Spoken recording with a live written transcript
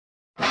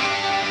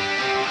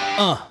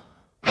Yeah.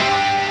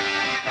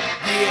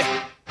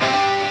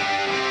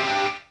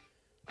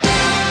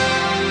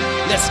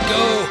 Let's go.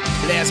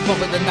 Last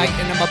bump of the night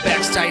and my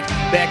back's tight.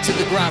 Back to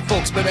the grind,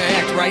 folks, better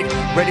act right.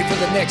 Ready for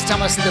the next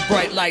time I see the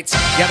bright lights.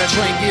 Gotta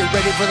train gear,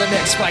 ready for the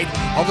next fight.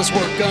 All this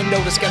work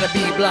unnoticed, gotta be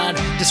blind.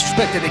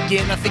 Disrespected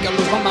again, I think I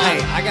lose my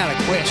mind. Hey, I got a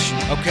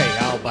question. Okay,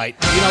 I'll bite.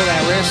 You know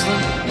that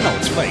wrestling? You know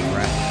it's fake,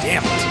 right?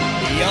 Damn it.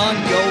 The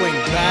ongoing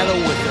battle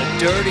with the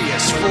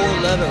dirtiest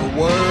four-letter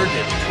word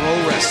in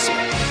pro wrestling.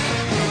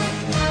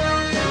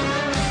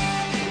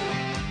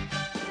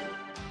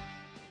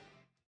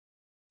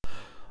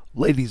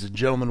 Ladies and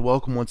gentlemen,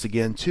 welcome once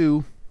again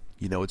to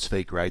You Know It's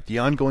Fake, Right? The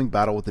ongoing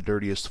battle with the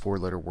dirtiest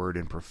four-letter word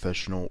in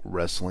professional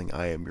wrestling.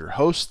 I am your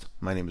host.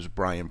 My name is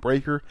Brian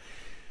Breaker.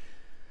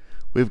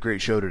 We have a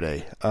great show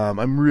today.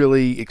 I'm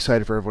really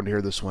excited for everyone to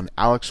hear this one.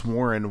 Alex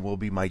Warren will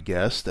be my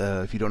guest.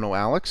 If you don't know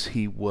Alex,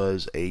 he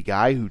was a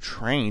guy who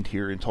trained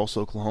here in Tulsa,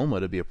 Oklahoma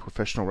to be a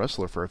professional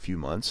wrestler for a few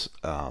months.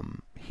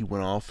 He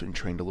went off and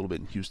trained a little bit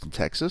in Houston,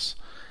 Texas,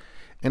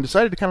 and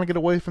decided to kind of get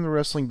away from the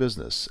wrestling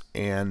business.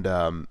 And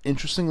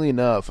interestingly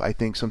enough, I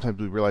think sometimes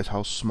we realize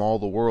how small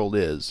the world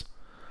is.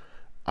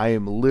 I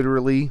am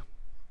literally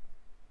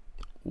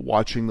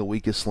watching The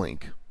Weakest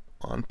Link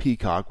on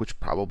Peacock, which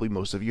probably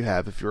most of you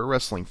have if you're a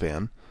wrestling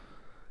fan.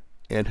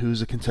 And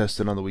who's a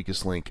contestant on The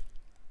Weakest Link?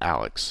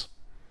 Alex.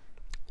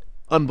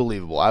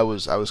 Unbelievable. I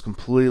was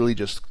completely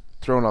just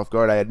thrown off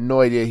guard. I had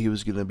no idea he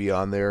was going to be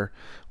on there.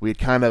 We had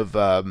kind of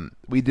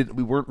we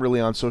weren't really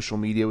on social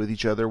media with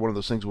each other. One of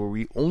those things where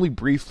we only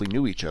briefly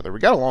knew each other. We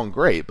got along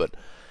great, but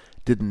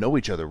didn't know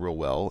each other real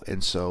well.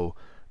 And so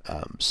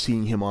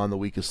seeing him on The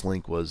Weakest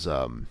Link was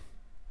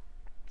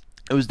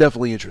it was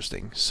definitely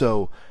interesting.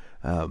 So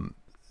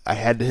I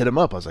had to hit him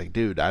up. I was like,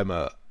 dude, I'm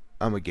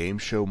a game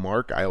show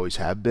mark. I always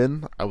have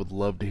been. I would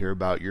love to hear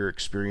about your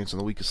experience on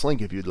The Weakest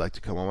Link if you'd like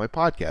to come on my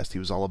podcast. He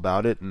was all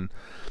about it, and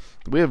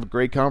we have a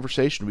great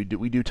conversation. We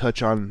do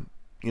touch on,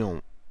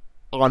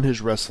 on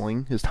his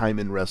wrestling, his time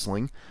in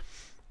wrestling,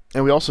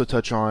 and we also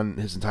touch on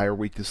his entire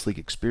Weakest Link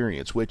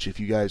experience, which, if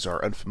you guys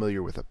are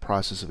unfamiliar with the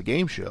process of a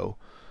game show,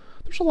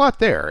 there's a lot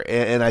there,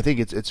 and I think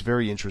it's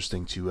very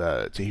interesting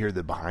to hear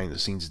the behind the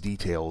scenes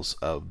details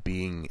of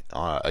being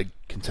a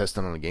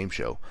contestant on a game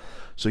show.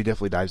 So he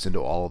definitely dives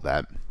into all of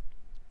that,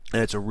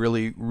 and it's a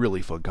really,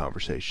 really fun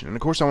conversation. And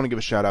of course, I want to give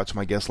a shout out to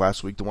my guest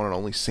last week, the one and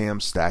only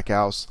Sam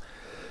Stackhouse.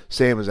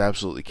 Sam is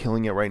absolutely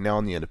killing it right now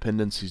in the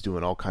independents. He's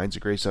doing all kinds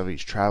of great stuff.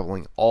 He's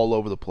traveling all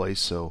over the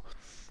place, so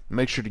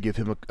make sure to give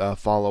him a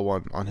follow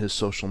on his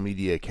social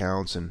media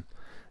accounts and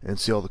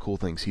see all the cool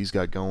things he's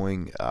got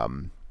going.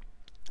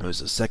 It was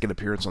his second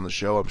appearance on the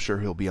show. I'm sure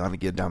he'll be on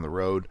again down the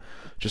road.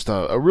 Just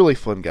a really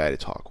fun guy to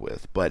talk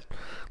with. But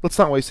let's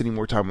not waste any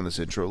more time on this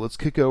intro. Let's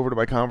kick over to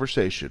my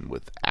conversation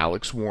with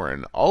Alex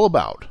Warren, all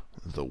about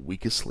The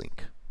Weakest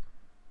Link.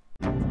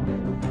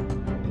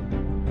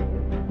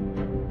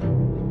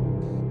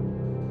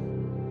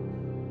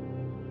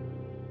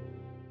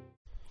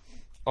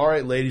 All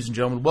right, ladies and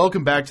gentlemen,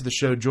 welcome back to the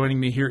show. Joining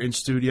me here in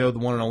studio, the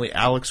one and only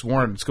Alex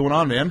Warren. What's going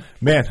on, man?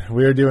 Man,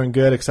 we're doing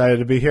good. Excited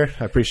to be here.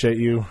 I appreciate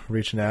you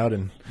reaching out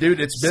and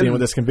seeing what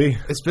this can be.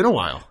 It's been a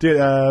while. Dude,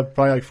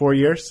 probably like 4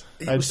 years,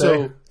 I'd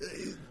say. A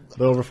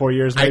little over 4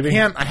 years, maybe.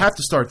 I have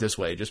to start this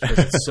way just because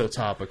it's so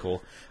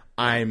topical.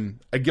 I'm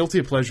a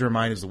guilty pleasure of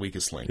mine is The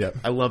Weakest Link. Yep.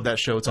 I love that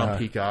show. It's on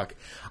Peacock.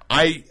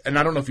 I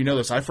don't know if you know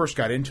this. I first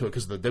got into it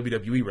because the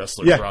WWE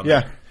wrestlers were on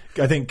there.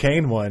 I think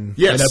Kane won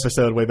an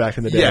episode way back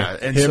in the day. Yeah,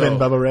 and him and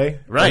Bubba Ray.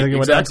 Right, I think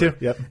exactly. Went down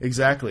to. Yep.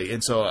 Exactly.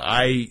 And so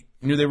I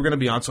knew they were going to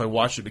be on, so I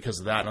watched it because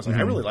of that. And I was like,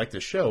 I really like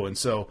this show. And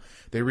so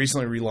they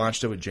recently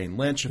relaunched it with Jane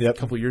Lynch a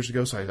couple of years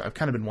ago, so I've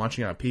kind of been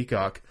watching it on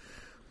Peacock.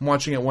 I'm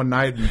watching it one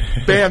night, and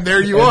bam,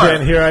 there you are.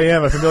 And here I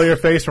am, a familiar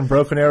face from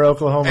Broken Arrow,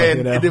 Oklahoma.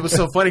 And it was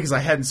so funny because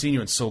I hadn't seen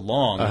you in so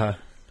long.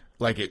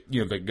 Like,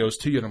 that goes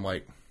to you, and I'm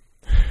like,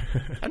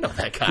 I know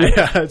that guy.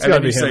 Yeah, it's got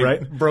to be him,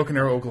 right? Broken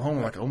Arrow, Oklahoma.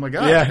 I'm like, oh my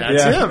God,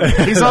 that's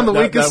him. He's on The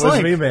Weakest Link.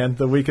 That was me, man.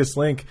 The Weakest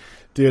Link.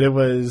 Dude, it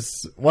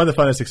was one of the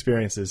funnest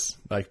experiences,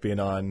 like being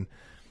on,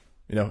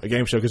 a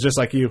game show. Because just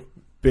like you,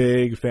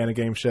 big fan of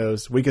game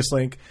shows. Weakest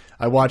Link.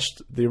 I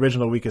watched the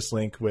original Weakest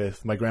Link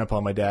with my grandpa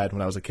and my dad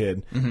when I was a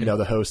kid. Mm-hmm.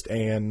 The host,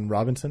 Ann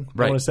Robinson,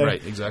 I want to say.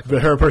 Right, exactly.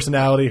 But her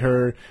personality,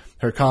 her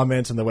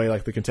comments, and the way,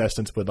 like, the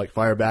contestants would, like,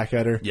 fire back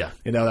at her. Yeah.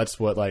 That's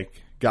what,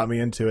 like, got me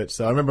into it.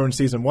 So I remember when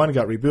season 1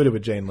 got rebooted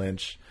with Jane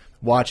Lynch,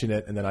 watching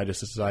it, and then I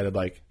just decided,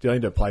 like, dude, I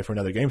need to apply for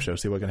another game show,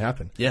 see what can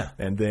happen. Yeah.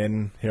 And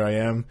then here I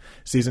am,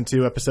 season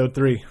 2, episode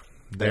 3.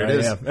 There it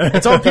is.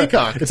 It's on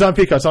Peacock. It's on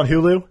Peacock. It's on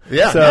Hulu.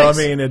 Yeah. So, nice.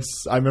 I mean,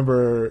 I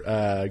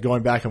remember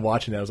going back and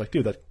watching it. I was like,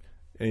 dude,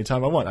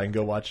 anytime I want, I can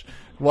go watch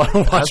me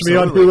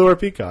on Hulu or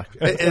Peacock.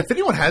 And if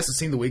anyone hasn't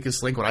seen The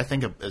Weakest Link, what I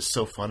think is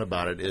so fun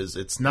about it is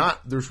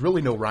there's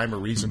really no rhyme or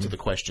reason to the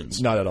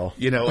questions. Not at all.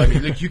 You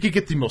could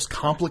get the most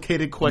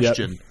complicated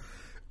question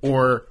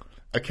or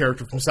a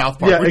character from South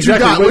Park. Yeah,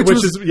 exactly.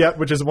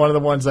 Which is one of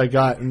the ones I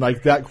got. And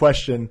like that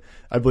question,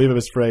 I believe it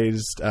was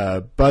phrased,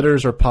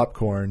 butters or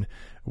popcorn,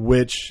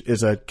 which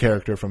is a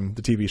character from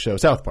the TV show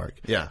South Park.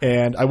 Yeah.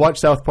 And I watched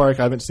South Park.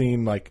 I haven't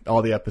seen like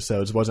all the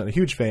episodes. Wasn't a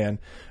huge fan,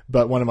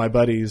 but one of my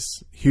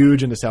buddies,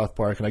 huge into South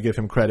Park, and I give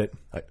him credit.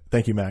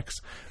 Thank you, Max,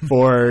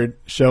 for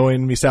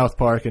showing me South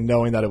Park and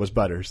knowing that it was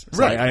Butters. So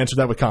Right. I answered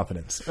that with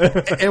confidence.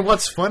 And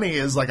what's funny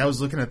is, like, I was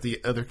looking at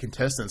the other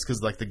contestants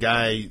because, like, the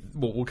guy,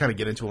 we'll kind of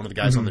get into one of the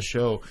guys on the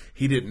show.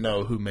 He didn't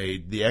know who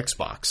made the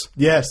Xbox.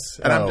 Yes.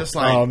 And I'm just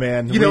like, oh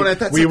man, you know,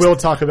 that's we will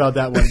talk about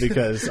that one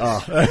because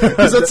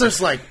Because that's just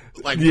like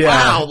Yeah,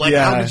 wow, like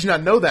yeah. how did you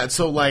not know that?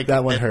 So like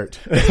that one hurt.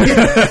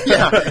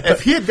 yeah,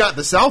 if he had got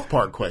the South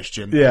Park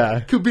question, Yeah.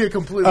 it could be a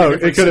completely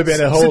different it could have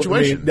been a whole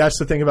situation. I mean, that's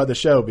the thing about the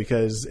show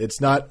because it's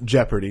not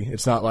Jeopardy.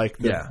 It's not like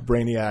the Yeah.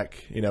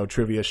 Brainiac,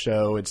 trivia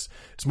show. It's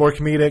more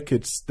comedic.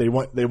 They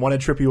want to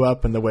trip you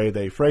up in the way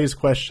they phrase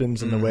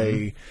questions and the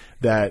way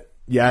that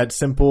it's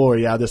simple or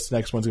this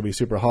next one's gonna be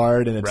super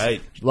hard and it's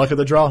Right. luck of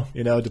the draw.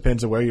 It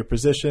depends on where you're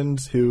positioned,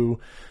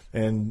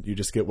 and you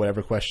just get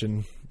whatever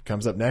question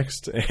comes up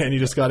next, and you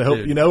just gotta hope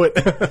Dude. you know it.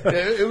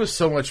 It was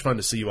so much fun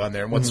to see you on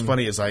there. And what's Mm-hmm.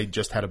 funny is I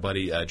just had a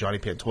buddy, Johnny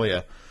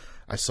Pantoja.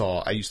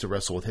 I used to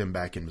wrestle with him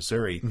back in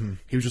Missouri. Mm-hmm.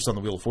 He was just on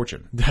the Wheel of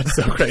Fortune. That's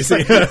so crazy.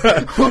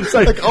 It's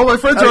like all my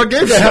friends are on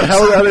game shows.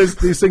 How is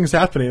these things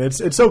happening?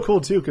 It's so cool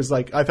too because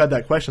like I've had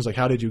that question, like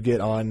how did you get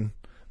on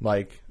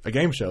like a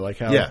game show, like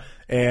how? Yeah.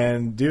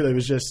 And dude, it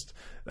was just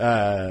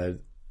I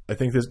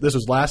think this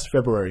was last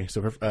February,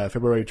 so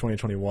February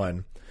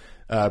 2021.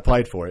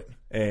 Applied for it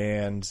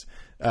and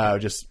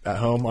just at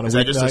home on a Is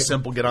that weeknight. just a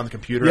simple get on the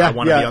computer? Yeah, I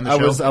want to be on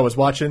the show. I was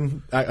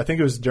watching. I think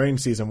it was during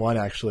season 1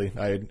 actually,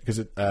 because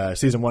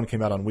season 1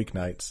 came out on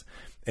weeknights,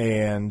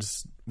 and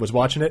was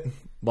watching it,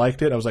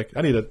 liked it. I was like,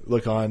 I need to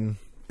look on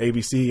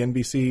ABC,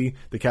 NBC,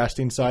 the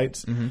casting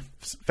sites.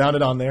 Found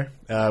it on there.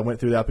 Went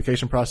through the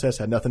application process.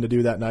 Had nothing to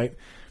do that night.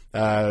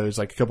 It was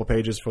like a couple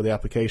pages for the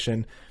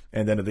application,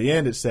 and then at the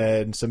end it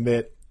said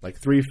submit like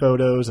 3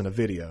 photos and a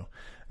video.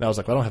 And I was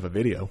like, well, I don't have a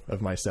video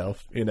of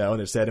myself, and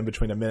it said in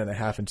between 1.5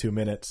 minutes and 2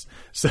 minutes.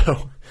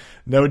 So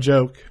no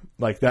joke,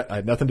 like that, I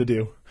had nothing to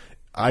do.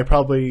 I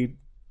probably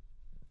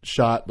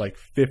shot like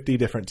 50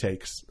 different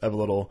takes of a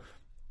little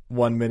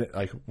 1 minute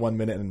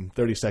and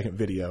 30-second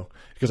video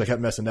because I kept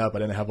messing up. I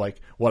didn't have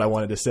like what I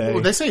wanted to say.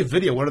 Well, they say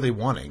video. What are they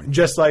wanting?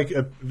 Just like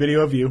a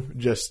video of you,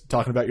 just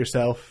talking about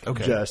yourself.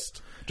 Okay.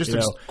 Just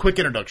A quick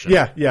introduction.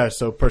 Yeah.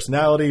 So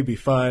personality, be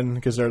fun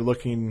because they're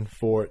looking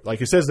for,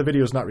 like it says, the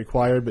video is not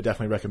required, but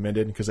definitely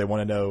recommended because they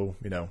want to know,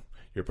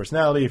 your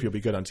personality, if you'll be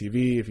good on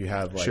TV, if you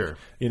have like, Sure.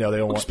 they don't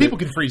want Because people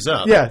can freeze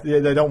up. Yeah,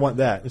 they don't want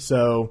that.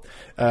 So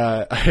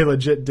I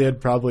legit did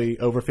probably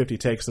over 50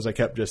 takes as I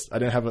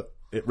didn't have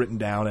it written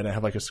down. I didn't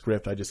have like a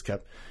script. I just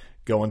kept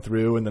going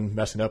through and then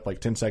messing up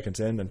like 10 seconds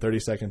in, then 30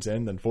 seconds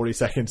in, then 40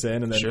 seconds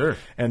in, and then Sure.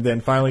 and then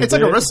finally It's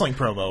like a wrestling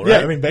promo, right? Yeah,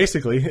 I mean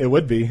basically it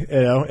would be,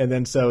 and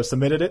then so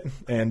submitted it,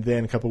 and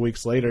then a couple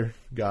weeks later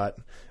got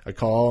a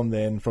call, and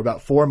then for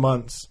about 4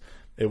 months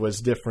it was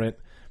different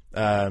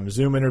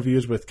Zoom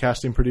interviews with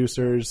casting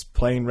producers,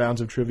 playing rounds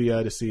of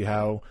trivia to see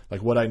how,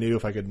 like, what I knew,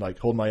 if I could like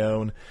hold my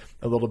own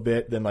a little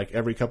bit. Then like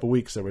every couple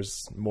weeks there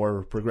was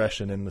more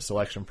progression in the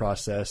selection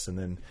process, and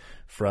then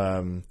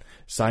from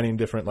signing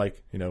different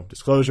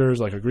disclosures,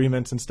 like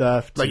agreements and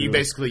stuff. Like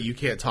to- you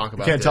can't talk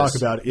about. can't this. talk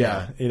about it,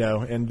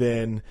 and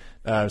then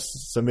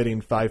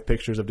submitting 5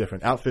 pictures of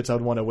different outfits I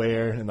would want to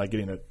wear, and like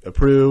getting it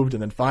approved,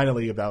 and then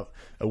finally about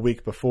a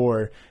week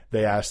before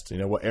they asked,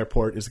 what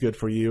airport is good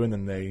for you, and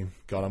then they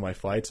got on my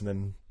flights, and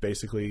then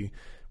basically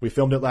we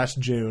filmed it last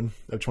June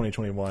of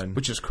 2021,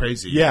 Which is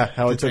crazy. yeah,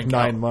 how to it took think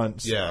 9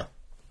 months, Yeah.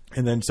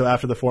 and then so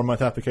after the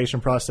 4-month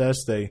application process,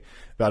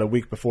 about a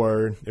week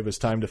before it was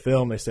time to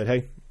film, they said,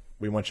 hey,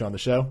 we want you on the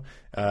show.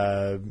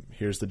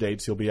 Here's the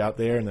dates you'll be out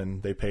there. And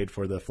then they paid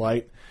for the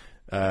flight,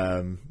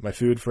 my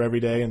food for every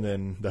day, and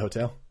then the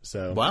hotel.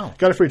 So Wow.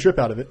 got a free trip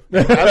out of it.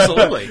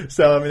 Absolutely.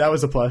 So, I mean, that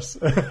was a plus.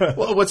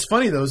 Well, what's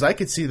funny though is I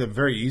could see them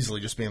very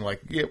easily just being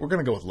like, "Yeah, we're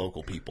going to go with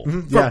local people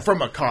Yeah.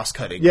 from a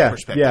cost-cutting yeah.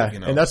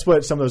 perspective." And that's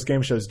what some of those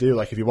game shows do.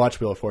 Like if you watch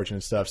Wheel of Fortune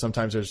and stuff,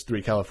 sometimes there's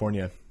 3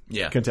 California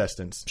Yeah.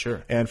 contestants.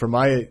 Sure. And for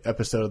my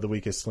episode of The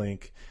Weakest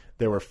Link,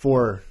 there were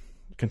 4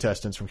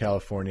 contestants from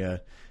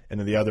California, and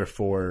then the other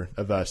 4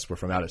 of us were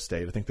from out of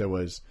state. I think there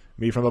was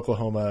me from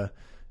Oklahoma,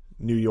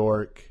 New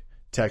York,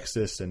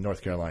 Texas, and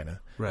North Carolina.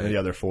 Right. And the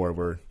other 4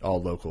 were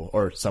all local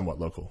or somewhat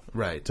local.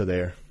 Right. To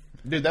there.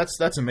 Dude,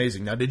 that's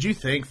amazing. Now, did you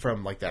think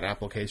from like that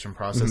application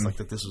process like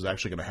that this was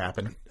actually going to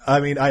happen? I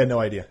mean, I had no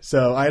idea.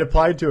 So I had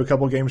applied to a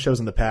couple game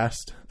shows in the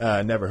past.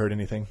 Never heard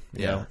anything.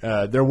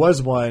 Yeah. There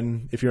was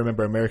one, if you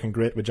remember, American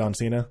Grit with John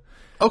Cena.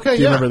 Okay,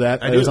 Do you remember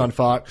that? It was on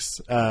Fox.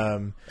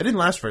 It didn't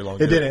last very long.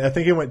 It didn't. I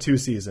think it went 2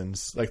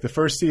 seasons. Like the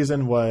first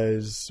season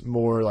was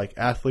more like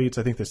athletes.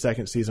 I think the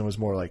second season was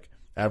more like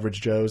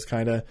average Joes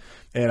kind of.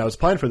 And I was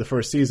applying for the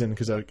first season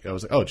because I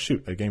was like, oh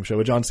shoot, a game show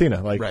with John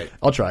Cena. Like, Right.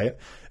 I'll try it.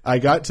 I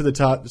got to the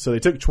top. So they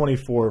took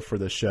 24 for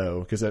the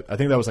show because I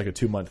think that was like a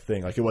 2-month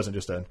thing. Like it wasn't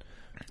just a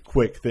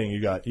quick thing.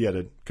 You had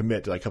to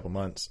commit to like a couple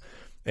months.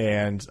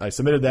 And I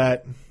submitted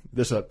that.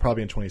 This was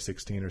probably in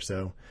 2016 or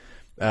so.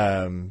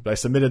 But I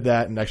submitted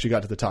that and actually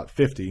got to the top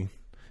 50.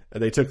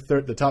 They took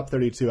the top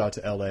 32 out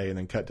to LA and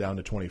then cut down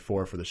to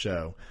 24 for the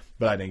show.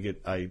 But I didn't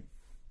get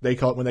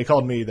when they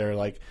called me, they're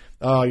like,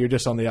 "Oh, you're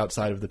just on the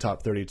outside of the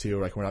top 32.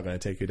 Like, we're not going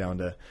to take you down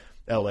to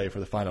LA for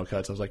the final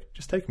cuts." I was like,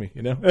 "Just take me,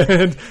 you know."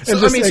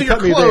 So you're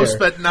close,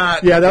 but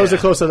not. Yeah, that was the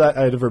closest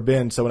I'd ever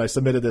been. So when I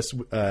submitted this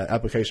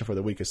application for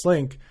the Weakest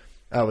Link,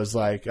 I was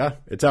like,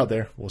 it's out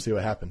there. We'll see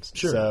what happens.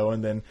 Sure. So,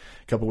 and then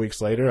a couple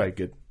weeks later, I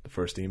get the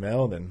first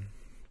email, then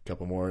a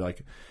couple more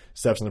like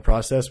steps in the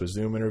process with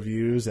Zoom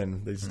interviews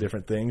and these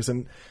different things.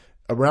 And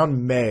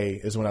around May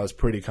is when I was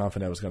pretty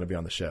confident I was going to be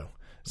on the show.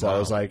 So I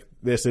was like,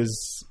 this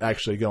is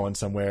actually going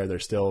somewhere. They're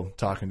still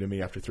talking to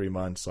me after 3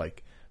 months.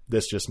 Like,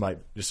 this just might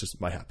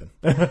happen.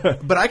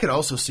 But I could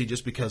also see,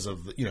 just because of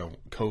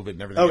COVID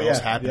and everything else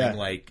happening,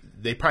 like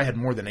they probably had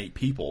more than 8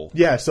 people.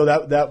 Yeah, so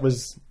that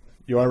was,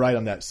 you are right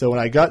on that. So when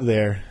I got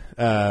there,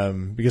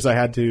 because I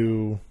had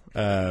to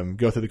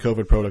go through the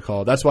COVID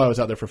protocol, that's why I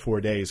was out there for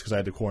 4 days, because I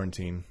had to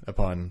quarantine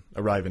upon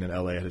arriving in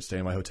LA. I had to stay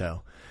in my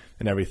hotel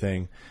and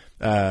everything,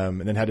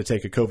 and then had to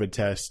take a COVID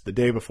test the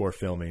day before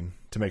filming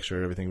to make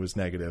sure everything was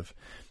negative.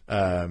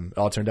 It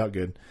all turned out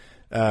good.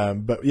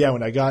 But yeah,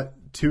 when I got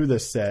to the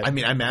set, I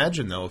mean, I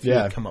imagine though, if you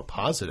had come up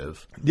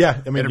positive,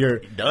 I mean, you're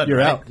done, you're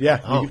right? out. Yeah,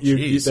 Oh,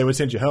 they would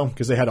send you home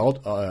because they had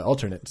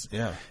alternates.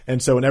 Yeah.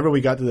 And so whenever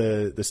we got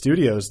to the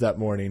studios that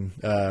morning,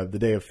 the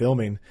day of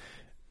filming,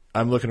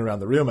 I'm looking around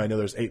the room. I know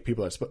there's 8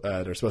 people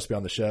that are supposed to be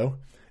on the show,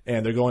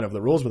 and they're going over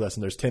the rules with us,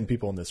 and there's 10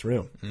 people in this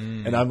room.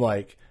 And I'm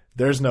like,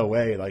 there's no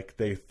way, like,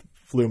 they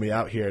flew me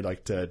out here,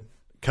 like, to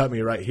cut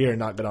me right here and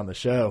not get on the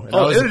show. And it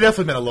would have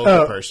definitely been a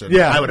local person.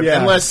 Yeah, I would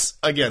have, unless,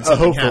 again,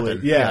 something hopefully,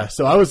 happened. Yeah.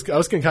 So I was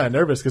getting kind of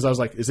nervous because I was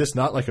like, is this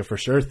not like a for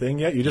sure thing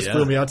yet? You just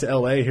flew me out to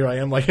LA. Here I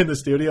am, like, in the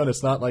studio, and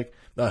it's not like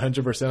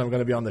 100% I'm going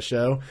to be on the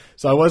show.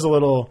 So I was a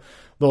little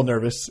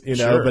nervous,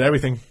 Sure. but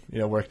everything,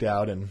 worked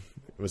out, and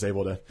was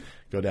able to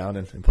go down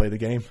and play the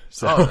game.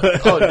 So.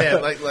 Oh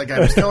man, like I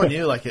was telling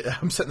you, like,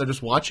 I'm sitting there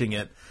just watching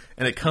it,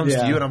 and it comes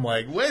to you, and I'm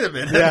like, wait a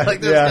minute,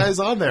 like, there's guys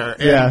on there.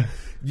 And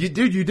you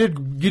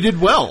did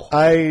well.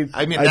 I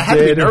mean, that had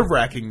to be nerve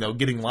wracking though,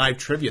 getting live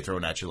trivia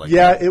thrown at you like that.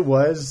 Yeah, it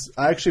was.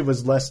 I actually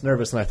was less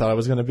nervous than I thought I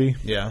was going to be.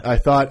 Yeah. I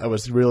thought I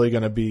was really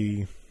going to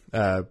be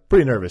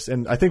pretty nervous,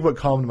 and I think what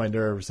calmed my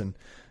nerves and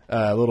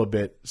a little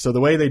bit. So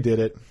the way they did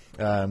it,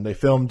 they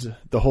filmed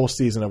the whole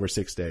season over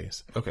 6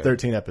 days. Okay.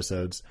 13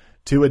 episodes,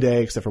 2 a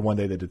day, except for one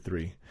day they did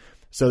 3.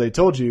 So they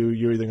told you're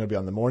either going to be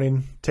on the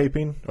morning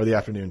taping or the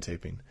afternoon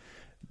taping.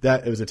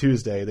 It was a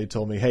Tuesday. They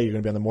told me, hey, you're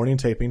going to be on the morning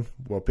taping.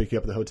 We'll pick you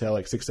up at the hotel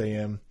like 6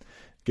 a.m.,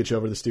 get you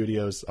over to the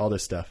studios, all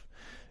this stuff.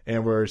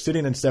 And we're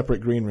sitting in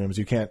separate green rooms.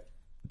 You can't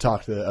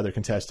talk to the other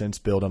contestants,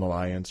 build an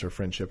alliance or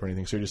friendship or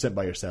anything. So you're just sitting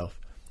by yourself.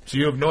 So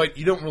you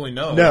don't really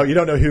know. No, you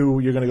don't know who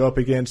you're going to go up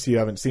against. You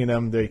haven't seen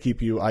them. They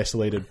keep you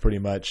isolated pretty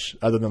much,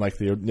 other than like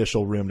the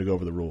initial room to go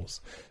over the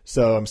rules.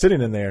 So I'm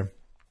sitting in there.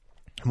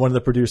 One of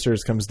the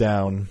producers comes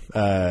down,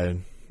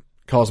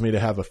 calls me to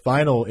have a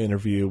final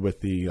interview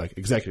with the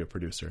executive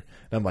producer.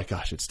 And I'm like,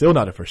 gosh, it's still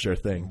not a for sure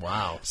thing.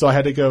 Wow. So I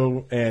had to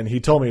go, and he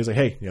told me, he was like,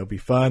 hey, be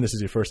fun. This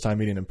is your first time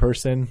meeting in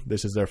person.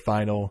 This is their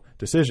final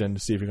decision to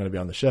see if you're going to be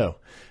on the show.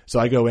 So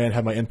I go in,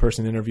 have my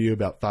in-person interview,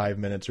 about 5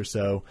 minutes or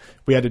so.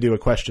 We had to do a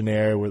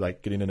questionnaire. We're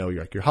like getting to know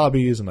your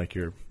hobbies and like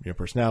your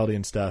personality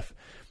and stuff.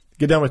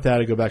 Get done with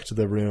that. I go back to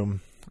the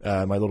room,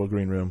 my little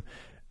green room.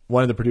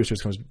 One of the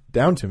producers comes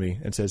down to me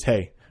and says,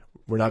 hey,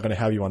 we're not going to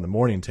have you on the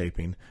morning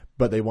taping,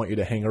 but they want you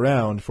to hang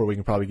around before we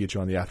can probably get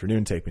you on the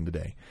afternoon taping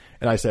today.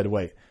 And I said,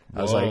 wait.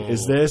 I was like,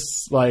 is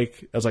this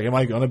like, I was like, am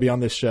I going to be on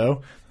this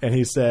show? And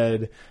he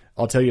said,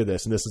 I'll tell you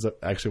this. And this is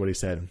actually what he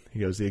said. He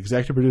goes, the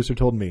executive producer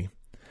told me,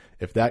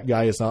 if that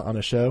guy is not on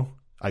a show,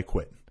 I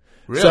quit.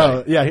 Really?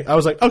 So, yeah, I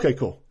was like, okay,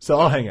 cool. So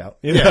I'll hang out.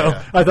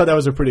 Yeah. I thought that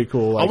was a pretty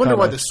cool. I wonder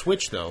why the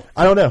switch, though.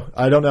 I don't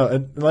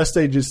know. Unless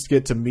they just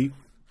get to meet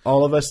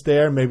all of us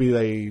there.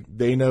 Maybe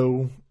they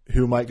know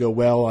who might go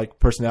well, like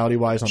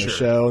personality-wise on the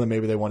show, and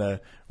maybe they want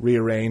to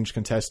rearrange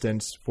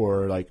contestants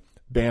for like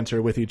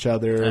banter with each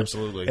other.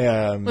 Absolutely.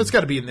 It's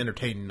got to be an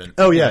entertainment.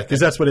 Oh yeah, because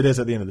that's what it is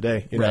at the end of the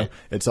day. You know, Right.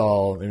 it's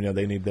all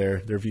they need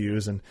their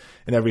views and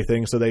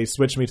everything. So they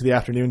switched me to the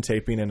afternoon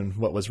taping, and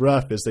what was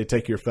rough is they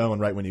take your phone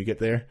right when you get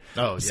there.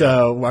 Oh, yeah.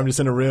 So I'm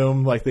just in a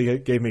room, like they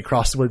gave me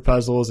crossword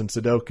puzzles and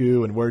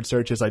Sudoku and word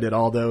searches. I did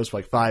all those for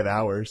like 5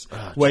 hours,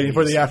 waiting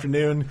for the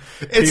afternoon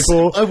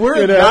people.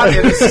 We're not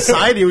in a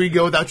society where you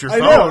go without your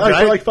phone,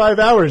 right? For like 5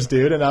 hours,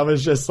 dude. And I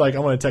was just like,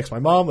 I'm going to text my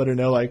mom, let her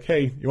know, like,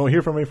 hey, you won't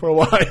hear from me for a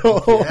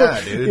while.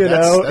 Yeah, dude.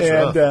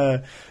 That's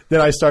rough. Then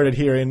I started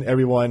hearing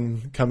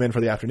everyone come in for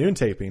the afternoon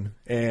taping,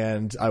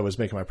 and I was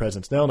making my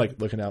presence known,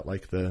 like looking out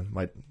like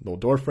my little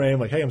door frame,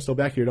 like, hey, I'm still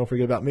back here. Don't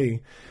forget about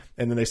me.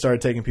 And then they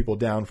started taking people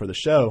down for the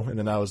show. And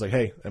then I was like,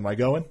 hey, am I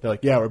going? They're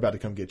like, yeah, we're about to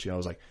come get you. I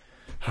was like,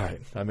 all right,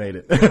 I made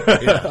it.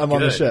 I'm on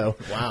the show.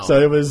 Wow.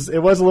 So it was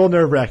a little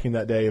nerve wracking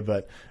that day,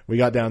 but we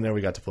got down there, we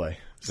got to play.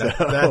 So.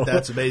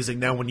 That's amazing.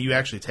 Now, when you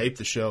actually tape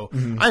the show,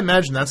 I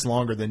imagine that's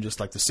longer than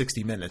just like the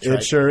 60 minutes, right?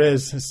 It sure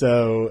is.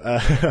 So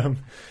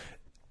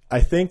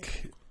I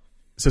think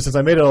so since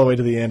I made it all the way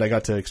to the end, I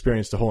got to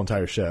experience the whole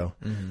entire show,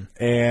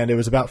 and it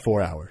was about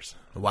 4 hours.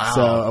 Wow!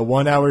 So a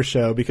 1 hour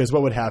show, because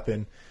what would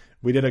happen?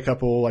 We did a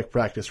couple like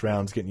practice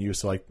rounds, getting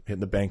used to like hitting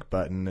the bank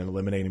button and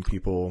eliminating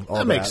people.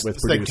 All that with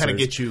producers. Kind of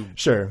get you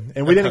sure.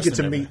 And we didn't get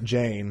to meet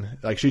Jane.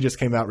 Like she just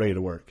came out ready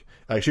to work.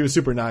 Like she was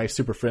super nice,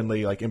 super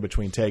friendly, like in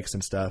between takes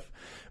and stuff.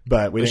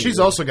 But she's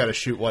also got to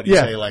shoot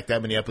say like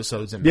that many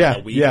episodes in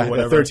a week or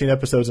whatever. 13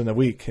 episodes in a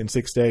week in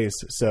 6 days.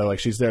 So like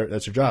she's there.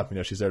 That's her job.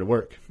 She's there to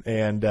work.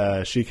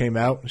 And she came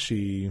out.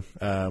 She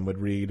would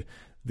read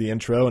the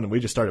intro, and we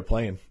just started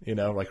playing.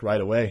 Like right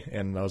away.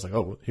 And I was like,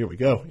 oh, here we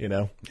go.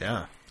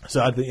 Yeah. So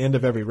at the end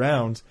of every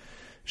round,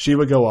 she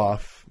would go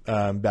off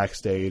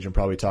backstage and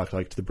probably talk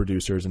like to the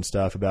producers and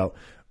stuff about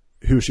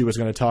who she was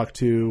going to talk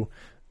to,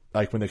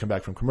 like when they come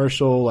back from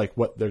commercial, like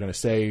what they're going to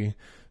say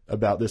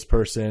about this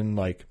person,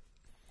 like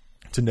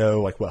to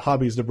know like what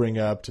hobbies to bring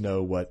up, to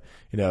know what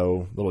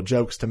little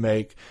jokes to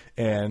make.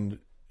 And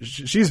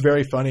she's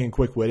very funny and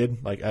quick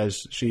witted, like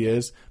as she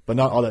is, but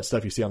not all that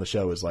stuff you see on the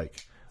show is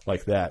like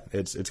that.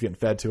 It's getting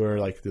fed to her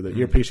like through the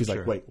earpiece. She's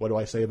like, wait, what do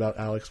I say about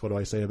Alex? What do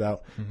I say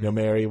about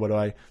Mary? What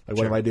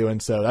am I doing?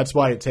 So that's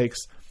why it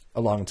takes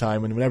a long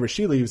time. And whenever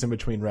she leaves in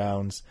between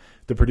rounds,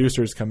 the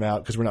producers come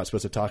out, because we're not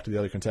supposed to talk to the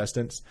other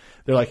contestants.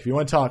 They're like, if you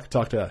want to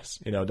talk to us.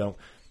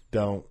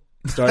 Don't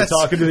start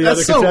talking to the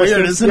other contestants. That's so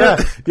weird, isn't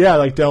it? Yeah,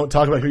 like don't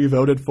talk about who you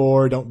voted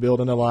for. Don't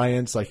build an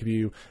alliance. Like if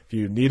you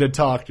need to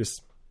talk,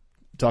 just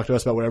talk to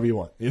us about whatever you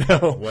want.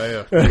 Way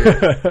up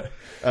here.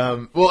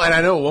 Well, and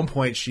I know at one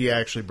point she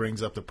actually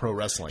brings up the pro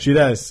wrestling. She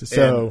does.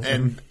 So,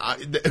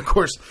 of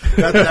course,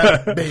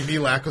 that made me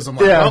laugh because I'm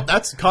like, well,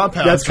 that's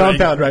compound. That's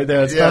compound right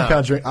there. That's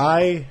compound drink.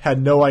 I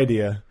had no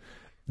idea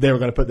they were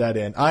going to put that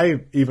in. I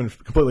even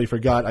completely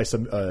forgot I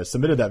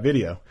submitted that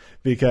video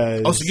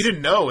because. Oh, so you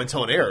didn't know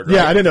until it aired, right?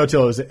 Yeah, I didn't know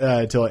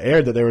until it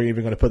aired that they were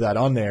even going to put that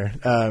on there.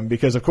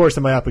 Because of course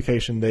in my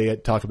application they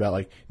talk about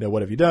like,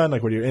 what have you done?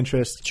 Like, what are your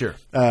interests? Sure.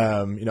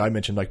 I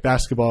mentioned like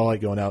basketball, like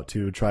going out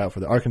to try out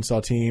for the Arkansas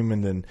team,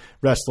 and then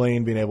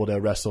wrestling, being able to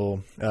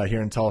wrestle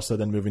here in Tulsa,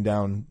 then moving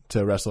down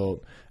to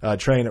wrestle,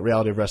 train at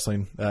Reality of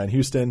Wrestling in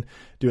Houston,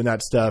 doing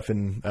that stuff.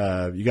 And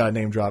you got a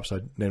name drop, so I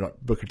named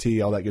Booker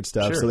T, all that good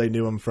stuff. Sure. So they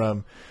knew him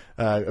from.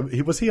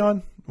 Was he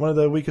on one of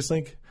the Weakest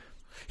Link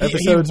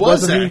episodes? He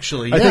was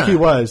actually. Yeah. I think he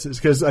was,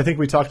 because I think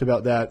we talked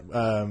about that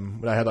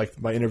when I had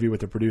like my interview with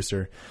the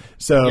producer.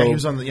 So yeah, he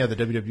was on the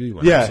WWE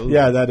one. Yeah, absolutely.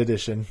 Yeah, that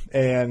edition.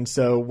 And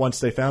so once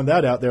they found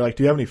that out, they're like,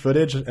 "Do you have any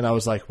footage?" And I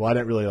was like, "Well, I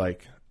didn't really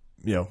like,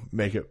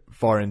 make it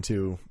far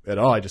into at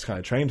all. I just kind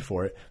of trained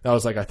for it." And I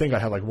was like, "I think I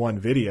have like one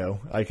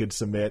video I could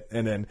submit,"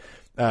 and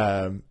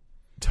then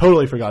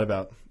totally forgot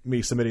about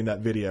me submitting that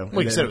video.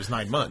 Well, you said it was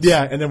 9 months.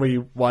 Yeah, and then we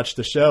watched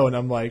the show, and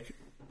I'm like,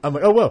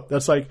 oh whoa,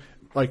 that's like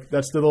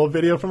that's the little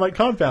video from like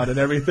Compound and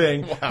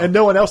everything. Wow. And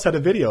no one else had a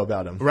video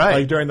about him, right?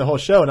 Like during the whole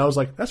show, and I was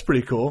like, that's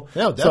pretty cool.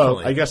 Yeah,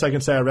 definitely. So I guess I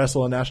can say I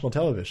wrestle on national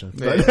television.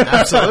 Yeah,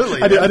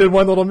 absolutely. I did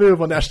one little move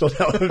on national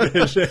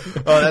television.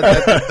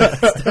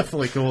 That's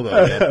definitely cool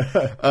though.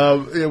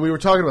 Man. We were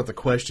talking about the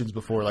questions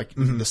before, like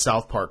the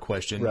South Park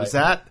question. Right. Is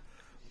that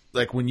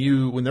like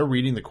when they're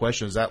reading the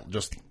question? Is that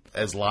just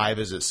as live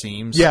as it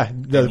seems? Yeah,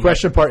 the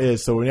question part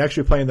is, so when you're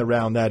actually playing the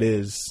round, that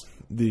is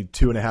the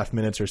 2.5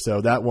 minutes or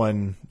so.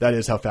 That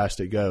is how fast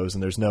it goes,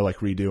 and there's no like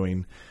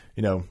redoing,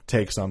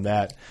 takes on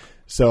that.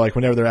 So like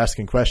whenever they're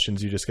asking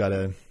questions, you just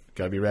gotta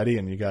be ready,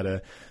 and you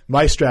gotta.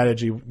 My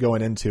strategy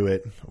going into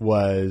it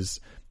was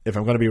if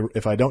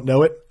I don't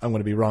know it, I'm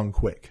gonna be wrong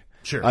quick.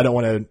 Sure. I don't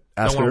want to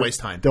ask her. Don't want to waste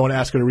time. Don't want to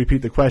ask her to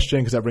repeat the question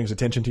because that brings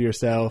attention to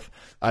yourself.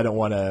 I don't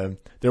want to.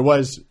 There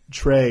was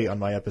Trey on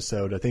my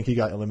episode. I think he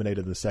got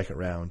eliminated in the second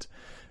round,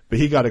 but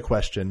he got a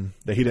question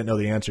that he didn't know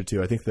the answer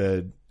to. I think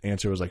the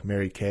answer was like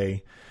Mary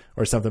Kay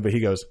or something, but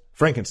he goes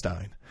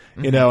Frankenstein,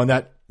 and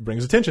that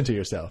brings attention to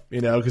yourself,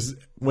 because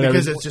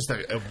it's just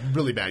a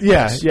really bad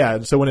guess. Yeah.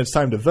 So when it's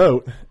time to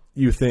vote,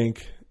 you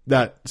think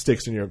that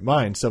sticks in your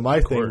mind. So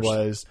my thing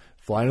was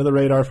fly under the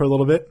radar for a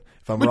little bit.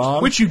 If I'm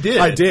wrong, which you did,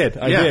 I did,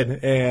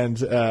 and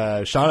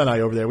Sean and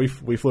I over there, we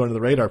flew under the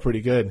radar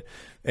pretty good,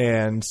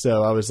 and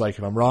so I was like,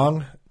 if I'm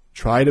wrong,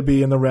 try to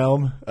be in the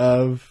realm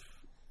of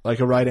like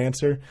a right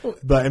answer,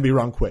 and be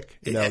wrong quick.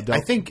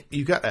 I think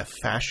you got a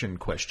fashion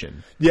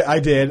question. Yeah, I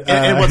did.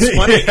 And what's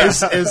funny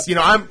is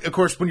I'm of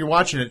course when you're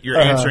watching it, you're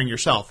answering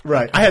yourself.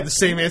 Right. I had the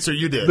same answer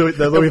you did.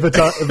 The Louis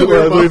Vuitton,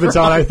 Louis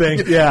Vuitton, I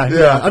think.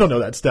 Yeah. I don't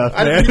know that stuff.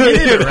 Man. You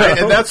did, right?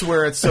 And that's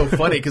where it's so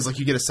funny because like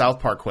you get a South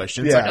Park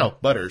question, it's like, oh,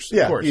 Butters,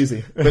 of course,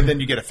 easy. But then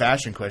you get a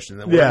fashion question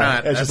that we're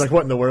not. It's just like,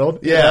 what in the world?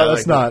 Yeah,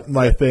 that's not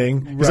my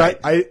thing.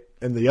 Because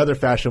and the other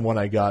fashion one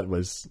I got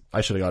was,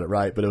 I should have got it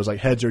right, but it was like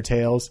heads or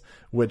tails.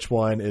 Which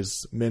one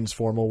is men's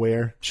formal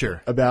wear?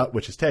 Sure. About,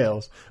 which is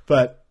tails.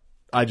 But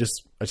I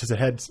just said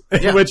heads,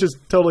 which is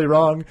totally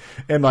wrong.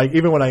 And like,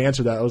 even when I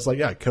answered that, I was like,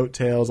 yeah, coat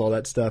tails, all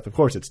that stuff. Of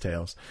course it's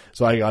tails.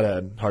 So I got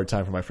a hard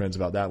time from my friends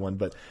about that one.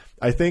 But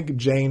I think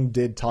Jane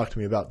did talk to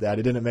me about that.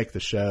 It didn't make the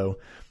show.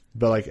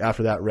 But like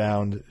after that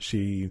round,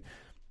 she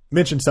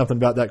mentioned something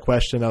about that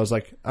question. I was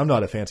like, I'm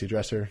not a fancy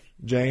dresser,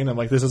 Jane. I'm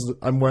like,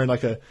 I'm wearing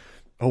like a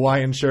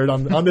Hawaiian shirt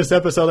on this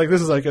episode. Like,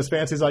 this is like as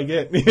fancy as I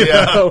get. You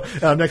Yeah. know?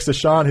 And I'm next to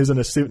Sean, who's in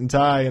a suit and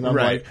tie, and I'm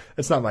Right. like,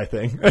 it's not my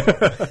thing.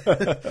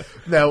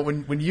 Now,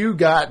 when you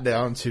got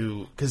down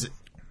to, because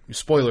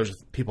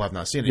spoilers, people have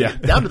not seen it, Yeah. you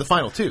got down to the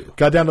final two.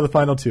 Got down to the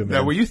final two, man.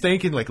 Now, were you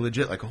thinking like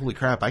legit, like holy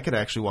crap, I could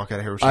actually walk out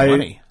of here with some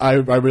money? I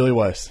really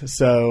was.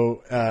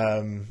 So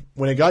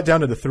when it got down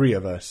to the three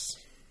of us,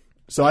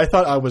 so I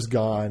thought I was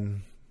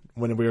gone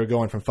when we were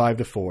going from 5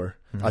 to 4.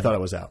 I thought I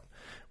was out.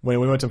 When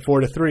we went from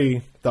 4 to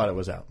 3, thought it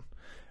was out.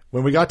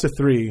 When we got to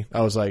 3,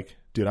 I was like,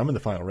 dude, I'm in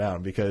the final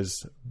round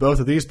because both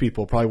of these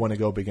people probably want to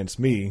go up against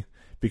me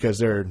because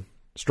they're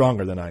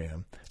stronger than I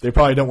am. They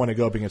probably don't want to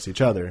go up against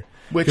each other.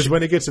 Because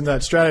when it gets in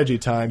that strategy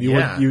time,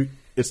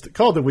 it's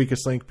called the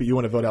weakest link, but you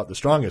want to vote out the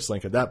strongest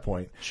link at that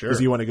point. Sure.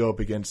 Because you want to go up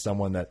against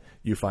someone that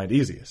you find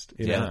easiest.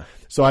 You know? Yeah.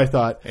 So I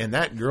thought, And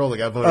that girl that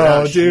got voted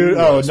out, she dude,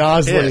 was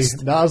Nosley.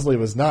 pissed. Nosley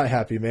was not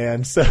happy,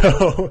 man.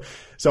 So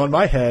in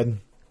my head,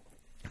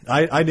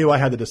 I knew I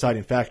had the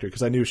deciding factor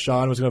because I knew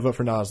Sean was going to vote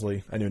for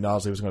Nosley. I knew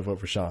Nosley was going to vote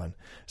for Sean.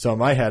 So in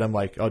my head, I'm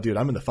like, oh, dude,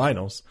 I'm in the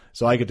finals,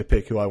 so I get to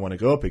pick who I want to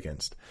go up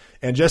against.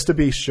 And just to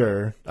be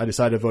sure, I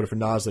decided to vote for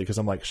Nosley because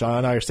I'm like, Sean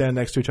and I are standing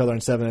next to each other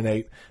in 7 and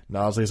 8.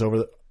 Nosley's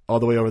all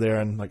the way over there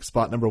in like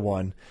spot number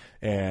 1,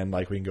 and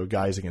like we can go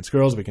guys against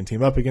girls, we can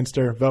team up against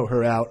her, vote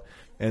her out,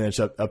 and then it's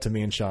up to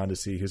me and Sean to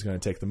see who's going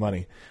to take the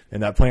money.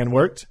 And that plan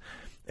worked.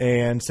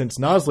 And since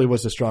Nosley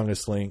was the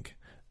strongest link,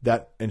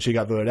 and she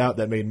got voted out,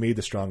 that made me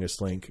the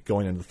strongest link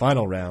going into the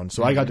final round.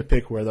 So I got to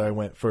pick whether I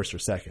went first or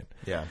second.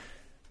 Yeah.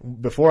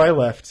 Before I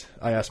left,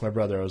 I asked my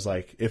brother, I was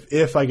like,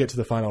 if I get to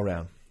the final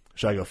round,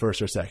 should I go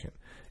first or second?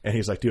 And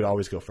he's like, dude,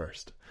 always go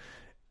first.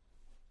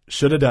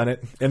 Should have done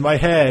it. In my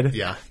head,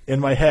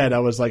 I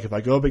was like, if I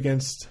go up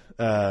against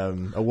a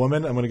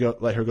woman, I'm going to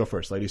let her go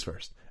first, ladies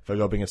first. If I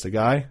go up against a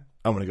guy,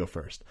 I'm going to go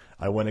first.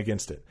 I went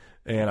against it.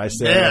 And I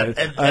said,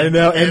 I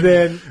know. And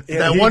then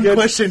that one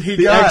question he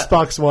the got.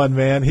 Xbox one,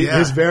 man.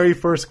 His very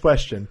first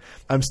question.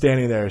 I'm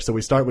standing there. So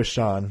we start with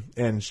Sean,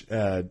 and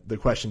the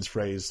question's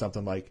phrased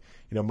something like,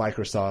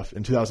 Microsoft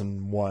in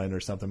 2001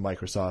 or something,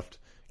 Microsoft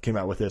came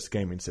out with this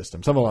gaming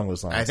system, something along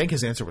those lines. I think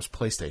his answer was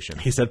PlayStation.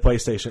 He said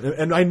PlayStation,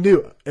 and I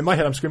knew in my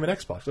head I'm screaming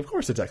Xbox. Of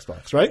course it's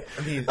Xbox, right?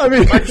 I mean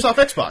Microsoft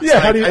Xbox.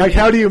 Yeah, how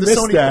do you miss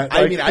Sony, that?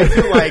 I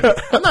feel like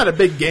I'm not a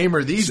big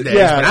gamer these days.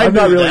 Yeah, but I'm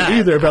not really that.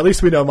 either. But at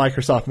least we know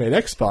Microsoft made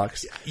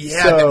Xbox.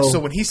 Yeah. So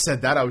when he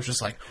said that, I was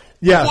just like,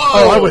 yeah. whoa!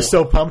 Oh, I was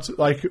so pumped.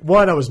 Like,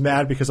 one, I was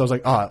mad because I was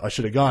like, I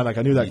should have gone. Like,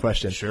 I knew that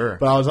question. Sure.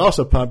 But I was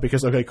also pumped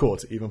because, okay, cool.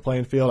 It's an even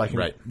playing field. I can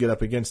Right. get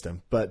up against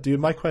him. But, dude,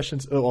 my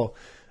questions,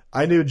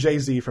 I knew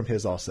Jay-Z from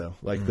his also.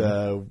 Like,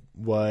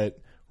 what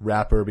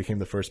rapper became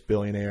the first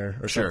billionaire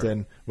or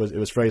something. It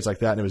was phrased like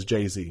that, and it was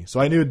Jay-Z. So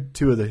I knew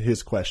two of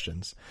his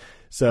questions.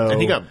 And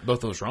he got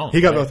both those wrong.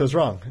 He got both those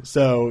wrong.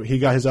 So he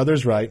got his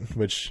others right,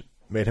 which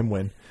made him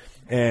win.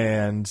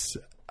 And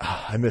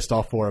I missed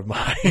all 4 of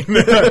mine.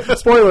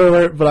 Spoiler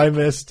alert, but I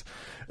missed.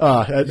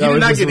 You did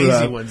not get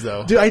easy ones,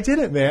 though. Dude, I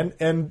didn't, man.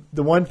 And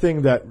the one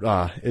thing that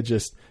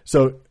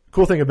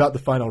cool thing about the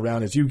final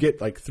round is you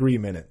get like 3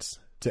 minutes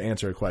to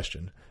answer a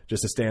question,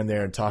 just to stand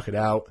there and talk it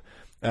out,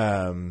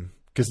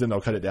 because then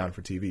they'll cut it down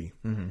for TV.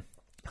 Mm-hmm.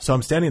 So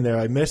I'm standing there.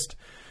 I missed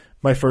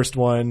my first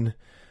one.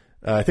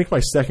 I think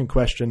my second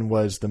question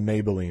was the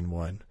Maybelline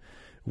one,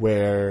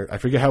 where I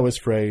forget how it was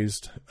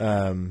phrased,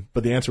 but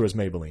the answer was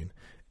Maybelline.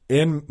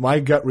 In my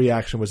gut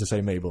reaction was to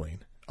say Maybelline.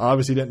 I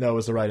obviously didn't know it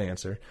was the right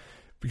answer,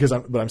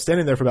 but I'm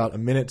standing there for about a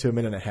minute to a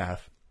minute and a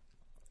half.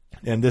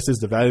 And this is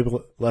the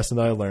valuable lesson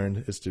that I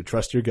learned, is to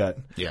trust your gut.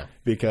 Yeah.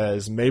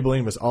 Because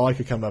Maybelline was all I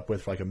could come up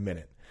with for like a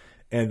minute.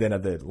 And then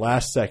at the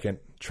last second,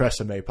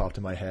 Tresemme popped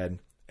in my head,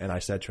 and I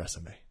said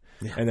Tresemme.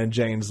 Yeah. And then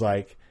Jane's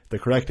like, the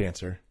correct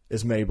answer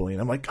is Maybelline.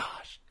 I'm like,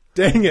 gosh,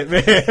 dang it,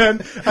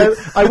 man.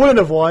 I wouldn't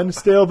have won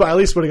still, but I at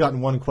least would have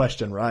gotten one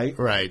question right.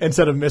 Right.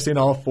 Instead of missing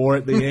all 4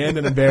 at the end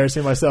and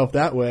embarrassing myself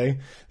that way.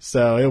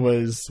 So it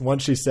was,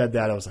 once she said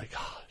that, I was like,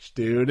 gosh,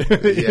 dude.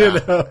 Yeah.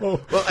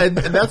 Well, and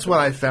that's what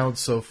I found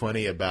so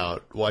funny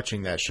about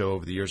watching that show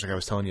over the years. Like I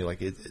was telling you, like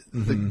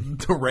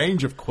the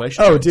range of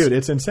questions. Oh, dude,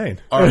 it's insane.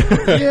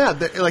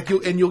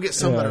 You'll get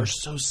some that are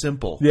so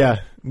simple. Yeah.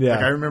 Yeah.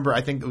 Like I remember,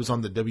 I think it was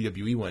on the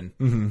WWE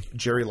one.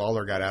 Jerry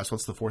Lawler got asked,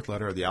 "What's the 4th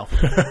letter of the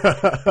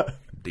alphabet?"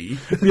 D.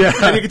 Yeah.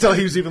 And you can tell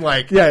he was even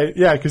like,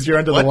 yeah, because you're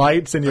under the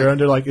lights and you're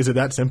under like, is it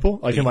that simple?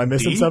 Like, am I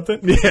missing something?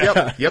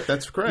 Yeah. Yep,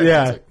 that's correct.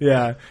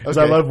 Yeah. Because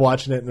I love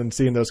watching it and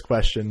seeing those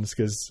questions,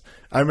 because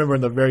I remember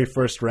in the very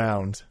first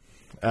round,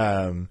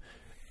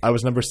 I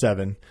was number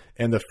 7,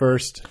 and the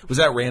first... Was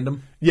that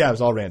random? Yeah, it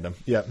was all random.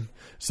 Yep.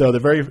 So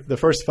the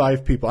first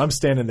 5 people, I'm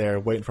standing there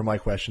waiting for my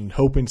question,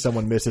 hoping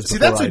someone misses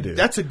before I do.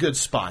 That's a good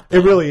spot, though.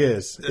 It really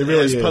is. It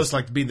really is. As opposed to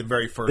like to be the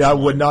very first Yeah, I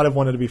one. would not have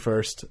wanted to be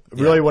first.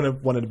 Really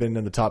wanted to have been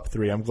in the top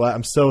 3.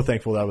 I'm so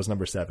thankful that I was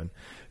number 7.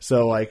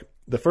 So like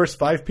the first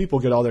 5 people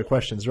get all their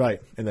questions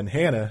right, and then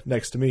Hannah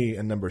next to me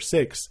in number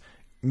 6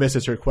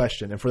 misses her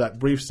question. And for that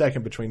brief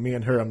second between me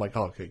and her, I'm like,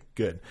 oh, okay,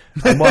 good.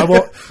 I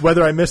won't,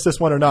 whether I miss this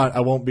one or not,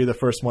 I won't be the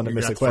first one to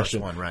miss a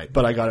question. First one, right.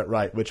 But I got it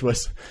right, which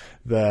was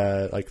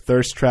the like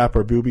thirst trap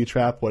or booby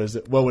trap. What is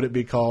it? What would it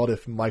be called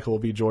if Michael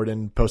B.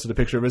 Jordan posted a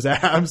picture of his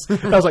abs?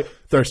 I was like,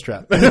 thirst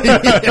trap. The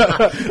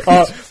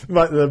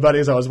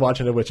buddies I was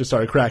watching it with just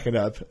started cracking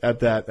up at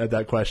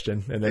that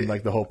question. And then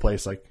like the whole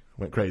place like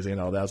went crazy and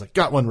all that. I was like,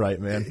 got one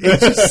right, man.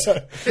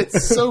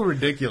 It's so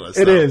ridiculous.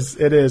 It is,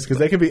 because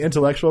they can be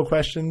intellectual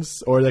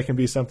questions or they can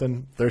be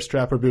something thirst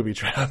trap or booby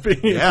trap.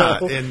 Yeah,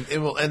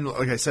 know? and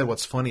like I said,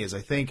 what's funny is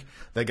I think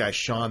that guy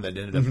Sean that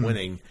ended up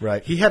winning,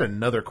 right? He had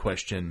another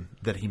question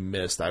that he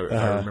missed. I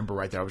remember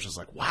right there. I was just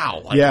like,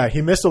 wow. Yeah,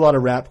 he missed a lot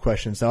of rap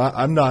questions. Now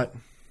I'm not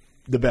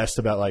the best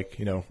about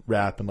like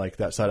rap and like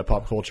that side of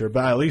pop culture,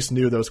 but I at least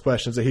knew those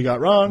questions that he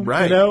got wrong,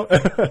 right?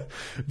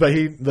 But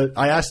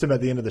I asked him at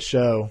the end of the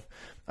show.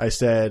 I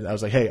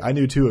was like, hey, I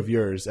knew 2 of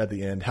yours at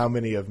the end. How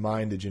many of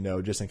mine did you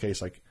know, just in case,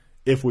 like,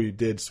 if we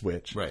did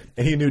switch? Right.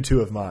 And he knew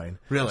 2 of mine.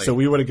 Really? So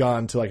we would have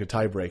gone to, like, a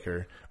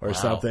tiebreaker or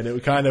something.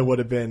 It kind of would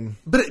have been...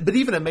 But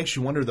even it makes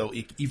you wonder, though,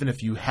 even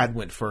if you had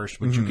went first,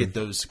 would you get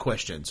those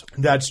questions?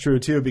 That's true,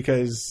 too,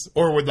 because...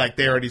 Or would, like,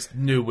 they already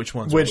knew which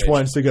ones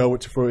to go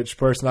for which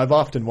person. I've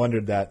often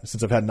wondered that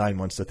since I've had 9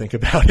 months to think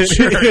about it.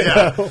 Sure,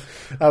 yeah.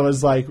 I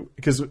was like...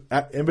 Because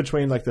in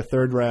between, like,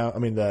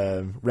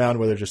 the round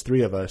where there's just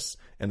 3 of us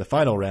and the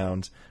final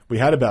round, we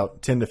had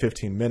about 10 to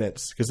 15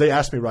 minutes because they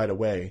asked me right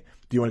away,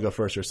 do you want to go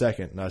first or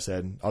second? And I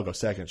said, I'll go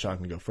second. Sean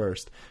can go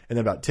first. And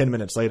then about 10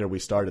 minutes later, we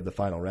started the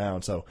final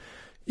round. So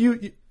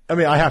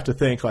I have to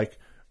think like,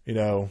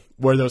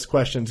 were those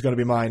questions going to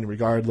be mine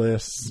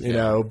regardless,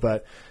 know,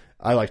 but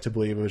I like to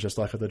believe it was just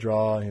luck of the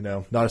draw,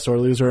 not a sore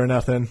loser or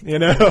nothing,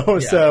 Yeah.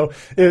 So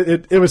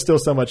it was still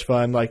so much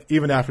fun. Like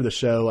even after the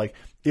show, like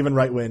even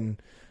right when,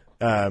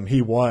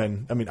 he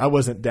won. I mean, I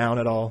wasn't down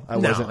at all. I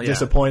wasn't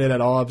disappointed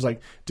at all. I was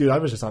like, dude, I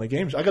was just on a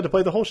game show. I got to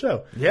play the whole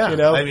show. Yeah.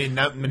 I mean,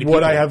 not many people.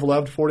 Would I have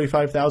loved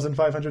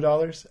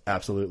 $45,500?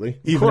 Absolutely.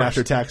 Even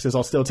after taxes,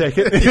 I'll still take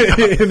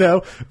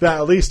it.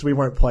 But at least we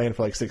weren't playing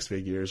for like 6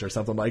 figures or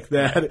something like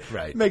that.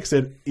 Right. Makes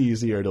it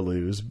easier to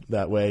lose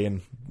that way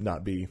and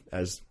not be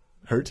as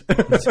hurt.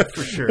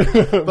 For sure.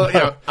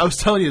 Well, I was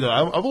telling you, though,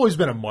 I've always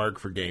been a mark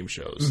for game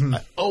shows.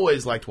 I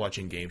always liked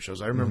watching game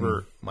shows. I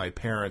remember my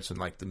parents in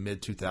like the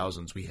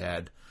mid-2000s, we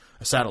had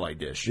a satellite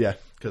dish. Yeah.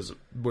 Because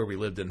where we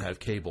lived didn't have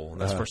cable, and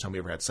that's the first time we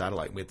ever had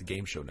satellite. We had the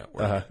Game Show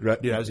Network.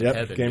 Right. Dude, I was in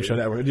heaven, Game Show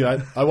Network.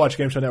 Dude, I watched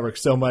Game Show Network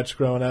so much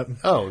growing up.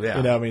 Oh, yeah.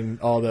 I mean,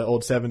 all the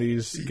old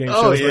 70s game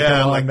shows were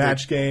coming on, like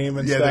Match Game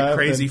and stuff. Yeah, the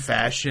crazy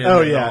fashion. Oh,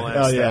 and yeah. all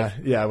that stuff.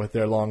 Yeah, with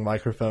their long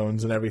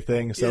microphones and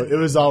everything. So it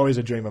was always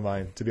a dream of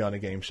mine to be on a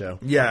game show.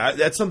 Yeah,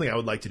 that's something I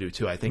would like to do,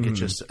 too. I think it's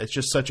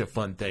just such a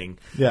fun thing.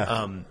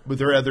 Yeah. Were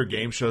there other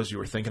game shows you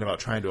were thinking about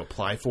trying to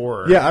apply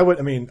for? Or? Yeah, I would.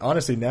 I mean,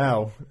 honestly,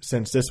 now,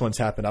 since this one's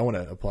happened, I want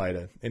to apply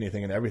to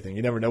anything and everything.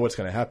 You never know what's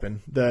going to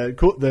happen.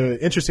 The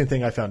interesting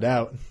thing I found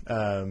out,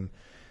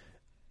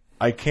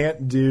 I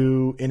can't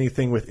do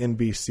anything with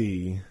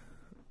NBC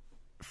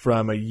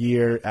from a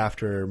year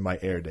after my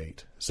air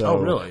date. So,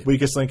 really?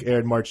 Weakest Link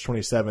aired March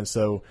 27th.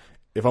 So,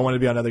 if I want to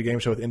be on another game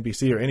show with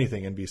NBC or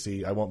anything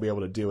NBC, I won't be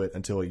able to do it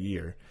until a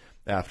year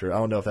after. I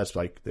don't know if that's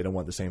like they don't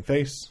want the same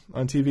face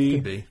on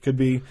TV. Could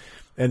be.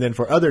 And then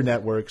for other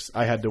networks,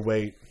 I had to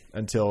wait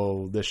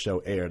until this show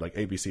aired, like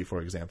ABC,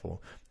 for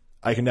example.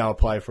 I can now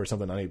apply for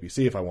something on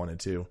ABC if I wanted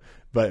to,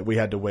 but we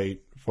had to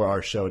wait for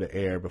our show to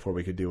air before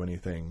we could do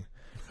anything.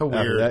 How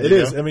weird. It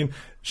is. I mean,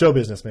 show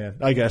business, man,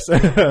 I guess.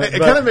 It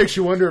kind of makes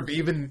you wonder if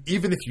even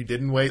if you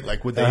didn't wait,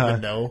 like, would they even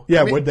know?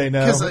 Yeah, would they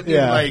know?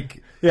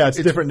 It's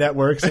different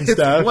networks and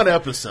stuff. It's one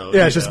episode.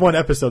 Yeah, it's just one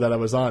episode that I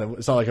was on.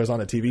 It's not like I was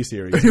on a TV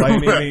series by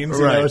any means.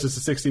 Right. It was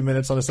just 60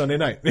 minutes on a Sunday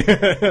night.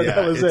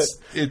 That was it.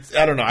 It's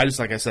I don't know. I just,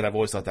 like I said, I've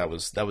always thought that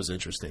was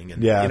interesting.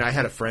 And I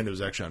had a friend who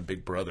was actually on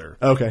Big Brother.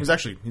 Okay.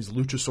 He's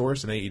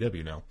Luchasaurus in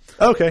AEW now.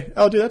 Okay.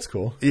 Oh, dude, that's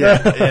cool.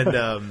 Yeah. And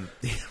I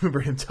remember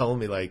him telling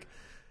me, like,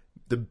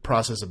 the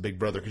process of Big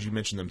Brother, because you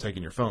mentioned them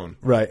taking your phone.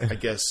 Right. I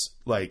guess,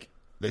 like,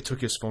 they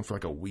took his phone for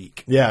like a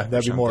week. Yeah,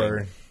 that'd be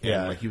more.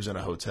 And like he was in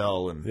a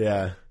hotel, and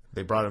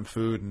they brought him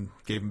food and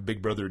gave him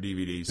Big Brother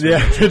DVDs.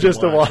 So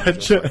just to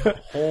watch. Like,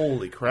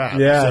 holy crap!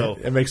 Yeah, so,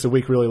 it makes the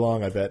week really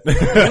long, I bet.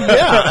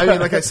 Yeah, I mean,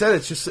 like I said,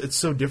 it's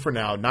so different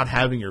now. Not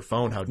having your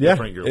phone, how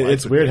different your life.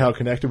 It's weird be. How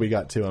connected we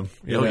got to him.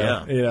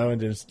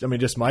 And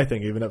just my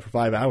thing, even up for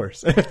 5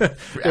 hours.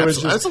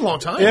 That's a long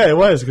time. Yeah, it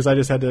was because I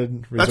just had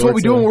to. That's what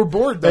we do when we're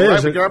bored. Though,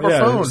 right? We grab our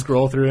phone,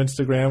 scroll through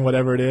Instagram,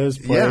 whatever it is.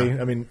 Play.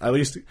 Yeah. I mean, at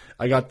least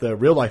I got the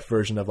real life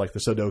version of like the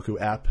Sudoku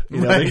app.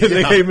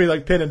 They gave me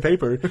like pen and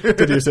paper to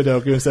do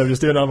Sudoku instead of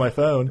just doing it on my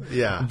phone.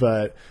 Yeah,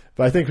 but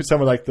I think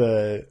some of like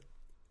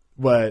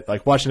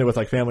watching it with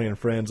like family and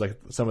friends, like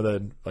some of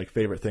the like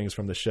favorite things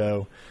from the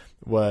show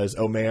was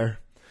Omer.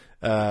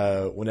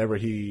 Whenever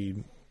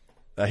he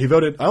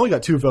voted, I only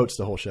got 2 votes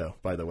the whole show,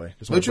 by the way,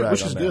 which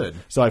is good.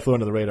 So I flew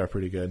under the radar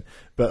pretty good.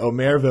 But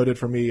Omer voted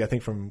for me, I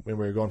think from when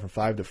we were going from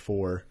 5 to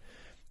 4,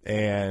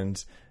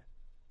 and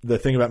the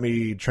thing about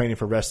me training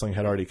for wrestling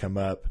had already come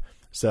up.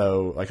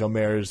 So like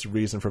Omer's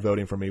reason for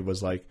voting for me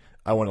was like,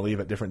 I want to leave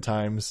at different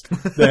times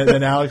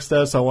than Alex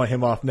does, so I want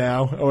him off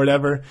now or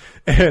whatever.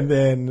 And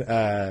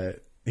then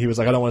he was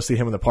like, I don't want to see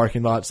him in the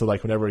parking lot. So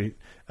like whenever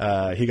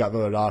he got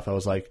voted off, I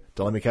was like,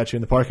 don't let me catch you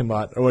in the parking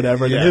lot or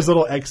whatever. And then his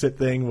little exit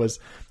thing was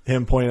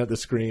him pointing at the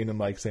screen and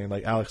like saying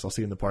like, Alex, I'll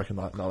see you in the parking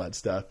lot and all that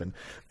stuff. And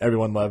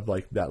everyone loved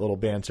like that little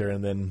banter.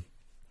 And then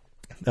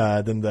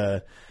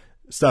the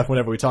stuff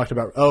whenever we talked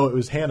about, it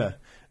was Hannah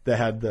that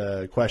had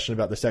the question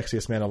about the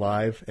sexiest man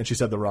alive, and she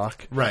said The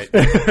Rock. Right.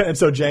 And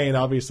so Jane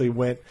obviously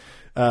went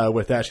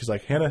with that. She's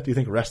like, Hannah, do you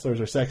think wrestlers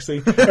are sexy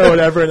or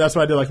whatever? And that's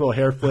when I did like a little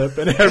hair flip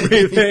and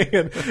everything.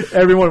 And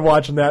everyone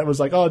watching that was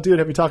like, oh, dude,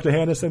 have you talked to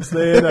Hannah since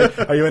then?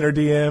 Are you in her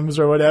DMs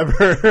or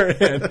whatever?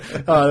 And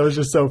it was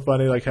just so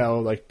funny, like how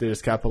like they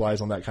just capitalize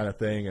on that kind of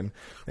thing. And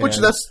Which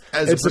that's,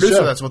 as a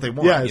producer, that's what they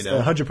want. Yeah, it's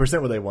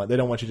 100% what they want. They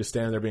don't want you just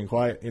standing there being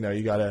quiet. You know,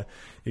 you gotta,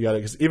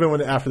 because even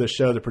when after the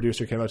show, the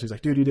producer came up, she's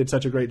like, dude, you did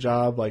such a great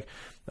job, like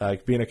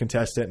being a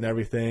contestant and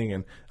everything.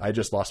 And I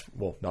just lost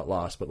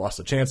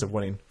a chance of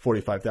winning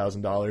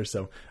 $45,000.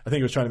 So I think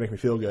he was trying to make me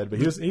feel good. But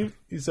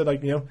he said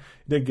like, you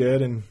did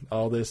good and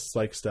all this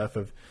like stuff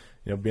of,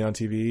 being on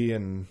TV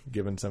and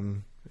giving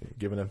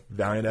a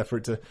valiant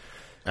effort to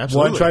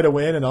Absolutely. One, try to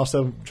win and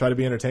also try to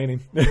be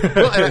entertaining.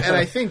 Well, and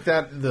I think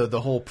that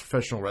the whole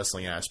professional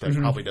wrestling aspect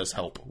probably does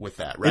help with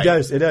that, right?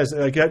 It does.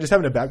 Like just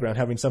having a background,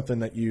 having something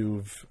that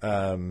you've,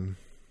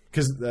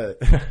 because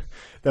that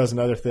was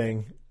another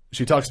thing.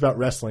 She talks about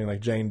wrestling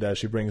like Jane does.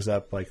 She brings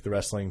up like the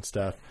wrestling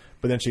stuff,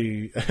 but then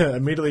she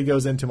immediately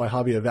goes into my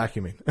hobby of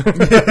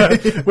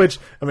vacuuming, which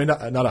I mean,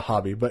 not a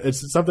hobby, but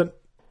it's something.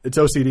 It's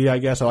OCD, I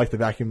guess. I like the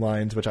vacuum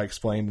lines, which I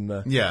explained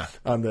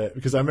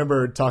because I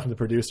remember talking to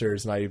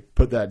producers and I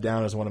put that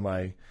down as one of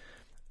my.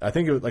 I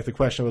think it was like the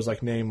question was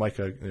like name like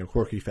a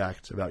quirky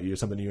fact about you,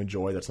 something you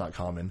enjoy that's not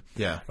common,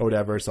 or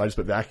whatever. So I just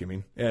put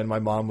vacuuming. And my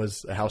mom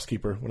was a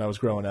housekeeper when I was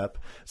growing up,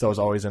 so I was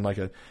always in like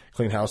a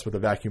clean house with the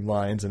vacuum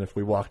lines. And if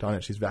we walked on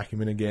it, she's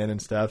vacuuming again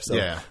and stuff. So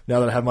now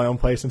that I have my own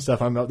place and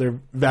stuff, I'm out there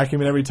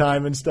vacuuming every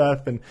time and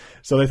stuff. And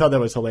so they thought that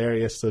was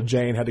hilarious. So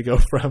Jane had to go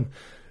from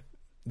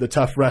the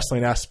tough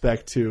wrestling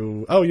aspect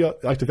to, you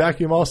like to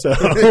vacuum also.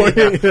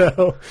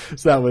 So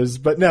that was,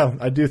 but no,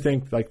 I do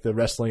think like the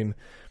wrestling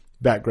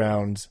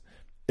background,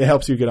 it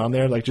helps you get on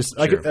there, like just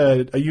like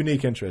a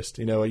unique interest,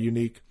 a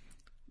unique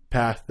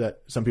path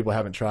that some people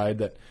haven't tried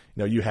that,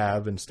 you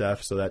have and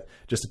stuff. So that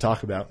just to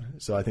talk about.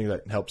 So I think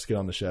that helps get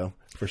on the show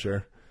for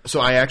sure.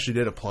 So I actually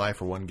did apply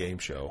for one game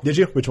show. Did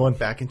you? Which one?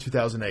 Back in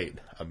 2008,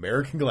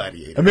 American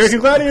Gladiators. American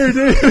Gladiator,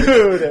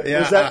 dude.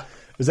 Yeah.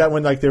 Is that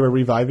when like they were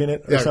reviving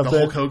it or something? The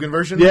Hulk Hogan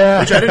version? Yeah.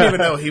 Which I didn't even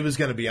know he was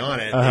going to be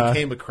on it. I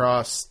came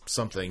across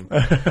something,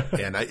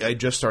 and I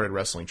just started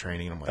wrestling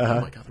training, and I'm like,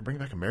 oh my God, they're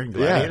bringing back American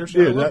Gladiators?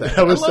 Yeah, dude,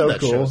 that was so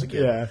cool.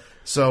 Yeah.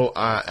 So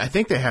I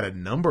think they had a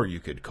number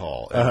you could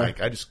call, and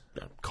I just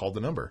called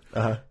the number.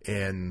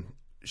 And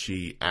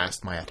she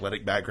asked my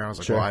athletic background. I was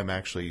like, well, I'm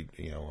actually,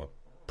 a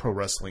pro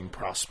wrestling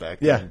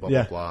prospect and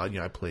blah blah.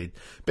 I played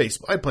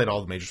baseball. I played all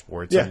the major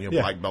sports and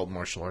black belt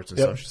martial arts and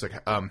stuff. She's like,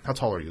 how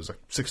tall are you? I was like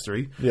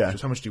 6'3". Yeah. She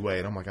goes, how much do you weigh?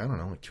 And I'm like, I don't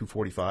know, like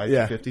 245,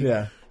 250.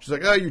 Yeah. She's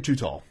like, oh, you're too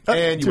tall.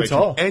 And you weigh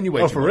tall. And you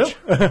weigh too for much.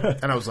 real?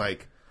 And I was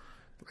like,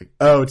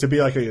 to be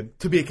like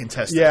to be a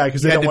contestant. Yeah,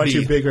 because they don't want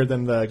you bigger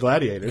than the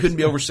gladiators. Couldn't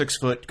be over 6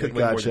 foot. Couldn't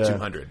weigh more than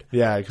 200.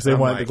 Yeah, because they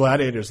want the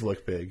gladiators to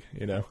look big.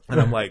 And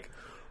I'm like,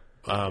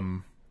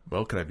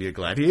 well, can I be a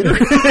gladiator?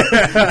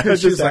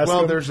 She's like,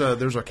 well, there's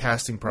a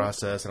casting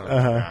process, and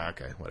I'm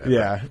like, okay, whatever.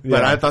 Yeah.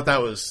 But I thought I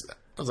was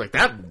like,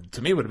 that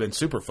to me would have been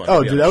super fun.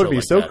 Oh, dude, that would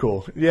be so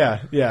cool.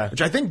 Yeah.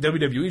 Which I think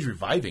WWE's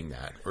reviving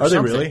that. Are they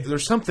really?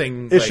 There's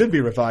something. It should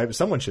be revived.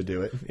 Someone should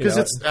do it because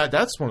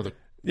that's one of the.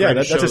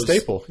 That's a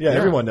staple. Yeah,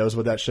 everyone knows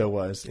what that show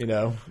was.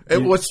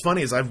 What's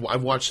funny is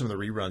I've watched some of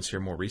the reruns here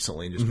more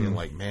recently, and just being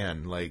like,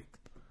 man, like.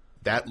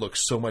 That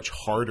looks so much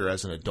harder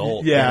as an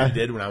adult than it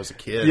did when I was a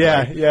kid.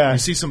 You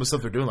see some of the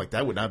stuff they're doing, like,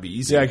 that would not be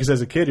easy. Yeah, because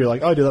as a kid, you're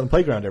like, I do that on the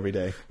playground every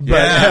day. But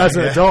as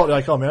an adult, you're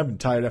like, oh, man, I've been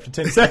tired after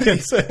 10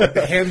 seconds.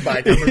 The hand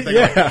bike.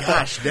 Like,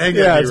 gosh, dang it.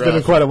 Yeah, it's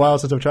been quite a while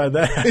since I've tried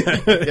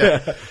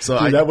that. So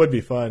that would be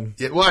fun.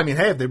 Yeah, well, I mean,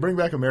 hey, if they bring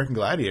back American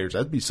Gladiators,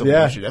 that'd be something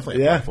I should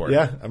definitely apply for.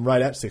 Yeah, I'm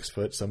right at 6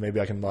 foot, so maybe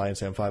I can lie and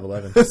say I'm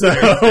 5'11". So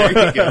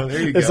there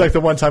you go. It's like the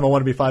one time I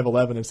want to be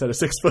 5'11" instead of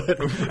 6 foot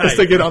just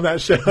to get on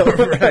that show.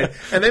 Right.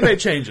 And they may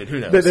change it. Who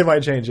knows? They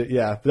might change it,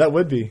 yeah. But that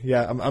would be,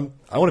 I want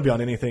to be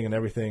on anything and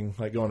everything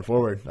like going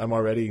forward. I'm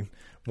already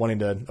wanting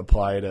to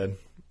apply to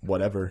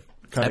whatever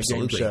kind of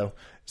game show.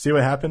 See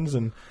what happens,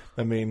 and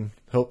I mean,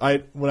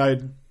 when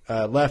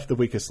I left the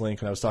Weakest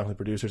Link and I was talking to the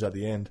producers at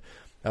the end,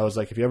 I was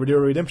like, if you ever do a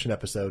redemption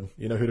episode,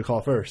 you know who to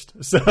call first.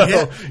 So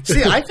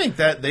see, I think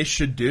that they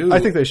should do.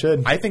 I think they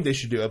should. I think they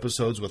should do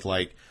episodes with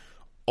like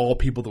all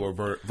people that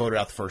were voted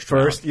out the first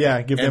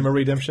round. Give them a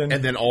redemption.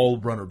 And then all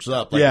runners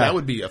up. Like, that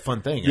would be a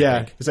fun thing, I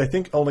think. Because I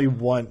think only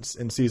once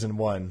in season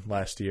 1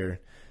 last year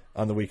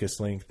on The Weakest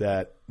Link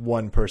that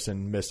one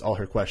person missed all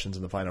her questions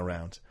in the final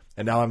round.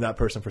 And now I'm that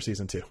person for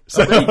season 2.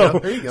 So, there you go.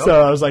 There you go.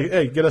 So I was like,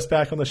 hey, get us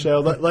back on the show.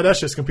 Let us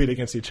just compete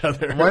against each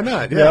other. Why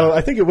not? You know, I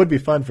think it would be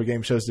fun for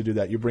game shows to do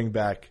that. You bring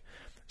back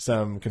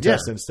some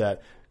contestants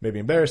that maybe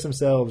embarrassed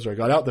themselves or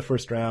got out the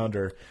first round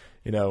or,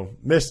 you know,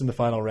 missed in the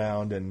final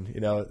round. And,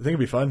 you know, I think it'd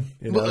be fun.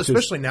 You know, well,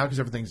 especially now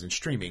because everything's in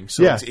streaming.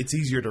 So it's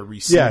easier to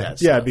re-see that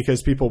stuff. Yeah,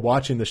 because people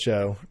watching the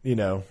show, you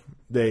know,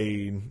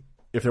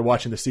 if they're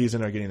watching the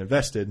season or getting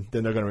invested,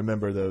 then they're going to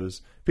remember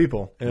those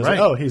people. And it's like,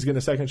 oh, he's getting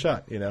a second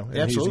shot, you know. And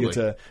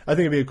absolutely. I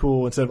think it'd be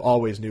cool instead of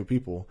always new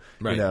people,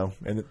 you know.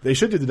 And they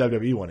should do the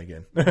WWE one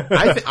again.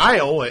 I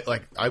always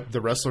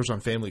the wrestlers on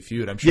Family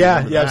Feud. I'm sure.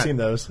 Yeah, I've seen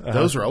those.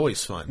 Those are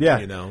always fun. Yeah,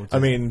 you know. I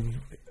mean,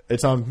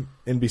 it's on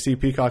NBC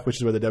Peacock, which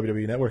is where the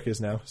WWE Network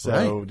is now.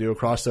 So do a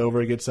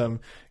crossover, get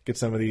some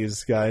of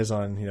these guys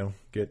on, you know,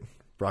 get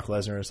Brock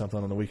Lesnar or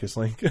something on the Weakest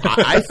Link.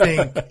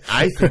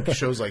 I think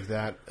shows like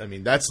that. I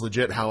mean, that's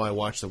legit how I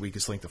watched the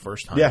Weakest Link the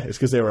first time. Yeah, it's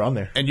because they were on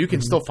there, and you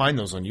can still find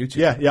those on YouTube.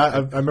 Yeah. I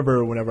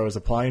remember whenever I was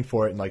applying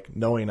for it and like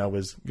knowing I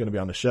was going to be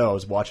on the show, I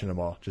was watching them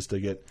all just to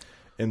get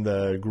in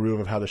the groove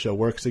of how the show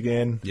works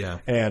again. Yeah,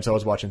 and so I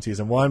was watching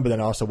season 1, but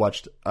then I also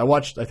watched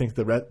I think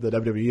the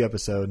WWE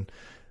episode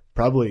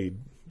probably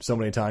so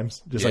many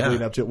times, just like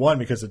leading up to it. One,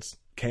 because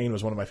Kane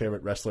was one of my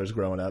favorite wrestlers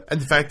growing up, and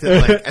the fact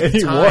that like at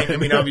the time, I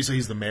mean, obviously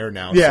he's the mayor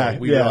now, so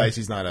we realize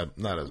he's not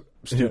a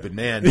stupid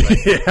man.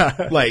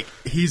 But, like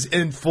he's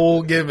in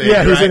full gimmick.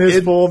 Yeah, he's in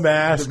his full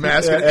mask,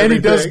 and he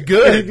does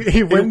good.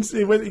 He wins.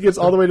 He gets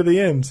all the way to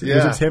the end.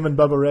 Yeah, it's him and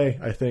Bubba Ray.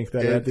 I think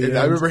that at the end.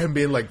 I remember him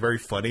being like very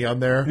funny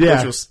on there. Yeah,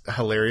 which was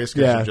hilarious.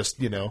 Because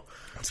just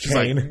it's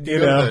Kane,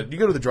 like, you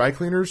go to the dry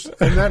cleaners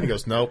and then he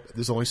goes, nope,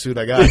 this is the only suit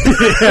I got.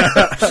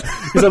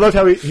 Because I loved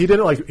how he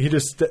didn't he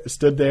just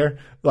stood there,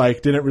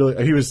 like didn't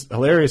really. He was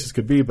hilarious as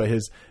could be, but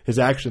his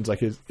actions, like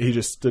he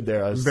just stood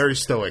there. As very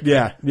stoic.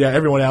 Yeah.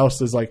 Everyone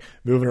else is like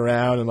moving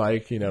around and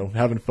like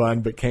having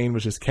fun, but Kane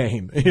was just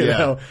Kane. You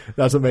know,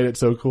 that's what made it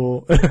so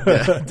cool.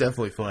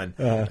 Definitely fun.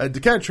 To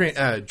kind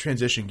of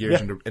transition gears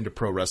into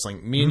pro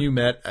wrestling. Me and you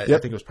met. I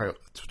think it was probably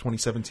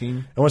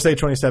 2017. I want to say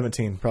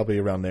 2017, probably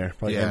around there,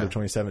 probably end of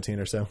 2017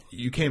 or so.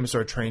 You came and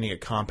started training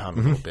at Compound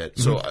a little bit.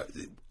 So,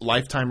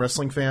 lifetime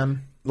wrestling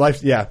fan?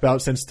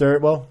 About since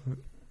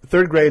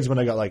third grade is when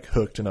I got like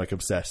hooked and like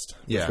obsessed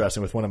with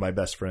wrestling with one of my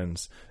best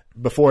friends.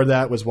 Before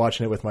that was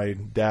watching it with my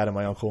dad and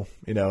my uncle,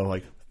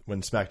 like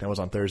when SmackDown was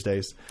on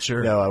Thursdays.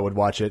 Sure. I would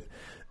watch it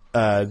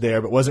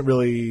there, but wasn't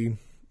really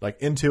like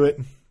into it.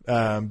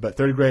 But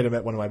third grade, I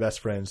met one of my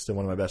best friends, still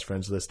one of my best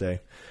friends to this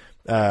day.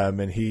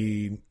 And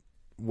he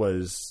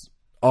was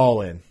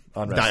all in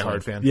on wrestling.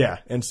 Diehard fan. Yeah.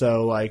 And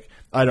so like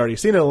I'd already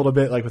seen it a little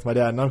bit like with my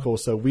dad and uncle.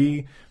 So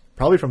we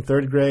probably from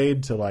third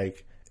grade to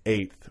like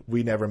 8th,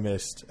 we never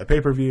missed a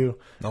pay-per-view,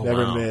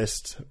 never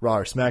missed Raw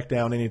or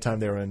SmackDown. Anytime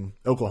they were in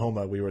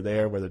Oklahoma, we were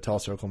there. We're the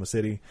Tulsa, Oklahoma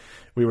City.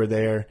 We were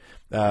there.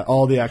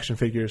 All the action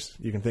figures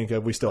you can think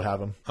of, we still have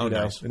them.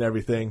 Nice. And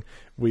everything.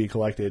 We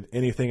collected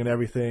anything and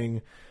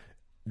everything.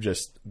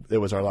 Just, it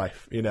was our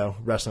life,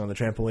 wrestling on the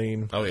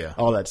trampoline. Oh, yeah.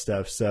 All that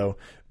stuff. So,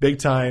 big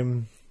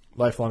time,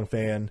 lifelong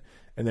fan.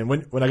 And then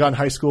when I got in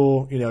high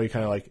school, you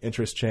kind of like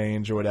interest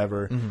change or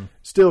whatever. Mm-hmm.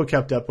 Still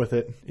kept up with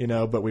it,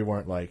 but we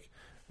weren't like,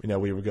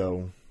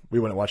 we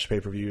wouldn't watch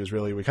pay-per-views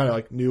really. We kind of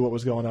like knew what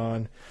was going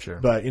on. Sure.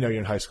 But, you're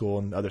in high school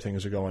and other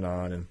things are going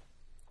on and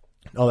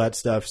all that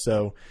stuff.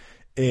 So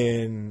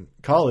in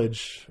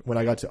college, when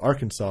I got to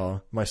Arkansas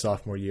my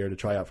sophomore year to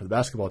try out for the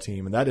basketball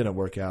team, and that didn't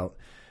work out,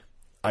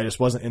 I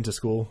just wasn't into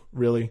school,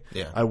 really.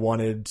 Yeah. I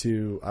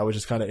was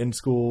just kind of in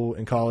school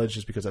in college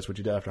just because that's what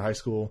you did after high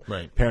school.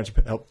 Right. Parents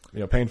helped,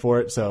 paying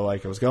for it, so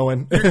like I was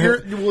going.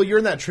 You're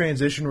in that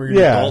transition where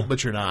you're an adult,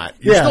 but you're not.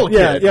 You're still a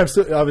kid. Yeah,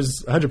 I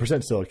was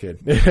 100% still a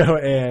kid.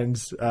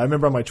 And I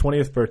remember on my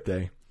 20th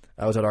birthday,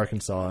 I was at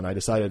Arkansas, and I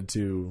decided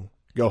to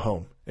go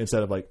home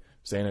instead of like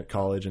staying at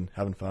college and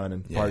having fun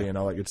and partying and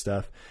all that good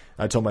stuff.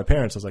 I told my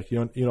parents, I was like, you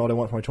know what I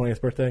want for my 20th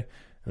birthday? And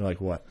they're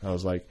like, what? I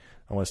was like,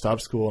 I want to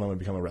stop school and I want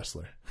to become a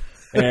wrestler.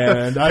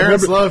 And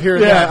parents love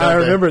hearing that. Yeah, I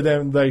remember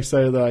them like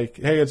say like,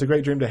 "Hey, it's a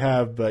great dream to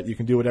have, but you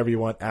can do whatever you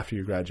want after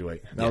you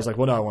graduate." And I was like,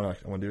 "Well, no, I want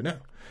to do it now."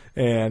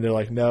 And they're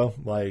like, "No,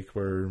 like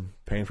we're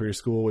paying for your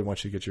school. We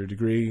want you to get your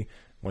degree.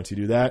 Once you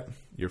do that,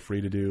 you're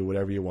free to do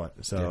whatever you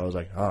want." So I was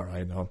like, "All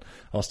right,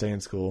 I'll stay in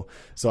school."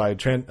 So I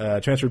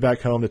transferred back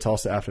home to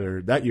Tulsa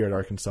after that year at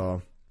Arkansas,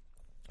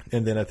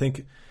 and then I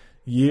think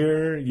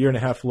year and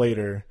a half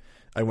later,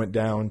 I went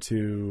down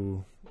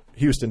to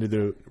Houston to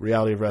do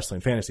Reality of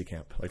Wrestling fantasy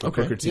camp, like with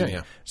Booker T.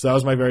 Yeah. So that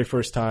was my very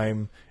first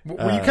time. Were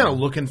you kind of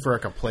looking for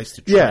like a place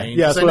to train?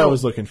 Yeah, that's what I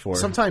was looking for.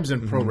 Sometimes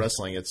in pro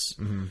wrestling, it's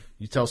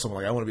you tell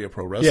someone like, "I want to be a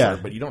pro wrestler,"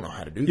 but you don't know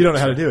how to do. You don't know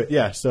how to do it.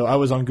 Yeah. So I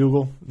was on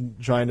Google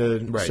trying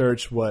to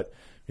search what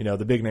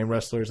the big name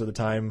wrestlers at the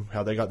time,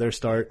 how they got their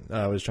start.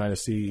 I was trying to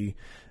see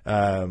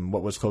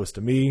what was close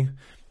to me,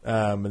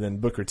 and then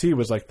Booker T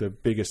was like the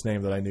biggest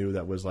name that I knew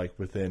that was like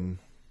within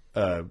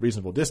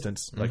reasonable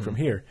distance, like from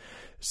here.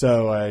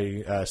 So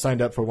I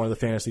signed up for one of the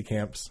fantasy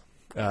camps,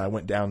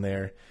 went down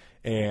there,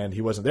 and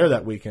he wasn't there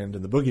that weekend,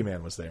 and the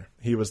Boogeyman was there.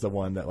 He was the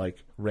one that like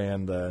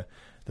ran the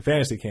the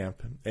fantasy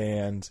camp,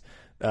 and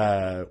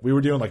we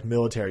were doing like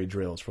military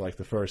drills for like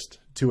the first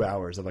 2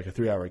 hours of like a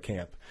 3-hour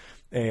camp,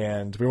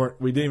 and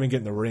we didn't even get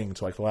in the ring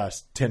until like the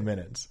last 10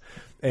 minutes.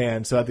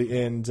 And so at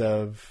the end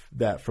of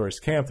that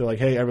first camp, they're like,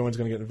 hey, everyone's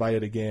going to get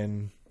invited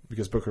again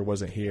because Booker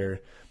wasn't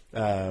here,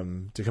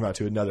 to come out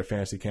to another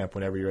fantasy camp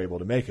whenever you're able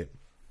to make it.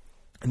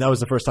 And that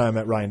was the first time I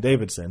met Ryan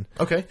Davidson.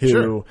 Okay, who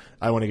sure.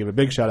 I want to give a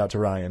big shout out to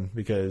Ryan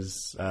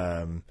because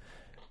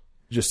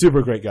just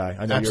super great guy.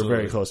 I know Absolutely. you're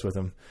very close with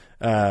him.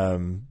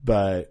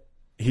 But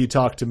he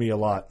talked to me a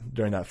lot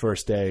during that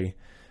first day.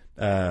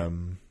 That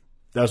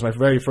was my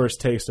very first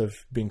taste of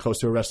being close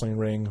to a wrestling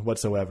ring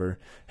whatsoever.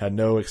 Had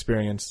no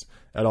experience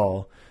at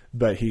all.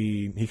 But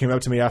he came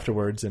up to me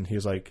afterwards and he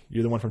was like,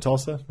 "You're the one from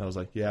Tulsa?" And I was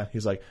like, "Yeah."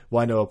 He's like,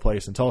 "Well, I know a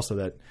place in Tulsa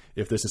that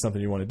if this is something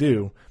you want to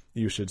do,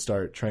 you should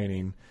start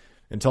training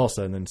in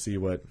Tulsa and then see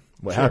what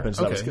Sure. happens."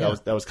 Okay,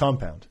 That was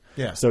Compound.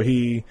 Yeah. So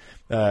he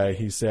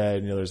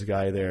said, there's a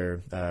guy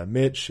there,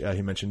 Mitch.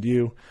 He mentioned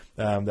you,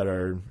 that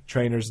are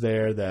trainers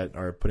there that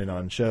are putting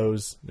on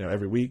shows,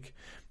 every week,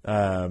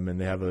 and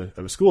they have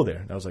a school there.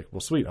 And I was like, well,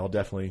 sweet, I'll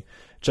definitely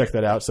check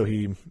that out. So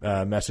he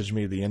messaged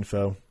me the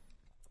info,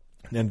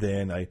 and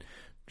then I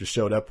just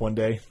showed up one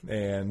day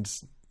and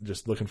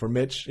just looking for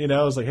Mitch.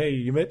 I was like, hey,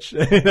 you Mitch,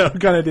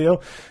 kind of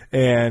deal,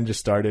 and just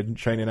started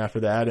training after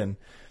that and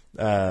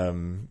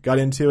got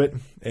into it.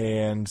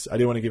 And I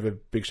do want to give a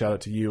big shout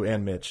out to you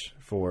and Mitch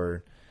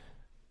for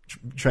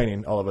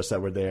training all of us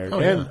that were there. Oh,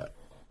 and yeah.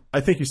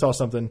 I think you saw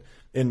something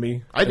in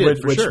me. I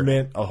did, which for sure.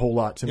 meant a whole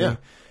lot to Yeah.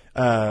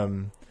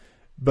 me.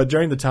 But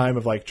during the time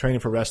of like training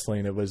for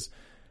wrestling, it was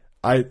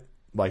I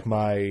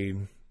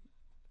would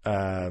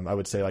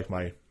say like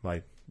my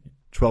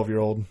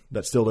 12-year-old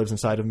that still lives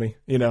inside of me,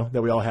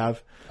 that we all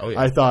have. Oh, yeah.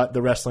 I thought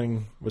the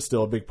wrestling was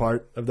still a big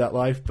part of that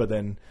life, but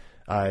then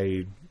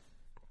the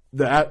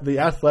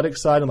athletic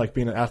side and like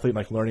being an athlete and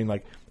like learning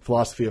like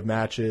philosophy of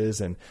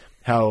matches and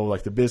how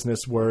like the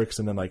business works,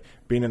 and then like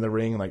being in the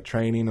ring and like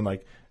training and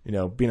like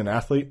being an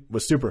athlete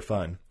was super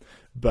fun.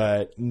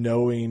 But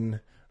knowing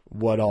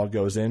what all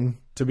goes in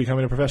to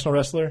becoming a professional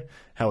wrestler,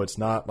 how it's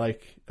not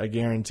like a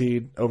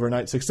guaranteed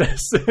overnight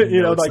success.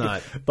 No, it's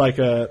not.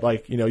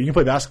 You can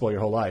play basketball your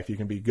whole life. You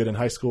can be good in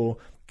high school,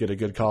 get a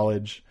good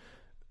college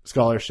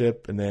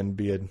scholarship, and then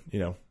be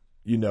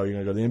you're going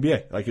to go to the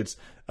NBA. Like it's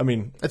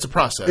a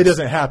process. It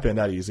doesn't happen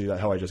that easy, like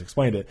how I just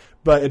explained it.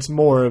 But it's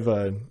more of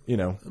a,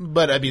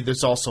 But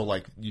there's also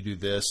like you do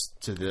this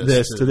to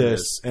this to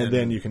this, and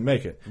then you can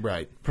make it.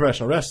 Right.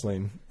 Professional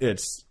wrestling,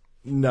 it's.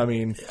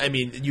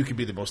 You could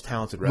be the most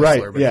talented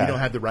wrestler, Right, but yeah. if you don't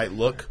have the right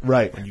look,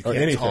 Right, and you or can't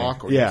anything.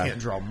 talk, or Yeah. you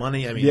can't draw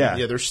money.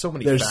 There's so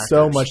many. There's factors.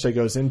 so much that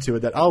goes into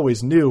it that I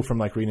always knew from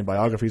like reading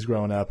biographies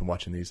growing up and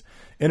watching these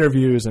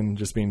interviews and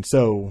just being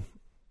so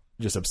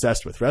just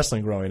obsessed with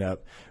wrestling growing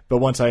up. But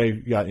once I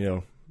got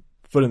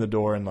foot in the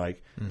door and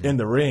like in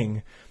the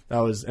ring,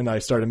 I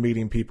started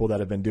meeting people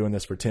that have been doing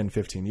this for 10,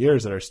 15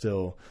 years that are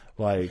still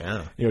like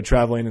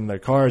traveling in their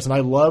cars. And I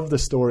love the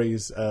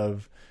stories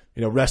of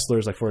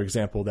wrestlers, like for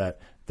example,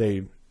 that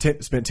they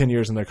spent 10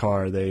 years in their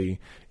car. They,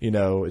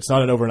 it's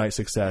not an overnight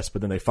success,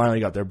 but then they finally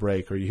got their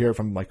break. Or you hear it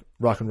from like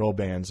rock and roll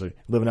bands, or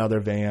living out of their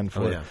van.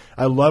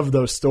 I love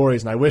those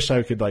stories, and I wish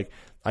I could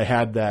I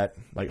had that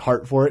like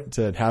heart for it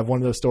to have one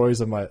of those stories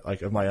of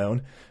my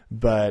own.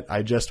 But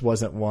I just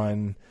wasn't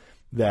one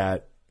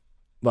that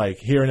like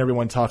hearing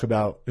everyone talk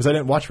about, because I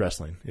didn't watch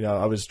wrestling.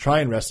 I was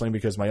trying wrestling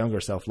because my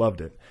younger self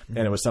loved it, and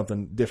it was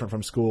something different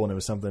from school, and it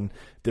was something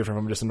different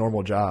from just a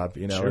normal job.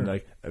 Sure. And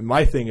like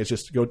my thing is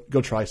just go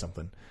try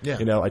something. Yeah.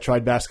 I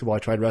tried basketball, I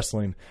tried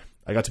wrestling,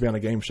 I got to be on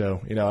a game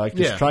show. I like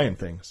just Yeah. trying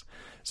things.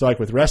 So like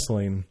with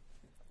wrestling,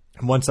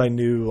 once I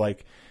knew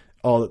like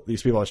all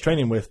these people I was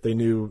training with, they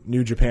knew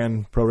New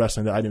Japan Pro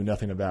Wrestling that I knew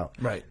nothing about.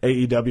 Right.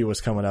 AEW was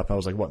coming up. I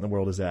was like, what in the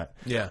world is that?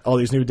 Yeah. All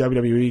these new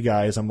WWE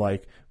guys, I'm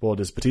like, well,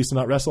 does Batista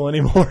not wrestle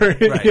anymore?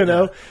 Right,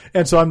 Yeah.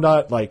 And so I'm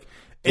not like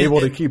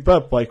able to keep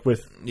up like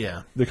with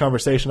the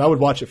conversation. I would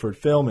watch it for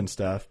film and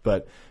stuff,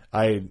 but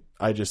I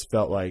just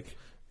felt like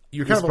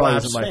you're kind this of a probably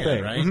lapsed isn't my fan,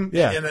 thing. right? Mhm.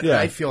 Yeah, And yeah.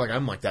 I feel like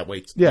I'm like that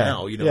way Yeah,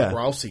 now. yeah.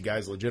 Where I'll see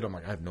guys legit. I'm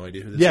like, I have no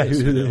idea who this Yeah,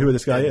 is. who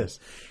this guy is.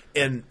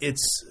 And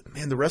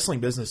the wrestling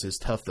business is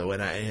tough though,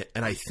 and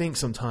I think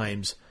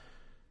sometimes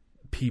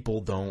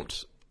people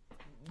don't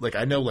like.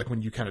 I know like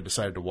when you kind of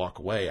decided to walk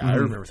away, I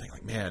remember thinking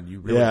like, man, you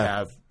really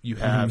have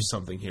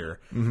something here.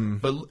 Mm-hmm.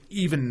 But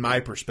even my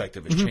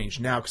perspective has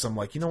changed now because I'm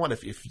like, you know what?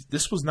 If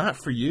this was not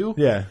for you,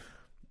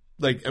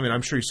 like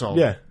I'm sure you saw.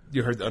 Yeah.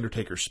 You heard the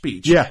Undertaker's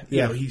speech. Yeah, You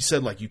yeah. know, he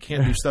said like you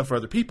can't do stuff for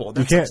other people.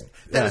 You can't.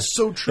 That is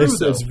so true.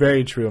 It's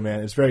very true,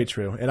 man. It's very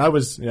true. And I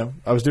was doing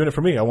it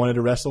for me. I wanted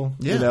to wrestle.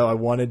 Yeah. I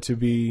wanted to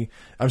be.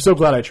 I'm so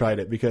glad I tried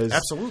it because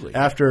Absolutely.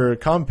 after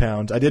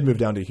Compound, I did move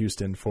down to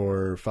Houston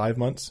for 5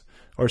 months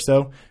or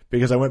so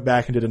because I went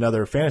back and did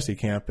another fantasy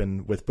camp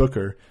with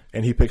Booker,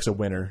 and he picks a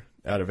winner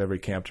out of every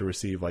camp to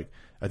receive like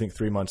I think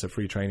 3 months of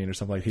free training or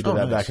something like he did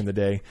that nice. back in the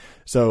day.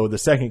 So the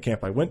second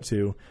camp I went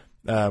to,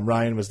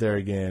 Ryan was there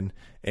again,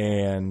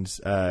 and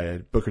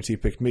Booker T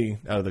picked me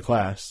out of the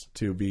class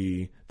to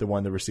be the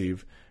one to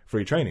receive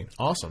free training.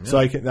 Awesome. Yeah. So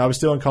I was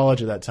still in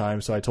college at that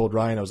time, so I told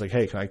Ryan, I was like,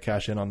 hey, can I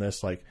cash in on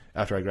this like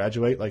after I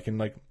graduate, like in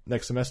like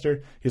next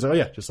semester? He's like, oh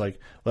yeah, just like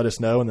let us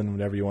know, and then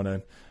whenever you want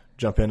to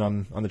jump in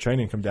on the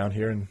training, come down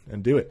here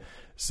and do it.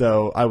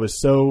 So I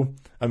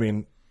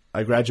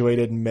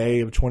graduated in May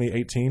of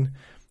 2018.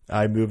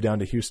 I moved down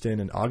to Houston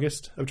in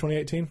August of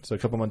 2018. So a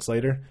couple months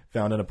later,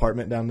 found an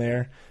apartment down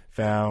there,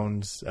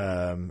 found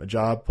a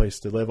job, place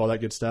to live, all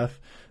that good stuff.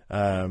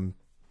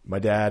 My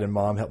dad and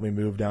mom helped me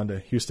move down to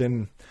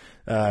Houston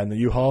in the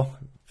U-Haul,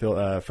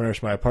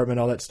 furnished my apartment,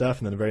 all that stuff.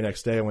 And then the very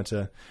next day I went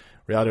to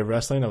Reality of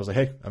Wrestling. I was like,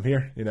 hey, I'm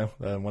here.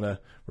 I want to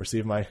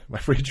receive my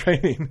free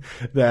training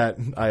that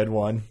I had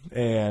won.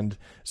 And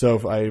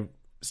so I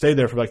stayed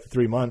there for like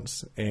 3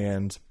 months,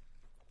 and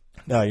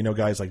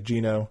guys like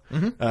Gino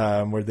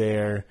were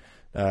there,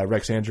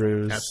 Rex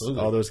Andrews,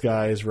 Absolutely. all those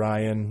guys,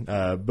 Ryan,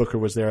 Booker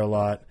was there a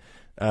lot,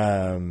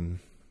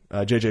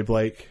 JJ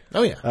Blake.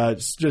 Oh, yeah.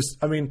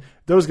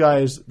 Those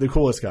guys, the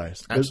coolest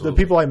guys. The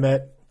Absolutely. people I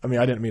met, I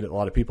didn't meet a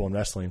lot of people in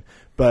wrestling,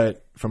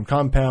 but from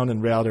Compound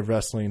and Reality of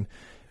Wrestling,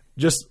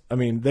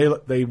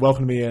 they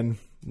welcomed me in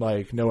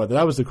like no other.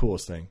 That was the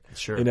coolest thing.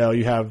 Sure.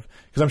 You have,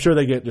 because I'm sure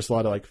they get just a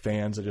lot of like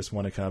fans that just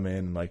want to come in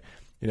and like,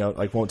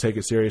 won't take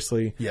it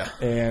seriously. Yeah.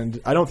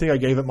 And I don't think I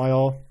gave it my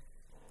all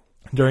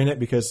during it,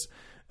 because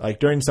like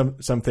during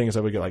some things I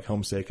would get like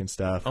homesick and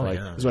stuff. Oh, like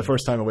yeah. it was my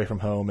first time away from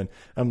home, and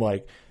I'm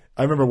like,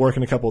 I remember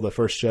working a couple of the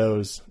first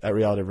shows at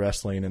Reality of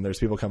Wrestling, and there's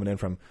people coming in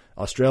from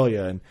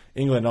Australia and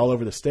England, all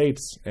over the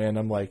States, and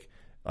I'm like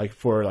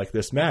for like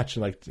this match,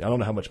 and like I don't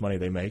know how much money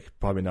they make,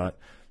 probably not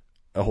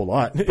a whole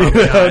lot,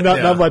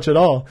 not much at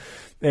all.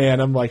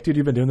 And I'm like, dude,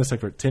 you've been doing this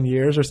like for 10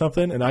 years or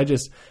something, and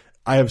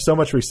I have so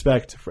much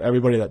respect for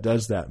everybody that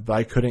does that, but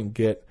I couldn't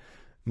get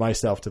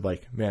myself to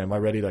like, man, am I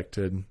ready like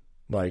to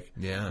like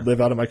live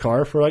out of my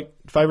car for like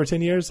 5 or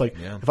 10 years? Like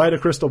if I had a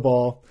crystal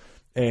ball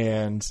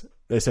and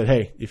they said,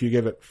 hey, if you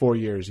give it 4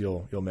 years,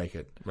 you'll make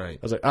it. Right. I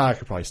was like, I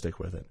could probably stick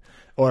with it.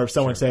 Or if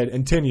someone said,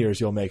 in 10 years,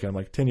 you'll make it. I'm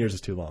like, 10 years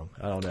is too long.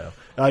 I don't know.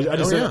 I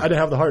didn't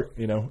have the heart,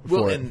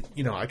 for it.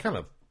 And, I kind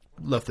of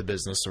left the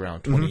business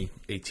around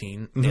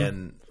 2018.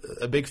 And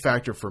a big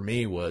factor for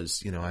me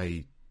was,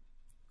 I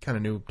kind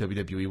of knew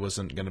WWE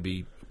wasn't going to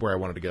be where I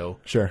wanted to go.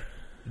 Sure.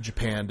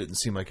 Japan didn't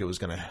seem like it was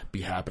going to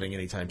be happening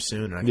anytime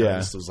soon. And I kind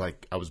of just was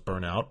like, I was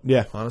burnt out.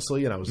 Yeah.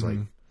 Honestly. And I was like,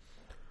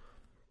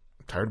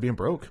 tired of being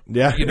broke.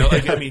 Yeah.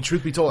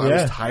 Truth be told, I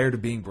was tired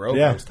of being broke.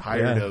 Yeah. I was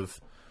tired of,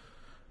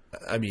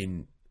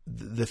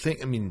 the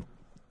thing,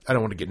 I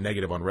don't want to get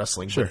negative on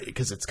wrestling,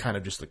 because it's kind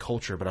of just the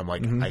culture, but I'm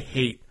like, I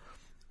hate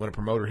when a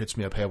promoter hits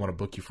me up, hey, I want to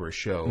book you for a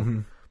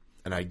show,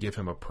 and I give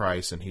him a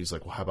price, and he's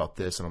like, well, how about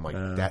this? And I'm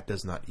like, that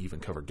does not even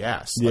cover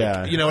gas.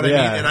 Yeah. Like, you know what I mean?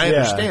 And I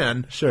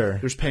understand. Sure.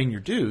 There's paying your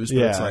dues,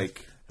 but it's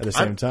like, at the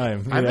same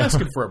time, I'm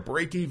asking for a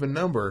break-even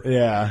number,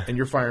 and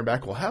you're firing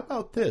back, well, how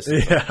about this?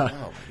 It's like,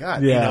 oh, my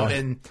God.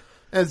 And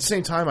at the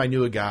same time, I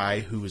knew a guy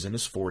who was in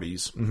his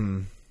 40s,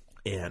 and,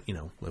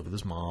 lived with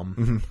his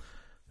mom,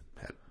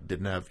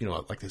 didn't have,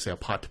 like they say, a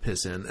pot to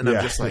piss in. And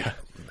I'm just like,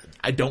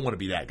 I don't want to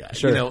be that guy,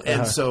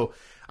 And so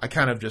I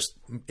kind of just,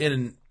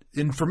 and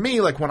for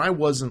me, like when I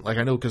wasn't, like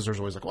I know because there's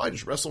always like, well, I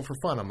just wrestle for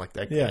fun. I'm like,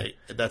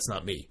 that's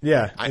not me.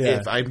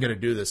 If I'm going to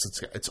do this,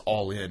 it's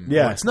all in.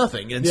 Or it's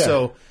nothing. And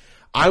so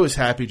I was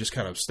happy just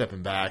kind of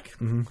stepping back.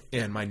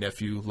 And my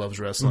nephew loves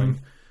wrestling.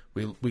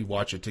 We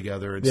watch it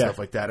together and stuff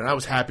like that. And I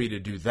was happy to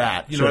do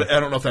that. I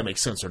don't know if that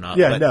makes sense or not.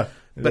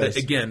 But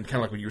again, kind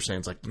of like what you were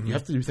saying, it's like you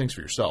have to do things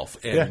for yourself.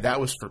 And that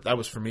was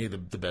for me the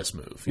best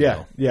move. You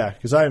know?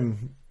 Because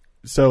I'm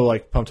so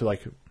like pumped to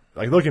like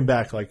looking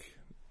back, like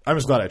I'm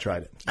just glad I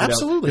tried it.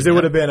 Absolutely. Because it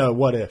would have been a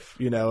what if,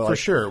 For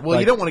sure. Well,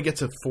 you don't want to get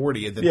to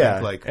 40 and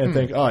then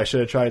think oh, I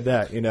should have tried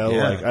that.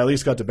 Like I at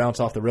least got to bounce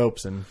off the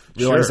ropes and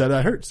realize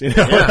that hurts.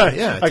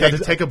 I got to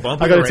take a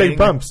bump. I got to take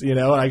bumps. And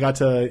I got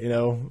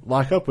to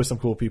lock up with some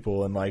cool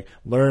people and like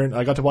learn.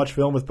 I got to watch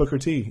film with Booker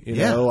T. I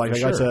got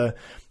to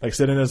like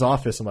sit in his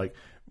office and like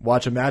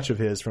watch a match of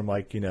his from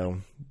like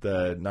the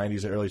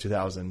 90s or early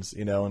 2000s.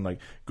 And like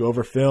go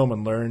over film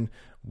and learn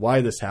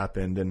why this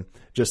happened, and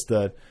just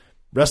the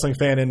wrestling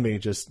fan in me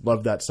just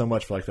loved that so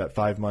much for like that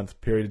 5-month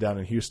period down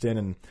in Houston,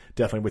 and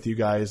definitely with you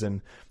guys,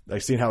 and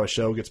like seeing how a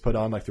show gets put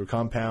on like through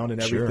Compound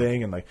and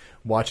everything, and like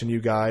watching you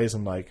guys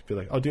and like be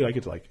like, oh dude, I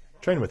get to like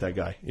train with that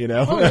guy, It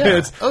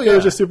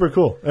was just super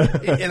cool.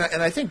 and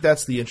I think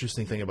that's the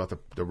interesting thing about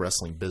the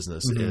wrestling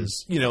business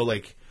is,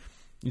 like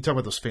you talk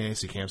about those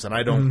fantasy camps, and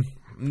I don't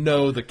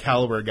know the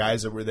caliber of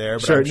guys that were there,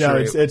 but I'm sure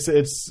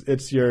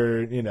it's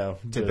your,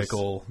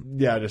 typical,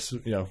 just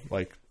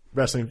like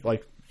wrestling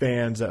like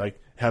fans that like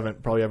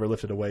haven't probably ever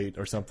lifted a weight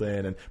or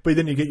something, but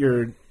then you get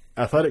your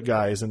athletic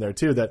guys in there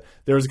too. That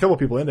there was a couple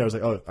people in there. I was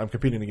like, oh, I'm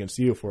competing against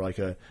you for like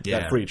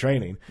that free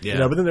training,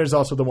 But then there's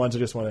also the ones that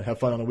just want to have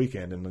fun on a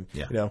weekend and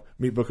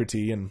meet Booker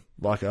T and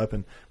lock up,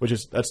 and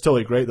that's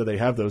totally great that they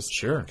have those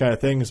kind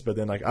of things. But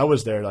then like I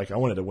was there, like I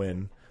wanted to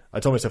win. I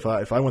told myself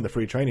if I win the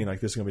free training, like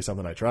this is gonna be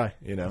something I try,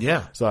 you know.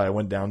 Yeah. So I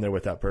went down there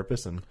with that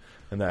purpose, and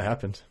that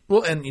happened.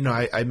 Well, and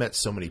I met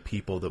so many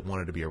people that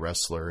wanted to be a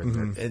wrestler,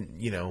 and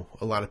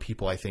a lot of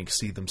people I think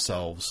see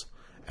themselves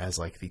as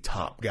like the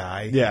top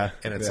guy. Yeah.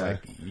 And it's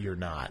like you're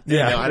not.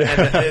 Yeah.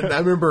 And I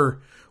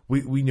remember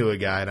we knew a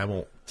guy, and I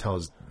won't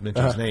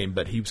mention his name,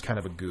 but he was kind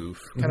of a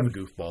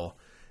goofball,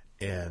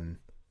 and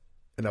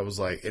I was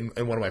like, and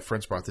one of my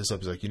friends brought this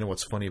up. He's like,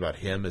 what's funny about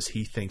him is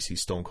he thinks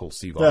he's Stone Cold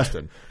Steve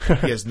Austin.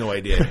 He has no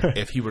idea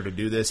if he were to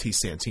do this, he's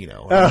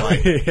Santino. And I'm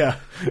like,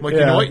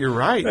 you know what, you're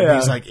right. And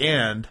he's like,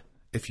 and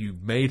if you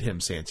made him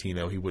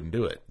Santino, he wouldn't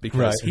do it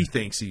because he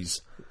thinks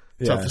he's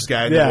toughest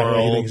guy in the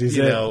world.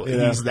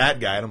 He's that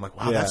guy. And I'm like,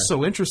 wow, that's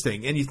so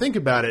interesting. And you think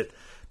about it,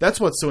 that's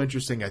what's so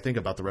interesting, I think,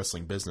 about the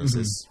wrestling business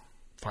is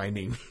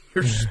finding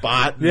your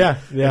spot and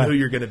who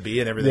you're going to be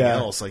and everything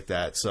else like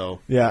that.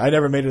 So I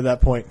never made it to that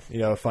point,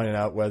 finding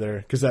out whether,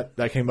 because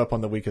that came up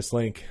on the Weakest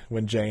Link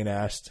when Jane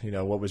asked,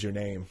 what was your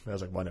name? I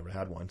was like, well, I never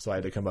had one. So I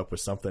had to come up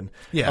with something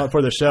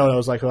for the show. And I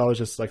was like, well, I was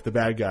just like the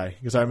bad guy.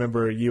 Because I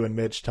remember you and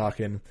Mitch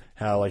talking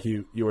how like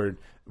you were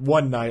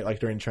one night, like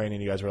during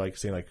training, you guys were like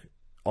seeing like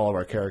all of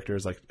our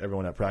characters, like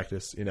everyone at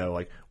practice,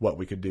 like what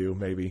we could do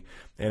maybe.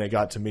 And it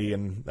got to me,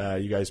 and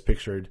you guys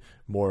pictured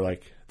more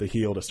like the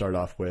heel to start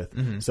off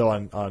with. So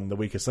on the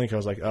Weakest Link, I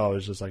was like, oh, it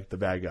was just like the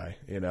bad guy.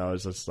 I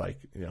was just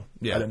like, I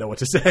didn't know what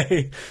to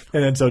say.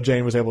 And then so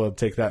Jane was able to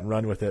take that and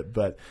run with it.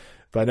 But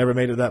I never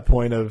made it to that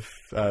point of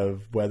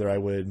whether I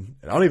would,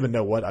 I don't even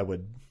know what I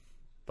would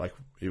like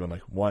even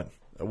like want.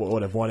 What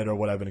would have wanted or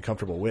what I've been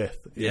comfortable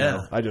with. You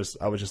know? I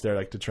was just there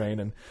like to train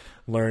and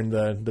learn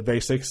the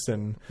basics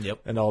and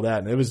all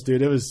that. And it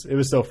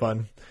was so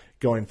fun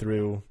going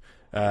through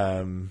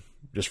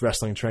just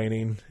wrestling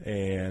training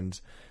and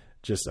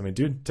just,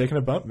 taking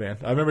a bump, man.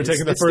 I remember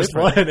taking the first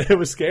one. It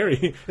was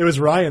scary. It was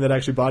Ryan that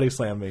actually body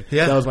slammed me.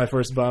 Yeah. That was my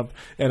first bump.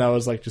 And I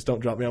was like, just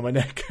don't drop me on my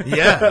neck.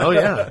 Yeah. Oh,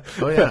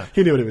 yeah.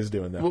 He knew what he was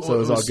doing, though. So it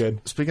was all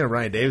good. Speaking of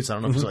Ryan Davis, I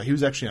don't know if he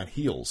was actually on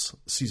Heels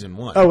season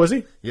 1. Oh, was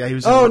he? Yeah, he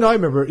was. I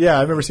remember. Yeah,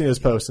 I remember seeing his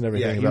posts and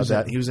everything about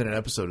that. He was in an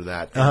episode of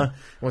that. And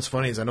what's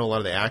funny is I know a lot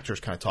of the actors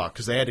kind of talk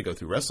because they had to go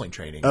through wrestling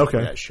training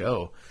for that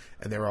show.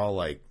 And they were all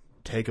like,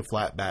 take a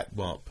flat back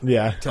bump.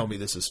 Yeah. Tell me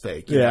this is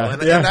fake. You know?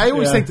 And I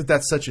always think that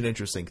that's such an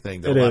interesting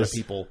thing that a lot of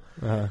people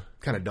kind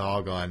of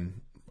dog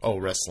on,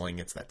 wrestling,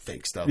 it's that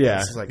fake stuff.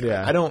 Yeah. It's like,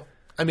 I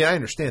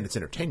understand it's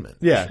entertainment.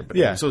 Yeah. Sure,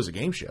 but so is a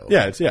game show.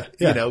 Yeah.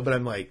 But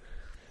I'm like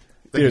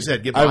you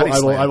said, get body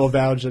I will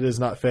vouch it is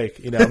not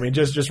fake.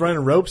 Just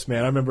running ropes,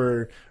 man. I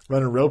remember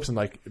running ropes and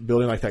like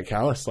building like that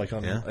callus like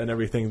on and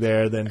everything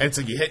there. Then and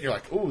so you hit, and you're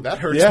like, ooh, that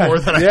hurts more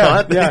than I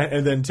thought. Yeah,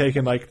 and then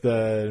taking like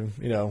the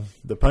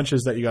the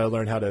punches that you got to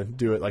learn how to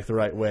do it like the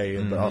right way,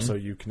 but also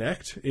you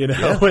connect, and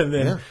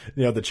then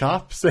the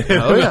chops and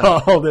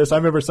all this. I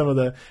remember some of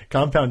the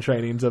compound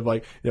trainings of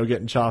like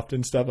getting chopped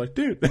and stuff. Like,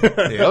 dude, and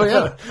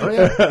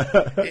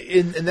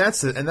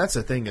that's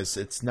the thing is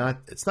it's not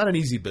an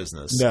easy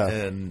business,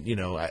 and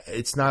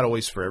it's not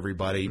always for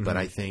everybody, but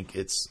I think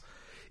it's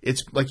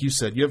like you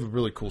said, you have a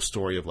really cool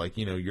story of like,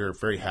 you're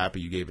very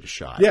happy you gave it a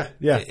shot. Yeah.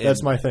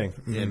 That's my thing.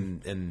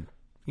 And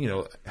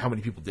how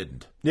many people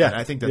didn't. Yeah. And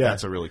I think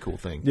that's a really cool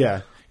thing.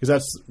 Yeah. Because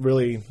that's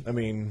really,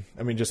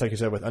 just like you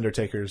said with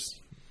Undertaker's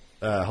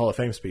Hall of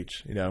Fame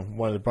speech,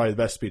 one of probably the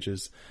best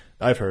speeches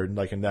I've heard,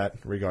 like in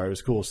that regard. It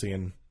was cool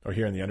seeing or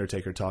hearing the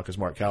Undertaker talk as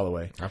Mark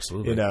Calloway.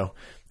 Absolutely.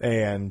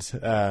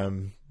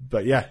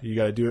 But yeah, you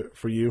got to do it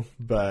for you.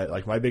 But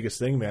like my biggest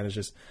thing, man, is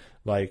just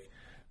like,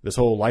 this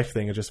whole life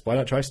thing is just, why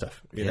not try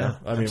stuff?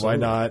 Why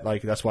not?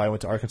 Like, that's why I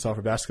went to Arkansas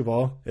for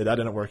basketball. That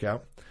didn't work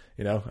out.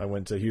 I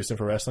went to Houston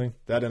for wrestling.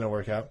 That didn't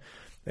work out.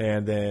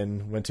 And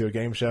then went to a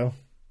game show.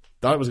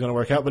 Thought it was going to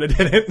work out, but it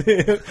didn't.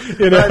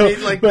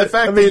 The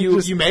fact that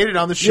you made it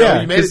on the show,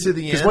 you made it to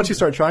the end. Because once you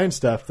start trying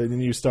stuff, then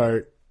you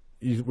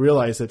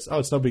realize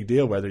it's no big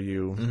deal whether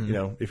you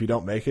if you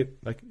don't make it,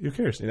 like who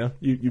cares,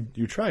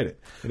 you tried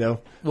it,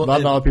 not a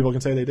lot of people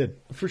can say they did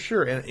for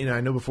sure. And I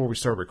know before we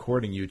started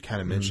recording you had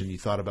kind of mentioned you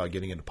thought about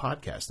getting into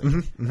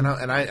podcasting,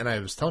 and I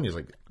was telling you,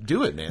 like,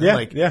 do it, man.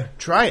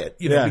 Try it,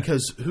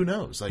 because who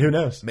knows, like,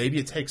 maybe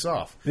it takes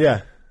off.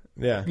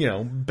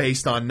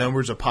 Based on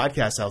numbers of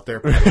podcasts out there.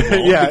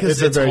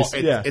 Because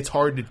it's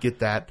hard to get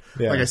that.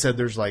 Like I said,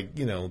 there's like,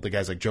 the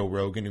guys like Joe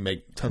Rogan who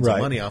make tons of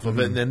money off of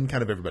it, and then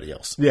kind of everybody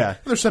else. And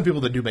there's some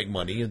people that do make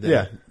money, and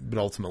then, but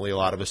ultimately a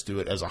lot of us do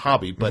it as a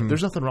hobby, but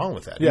there's nothing wrong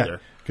with that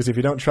either. Because if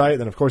you don't try it,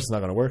 then of course it's not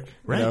going to work.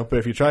 Right. But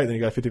if you try it, then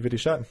you got a 50-50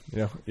 shot.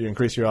 You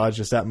increase your odds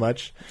just that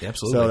much.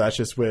 Absolutely. So that's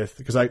just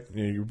because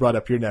you brought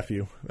up your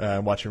nephew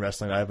watching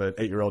wrestling. I have an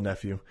 8-year-old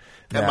nephew.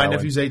 And my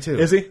nephew's 8 too.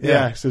 Is he?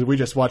 Yeah. So we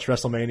just watched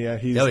WrestleMania.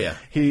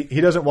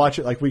 He doesn't watch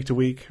it like week to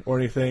week or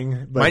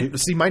anything. But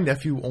my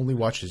nephew only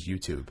watches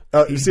YouTube.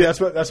 Oh, you see, that's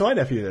what my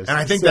nephew is. And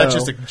I think that's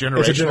just a generational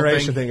It's a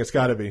generation thing. It's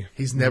got to be.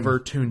 He's never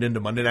tuned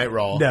into Monday Night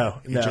Raw. No,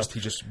 he just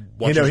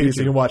watches YouTube.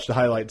 He can watch the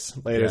highlights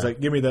later. It's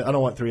like, give me I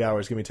don't want 3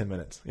 hours. Give me 10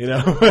 minutes. you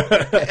know.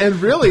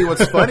 And really,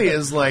 what's funny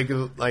is like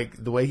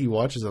the way he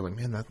watches. I'm like,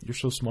 man, you're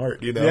so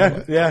smart, you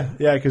know. Yeah,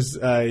 because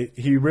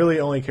he really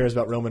only cares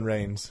about Roman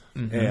Reigns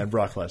and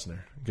Brock Lesnar,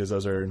 because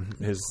those are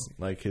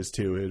his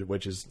two,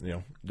 which is, you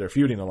know, they're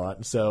feuding a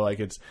lot. So like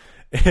it's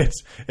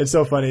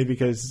so funny,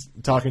 because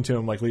talking to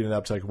him like leading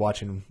up to like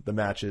watching the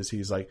matches,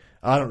 he's like,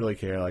 I don't really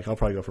care, like I'll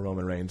probably go for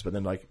Roman Reigns. But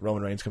then like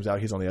Roman Reigns comes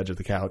out, he's on the edge of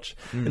the couch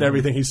and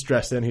everything, he's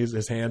stressed in,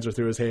 his hands are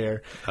through his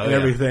hair and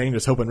everything,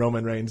 just hoping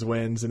Roman Reigns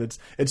wins. And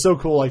it's so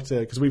cool, like,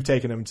 because we've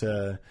taken him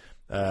to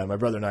my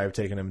brother and I have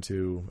taken him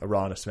to a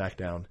Raw and a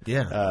SmackDown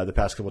the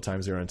past couple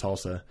times they were in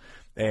Tulsa,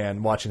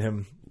 and watching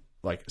him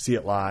like see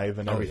it live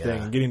and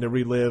everything, and getting to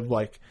relive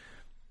like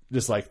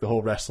just like the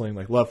whole wrestling,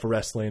 like love for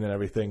wrestling and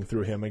everything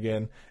through him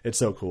again. It's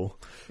so cool,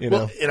 you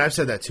know. And I've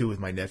said that too with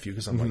my nephew,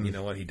 because I'm like, you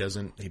know what, he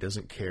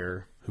doesn't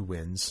care who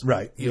wins,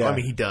 right? You know, I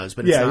mean, he does,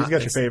 but it's he's not,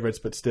 got your favorites,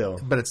 but still,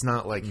 but it's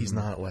not like he's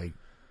not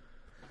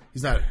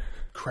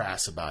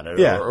crass about it,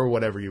 or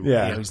whatever you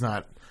know, he's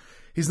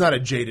not a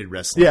jaded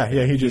wrestler.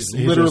 He's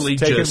literally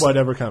just taking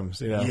whatever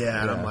comes, you know.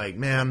 And I'm like,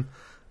 man,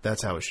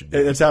 that's how it should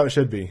be. That's how it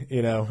should be,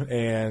 you know.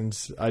 And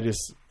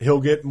he'll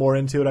get more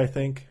into it, I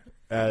think,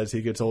 as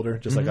he gets older,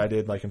 just like I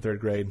did, like in third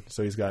grade.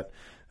 So he's got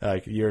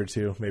like a year or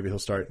two, maybe he'll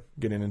start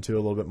getting into it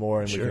a little bit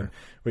more, and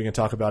we can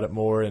talk about it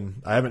more.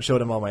 And I haven't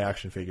showed him all my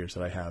action figures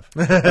that I have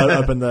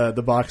up in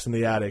the box in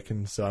the attic,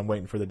 and so I'm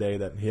waiting for the day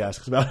that he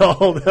asks about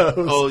all those.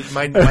 Oh,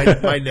 my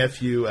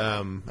nephew,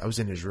 I was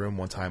in his room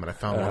one time and I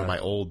found one of my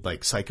old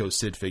like Psycho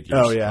Sid figures.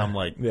 Oh yeah, I'm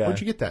like, where'd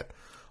you get that?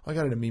 I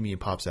got it in Mimi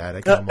and Pop's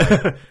attic. And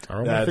I'm like,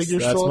 are my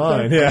figures still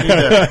mine? Up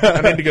there?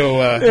 I need to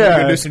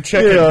go do some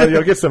checking.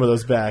 You'll get some of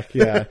those back,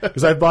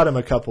 because I bought him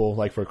a couple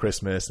like for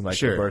Christmas and like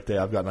for birthday.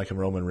 I've gotten like a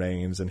Roman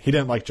Reigns, and he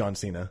didn't like John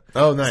Cena.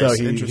 Oh, nice,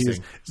 so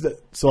interesting.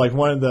 So like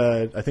one of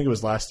the, I think it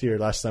was last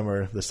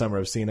summer, the summer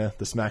of Cena,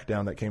 the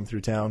SmackDown that came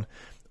through town.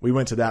 We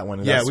went to that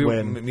one.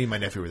 And me and my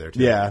nephew were there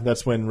too. Yeah,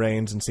 that's when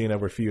Reigns and Cena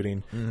were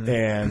feuding,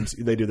 and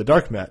they do the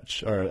dark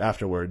match or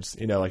afterwards.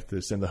 You know, like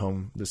the send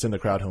the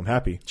crowd home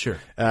happy. Sure.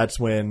 That's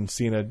when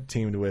Cena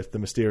teamed with the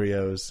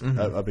Mysterios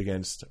up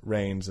against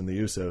Reigns and the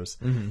Usos,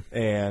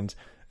 and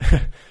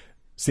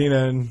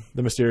Cena and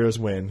the Mysterios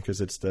win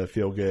because it's the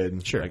feel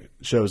good. Sure. Like,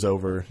 show's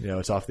over. You know,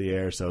 it's off the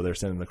air, so they're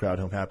sending the crowd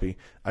home happy.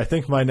 I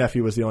think my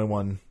nephew was the only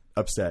one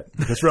upset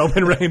because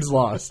Roman Reigns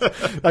lost.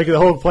 Like the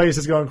whole place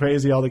is going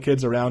crazy. All the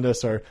kids around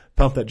us are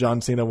pumped that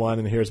John Cena won,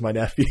 and here's my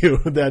nephew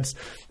that's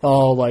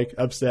all like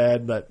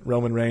upset that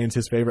Roman Reigns,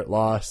 his favorite,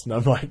 lost. And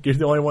I'm like, you're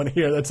the only one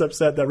here that's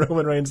upset that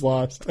Roman Reigns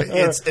lost.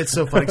 It's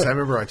so funny because I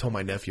remember I told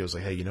my nephew, I was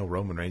like, hey, you know,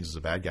 Roman Reigns is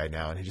a bad guy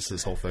now, and he just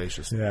his whole face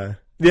just yeah.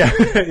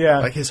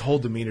 Like his whole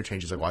demeanor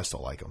changes. Like, well, I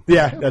still like him.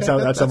 Yeah, that's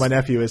how my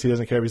nephew is. He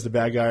doesn't care if he's the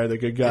bad guy or the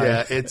good guy.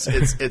 Yeah,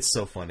 it's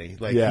so funny.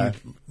 Like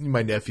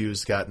my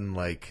nephew's gotten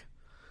like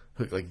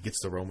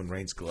gets the Roman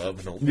Reigns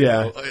glove. And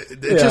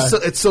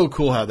it's so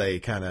cool how they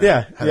kind of do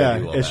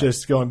all it's that.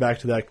 just going back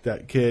to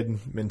that kid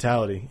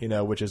mentality, you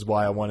know, which is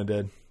why I wanted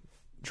to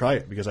try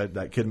it, because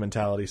that kid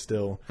mentality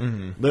still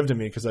lived in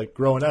me. Because like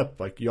growing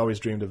up, like you always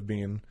dreamed of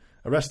being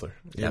a wrestler,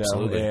 you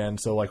know? And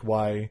so like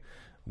why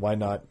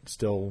not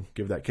still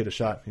give that kid a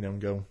shot, you know,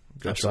 and go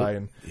try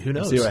and who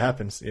knows, see what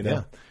happens, you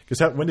know?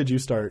 Because when did you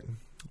start?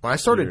 Well, I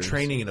started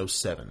training in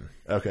 2007.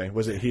 Okay.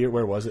 Was it here?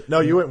 Where was it? No,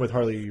 you went with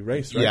Harley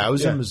Race, right? Yeah, I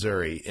was in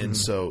Missouri. And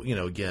so, you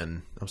know,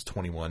 again, I was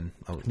 21.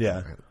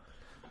 I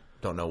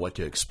don't know what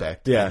to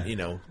expect. Yeah. And, you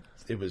know,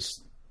 it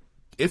was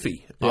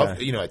iffy,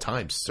 you know, at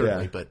times,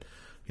 certainly. But,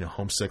 you know,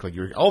 homesick, like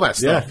all that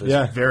stuff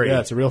is very... Yeah,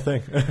 it's a real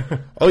thing.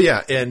 Oh,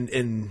 yeah.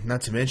 And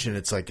not to mention,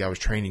 it's like I was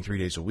training 3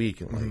 days a week.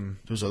 And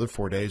like those other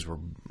 4 days were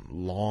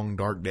long,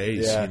 dark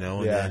days, you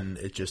know. And then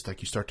it just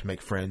like you start to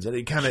make friends. And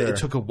it kind of it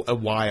took a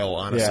while,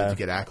 honestly, to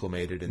get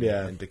acclimated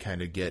and to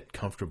kind of get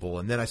comfortable.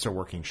 And then I started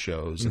working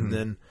shows. And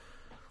then,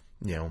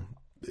 you know,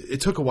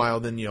 it took a while.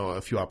 Then, you know,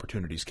 a few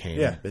opportunities came.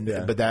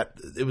 But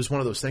it was one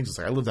of those things. It's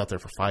like I lived out there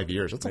for 5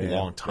 years. That's a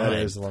long time. That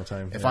is a long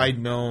time. If I'd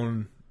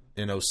known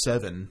in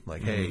 2007,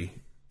 like, hey,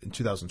 in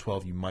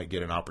 2012, you might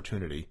get an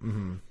opportunity.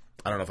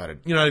 I don't know if I'd,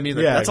 you know what I mean?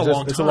 Like, that's a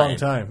long time. It's a long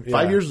time.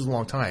 5 years is a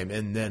long time.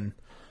 And then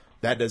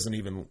that doesn't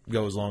even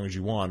go as long as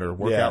you want or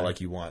work out like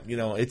you want. You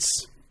know,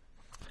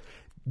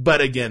 but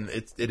again,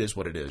 it is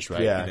what it is,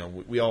 right? Yeah. You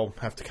know, we all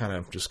have to kind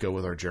of just go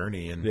with our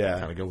journey and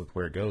kind of go with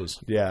where it goes.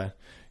 Yeah.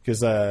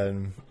 Because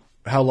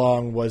how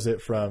long was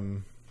it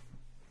from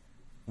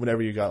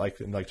whenever you got,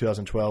 like, in, like,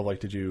 2012, like,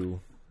 did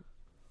you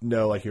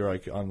know, like, you were,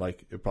 like, on,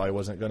 like, it probably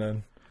wasn't going to...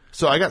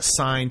 So I got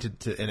signed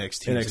to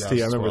NXT.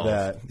 NXT, I remember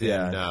that.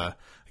 Yeah. And I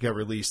got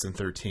released in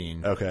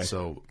 2013. Okay.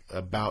 So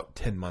about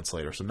 10 months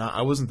later. So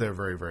I wasn't there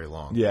very, very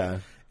long. Yeah.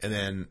 And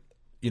then,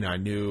 you know, I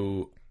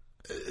knew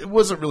it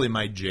wasn't really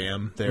my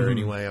jam there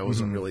anyway. I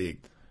wasn't really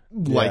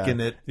liking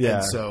it. Yeah.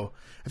 And so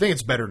I think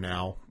it's better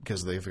now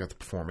because they've got the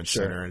Performance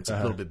Center and it's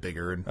a little bit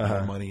bigger and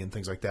more money and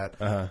things like that.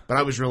 But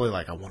I was really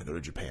like, I want to go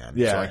to Japan.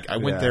 Yeah. So I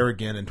went there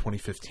again in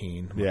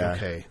 2015. I'm like,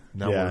 okay,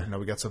 now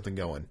we got something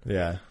going.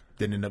 Yeah.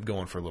 Then end up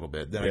going for a little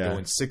bit. Then I go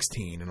in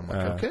 16, and I'm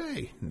like,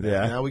 okay,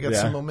 Yeah. now we got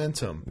some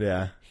momentum.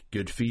 Yeah.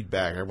 Good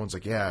feedback. Everyone's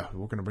like, yeah,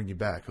 we're going to bring you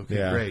back.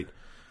 Okay, great.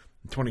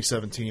 In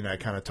 2017, I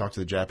kind of talked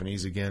to the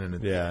Japanese again, and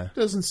it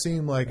doesn't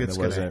seem like it's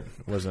going to.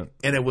 Wasn't.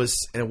 And it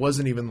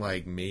wasn't even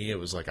like me. It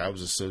was like I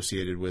was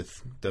associated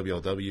with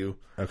WLW.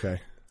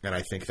 Okay. And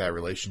I think that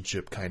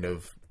relationship kind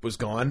of was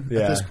gone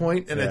at this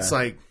point. And it's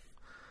like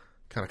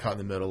kind of caught in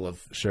the middle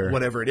of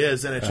whatever it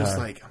is. And it's just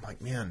like, I'm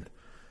like, man.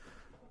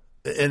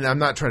 And I'm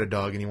not trying to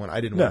dog anyone.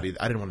 I didn't want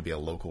to be a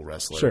local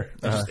wrestler. Sure.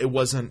 It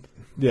wasn't.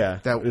 Yeah.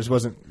 That just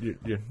wasn't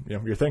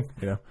your thing,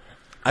 you know.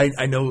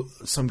 I know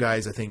some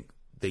guys, I think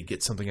they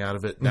get something out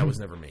of it. That was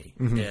never me.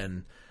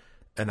 And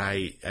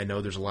I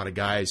know there's a lot of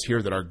guys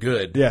here that are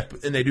good. Yeah.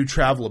 And they do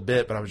travel a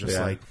bit, but I was just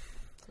like,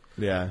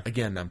 yeah.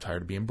 Again, I'm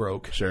tired of being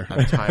broke. Sure.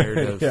 I'm tired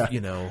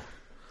of,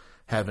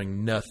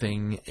 having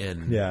nothing.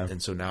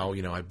 And so now,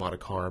 I bought a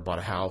car, bought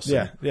a house.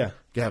 Yeah. Yeah.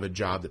 Have a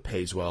job that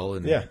pays well.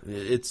 And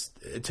it's,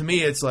 to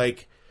me, it's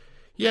like,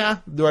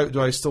 do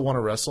I still want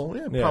to wrestle?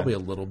 Yeah, probably a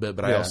little bit,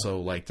 but I also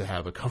like to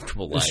have a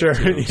comfortable life. Sure.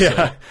 Too,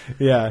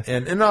 yeah.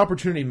 And an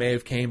opportunity may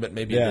have came, but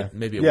maybe it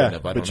wouldn't have. I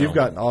don't know. But you've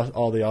gotten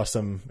all the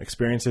awesome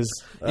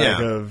experiences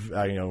of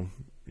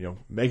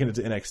making it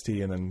to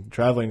NXT and then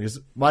traveling. Because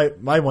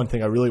my one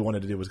thing I really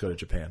wanted to do was go to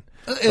Japan.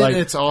 And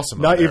it's awesome.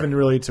 Not even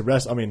really to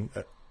wrestle. I mean,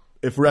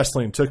 if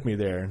wrestling took me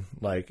there,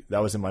 like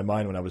that was in my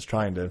mind when I was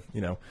trying to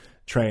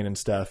train and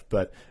stuff,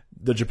 but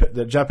the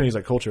Japanese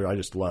culture I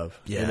just love.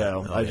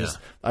 I just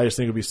think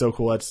it'd be so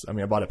cool.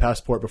 I bought a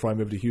passport before I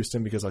moved to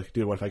Houston because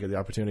dude, what if I get the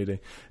opportunity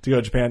to go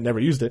to Japan? Never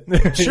used it.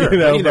 Sure,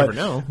 you never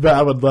know. But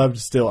I would love to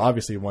still,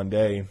 obviously, one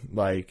day.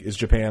 Is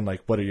Japan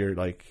what are your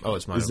Oh,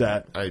 it's my. Is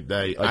that I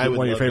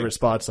one of your favorite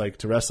spots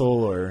to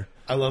wrestle or?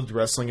 I loved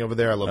wrestling over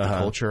there. I love the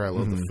culture. I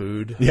love the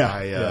food.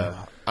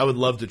 Yeah, I would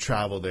love to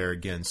travel there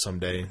again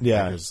someday.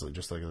 Yeah,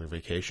 just like a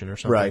vacation or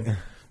something. Right.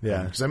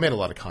 Yeah, because I made a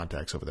lot of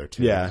contacts over there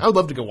too. Yeah, I would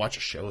love to go watch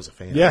a show as a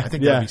fan. Yeah, I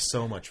think that'd be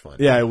so much fun.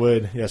 Yeah, I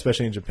would. Yeah,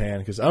 especially in Japan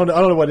because I don't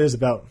know what it is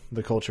about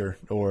the culture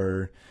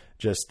or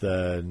just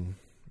their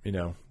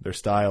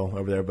style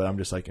over there, but I'm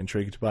just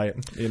intrigued by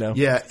it.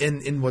 Yeah,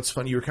 and what's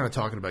funny, you were kind of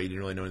talking about you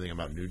didn't really know anything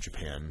about New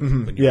Japan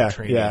when you were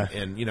training,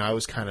 and I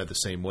was kind of the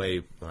same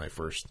way when I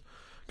first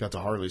got to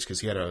Harley's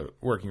because he had a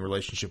working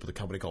relationship with a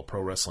company called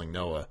Pro Wrestling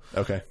Noah.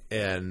 Okay.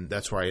 And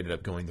that's where I ended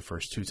up going the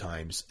first 2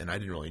 times, and I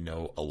didn't really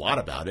know a lot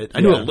about it.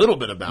 I knew a little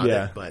bit about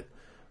it,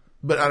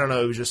 but I don't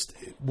know. It was just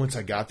once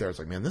I got there, I was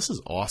like, man, this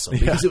is awesome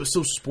because it was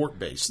so sport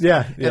based.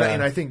 Yeah.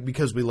 And I think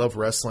because we love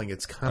wrestling,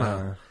 it's kind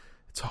of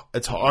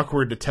it's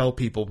awkward to tell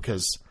people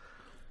because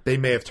they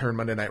may have turned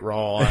Monday Night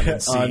Raw on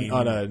and seen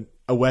on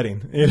a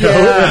wedding,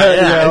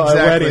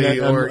 exactly.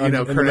 Or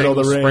Kurt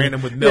Angle spraying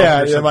him with milk.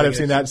 Yeah, or they might have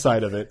seen that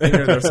side of it.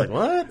 They're just like,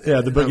 what? Yeah,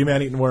 the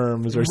boogeyman eating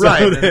worms or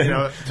something.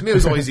 Right. To me, it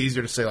was always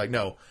easier to say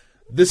no,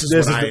 this is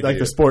what I do.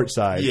 The sports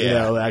side.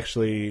 Yeah.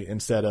 Actually,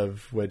 instead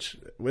of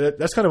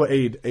that's kind of what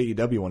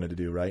AEW wanted to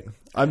do, right?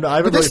 I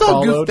haven't really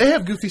followed. They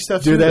have goofy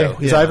stuff. Do too, they?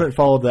 Because Because I haven't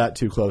followed that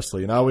too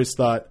closely, and I always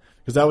thought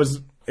because that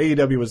was.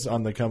 AEW was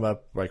on the come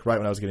up right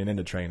when I was getting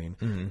into training.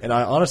 And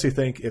I honestly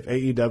think if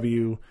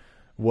AEW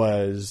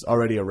was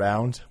already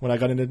around when I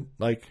got into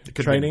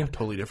training,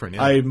 totally different.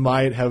 Yeah. I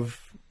might have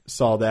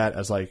saw that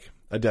as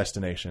a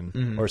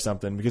destination or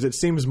something because it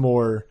seems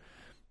more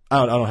I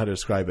don't know how to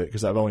describe it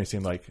because I've only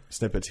seen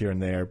snippets here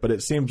and there, but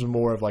it seems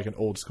more of an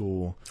old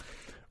school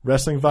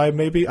wrestling vibe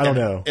maybe. I don't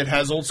know. It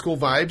has old school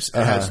vibes.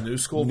 It has new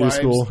school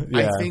vibes.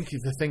 I think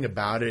the thing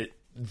about it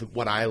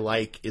what I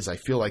like is I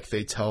feel like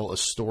they tell a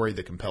story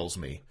that compels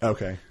me.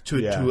 Okay. To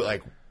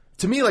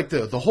me,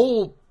 the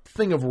whole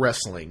thing of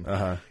wrestling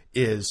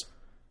is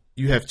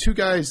you have 2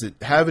 guys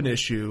that have an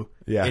issue,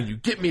 and you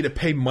get me to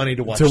pay money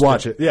to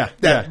watch it. Yeah.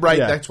 Right.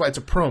 Yeah. That's why it's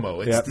a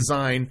promo. It's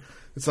designed.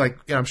 It's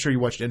I'm sure you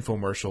watched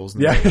infomercials.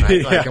 And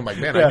I'm like,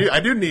 man, I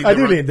do need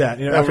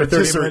that. After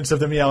 30 minutes of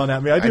them yelling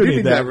at me, I do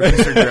need that.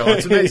 Rotisserie grill.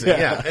 It's amazing.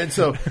 Yeah. And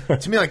so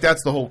to me,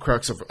 that's the whole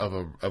crux of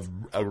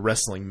a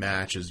wrestling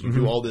match is you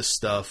do all this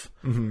stuff,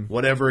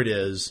 whatever it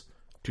is,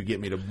 to get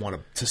me to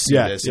want to see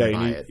this and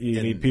buy it.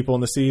 You need people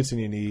in the seats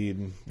and you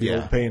need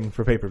people paying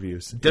for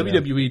pay-per-views.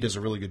 WWE does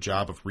a really good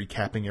job of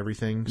recapping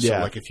everything.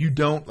 So if you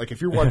don't,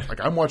 if you're watching,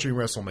 I'm watching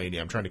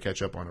WrestleMania, I'm trying to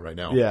catch up on it right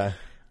now. Yeah.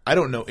 I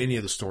don't know any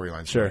of the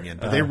storylines going in,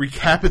 but they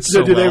recap it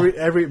so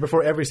well.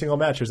 Before every single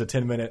match, there's a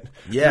 10-minute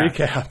recap.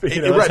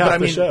 That's half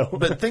the show.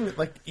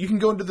 But you can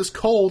go into this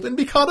cold and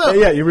be caught up.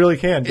 Yeah, you really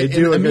can. They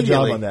do a good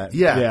job on that.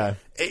 Yeah.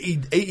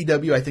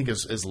 AEW, I think,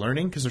 is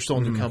learning because they're still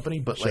a new company,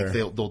 but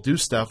they'll do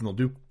stuff and they'll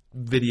do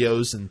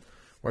videos and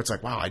where it's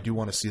wow, I do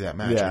want to see that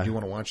match. I do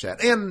want to watch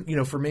that.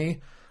 And for me,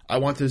 I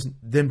want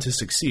them to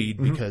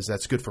succeed because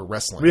that's good for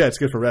wrestling. Yeah, it's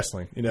good for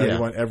wrestling. You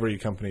want every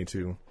company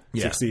to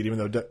succeed, even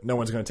though no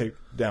one's going to take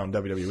down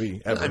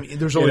WWE ever. I mean,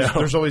 there's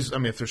always. I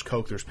mean, if there's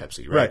Coke, there's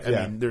Pepsi, right?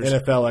 I mean, there's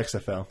NFL,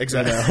 XFL,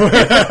 exactly.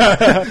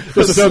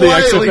 Just to throw the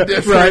XFL,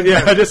 different, right?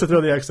 Yeah, just to throw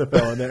the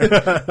XFL in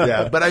there.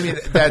 Yeah, but I mean,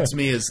 that to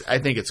me is. I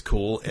think it's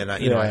cool, and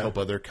I hope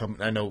other.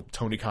 I know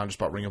Tony Khan just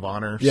bought Ring of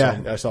Honor.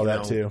 Yeah, so, I saw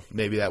that too.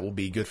 Maybe that will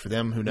be good for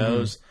them. Who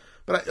knows?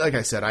 But like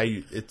I said,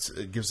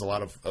 it gives a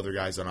lot of other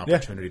guys an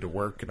opportunity to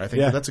work, and I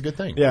think that's a good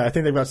thing. Yeah, I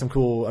think they've got some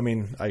cool. I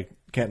mean, I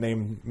can't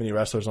name many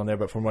wrestlers on there,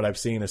 but from what I've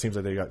seen, it seems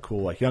like they got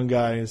cool like young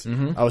guys.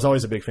 I was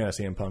always a big fan of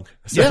CM Punk,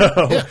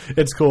 so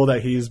it's cool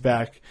that he's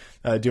back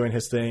doing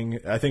his thing.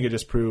 I think it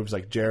just proves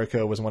like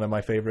Jericho was one of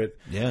my favorite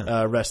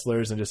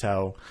wrestlers, and just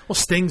how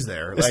Sting's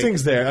there.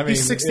 Sting's there. I mean,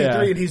 he's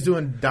 63 and he's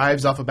doing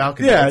dives off a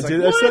balcony. Yeah, it's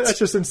dude, like, that's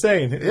just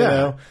insane. You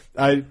know?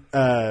 I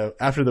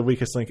after the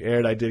Weakest Link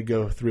aired, I did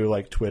go through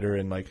like Twitter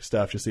and like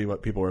stuff to see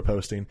what people were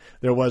posting.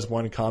 There was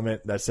one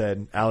comment that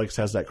said Alex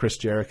has that Chris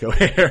Jericho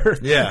hair.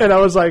 Yeah, and I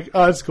was like,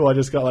 oh, that's cool. I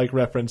just got like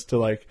reference to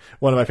like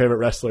one of my favorite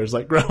wrestlers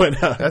like growing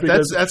up.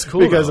 That's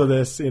cool because of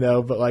this, you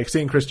know. But like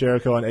seeing Chris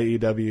Jericho on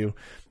AEW,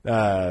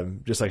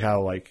 just like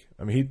how like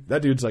I mean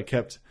that dude's like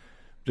kept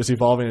just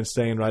evolving and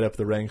staying right up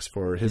the ranks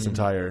for his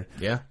entire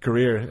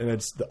career,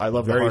 and I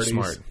love very the Hardys,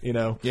 smart. you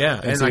know. Yeah,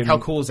 and like how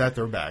cool is that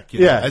they're back?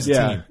 You know, as a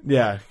team.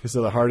 Yeah.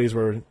 So the Hardys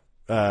were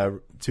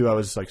two I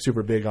was like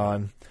super big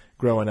on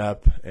growing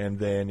up, and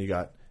then you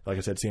got like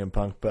I said CM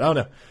Punk, but I don't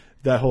know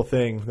that whole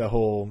thing, that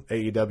whole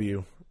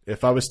AEW.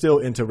 If I was still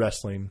into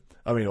wrestling,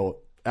 I mean,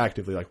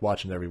 actively like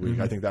watching every week,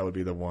 I think that would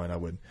be the one I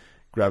would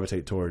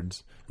gravitate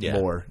towards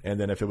more. And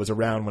then if it was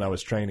around when I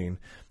was training,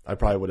 I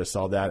probably would have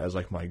saw that as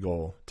like my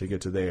goal to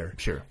get to there.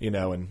 Sure. You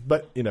know,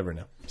 but you never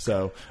know.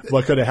 So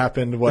what could have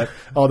happened?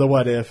 All the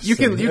what ifs. You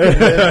can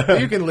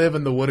live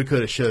in the woulda,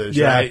 coulda, shoulda.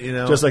 Yeah. Right? You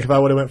know, just like if I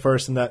would have went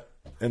first in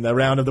the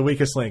round of the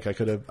Weakest Link, I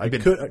could have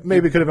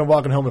been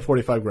walking home with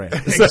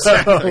 $45,000.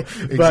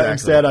 Exactly. But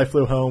instead I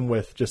flew home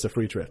with just a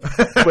free trip,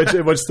 which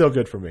it was still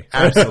good for me.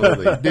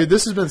 Absolutely. Dude,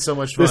 this has been so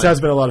much fun. This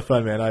has been a lot of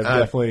fun, man. I've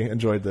definitely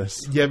enjoyed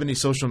this. Do you have any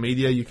social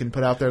media you can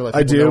put out there?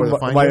 I do.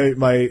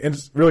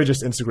 Really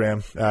just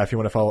Instagram. If you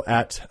want to follow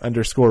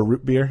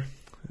 @_rootbeer.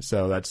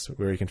 So that's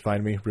where you can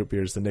find me. Root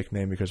Beer is the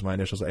nickname because my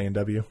initials are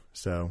A&W.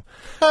 So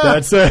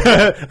that's I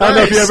don't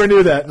know if you ever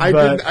knew that.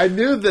 I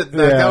knew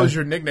that was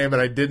your nickname, but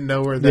I didn't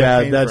know where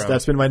that came from.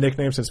 That's been my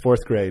nickname since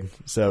 4th grade.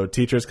 So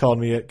teachers called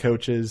me it,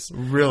 coaches.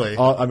 Really?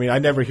 I mean, I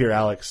never hear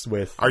Alex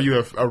with. Are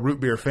you a Root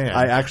Beer fan?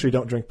 I actually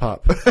don't drink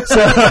pop.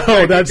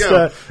 So that's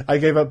I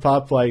gave up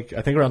pop like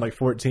I think around like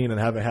 14 and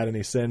haven't had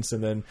any since.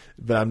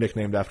 But I'm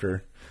nicknamed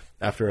after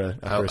I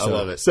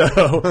love it. So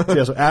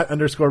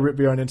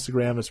 @_rootbeer on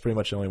Instagram is pretty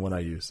much the only one I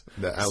use.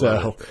 I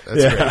love it.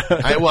 That's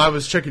great. I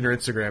was checking your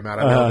Instagram out.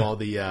 I love all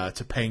the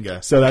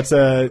Topanga. So that's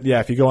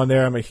if you go on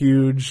there,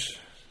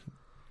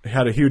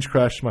 had a huge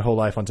crush my whole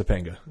life on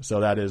Topanga.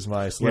 So that is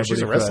my celebrity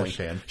she's a crush. wrestling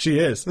fan. She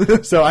is.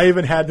 So I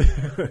even had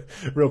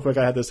real quick.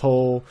 I had this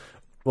whole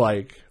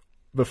like.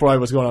 Before I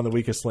was going on the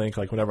Weakest Link,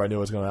 like whenever I knew I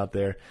was going out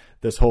there,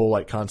 this whole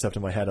like concept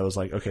in my head, I was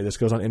like, okay, this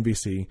goes on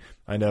NBC.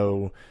 I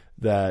know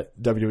that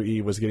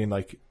WWE was getting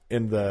like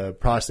in the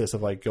process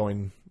of like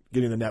getting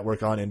the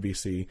network on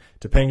NBC.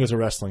 Topanga's a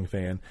wrestling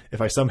fan.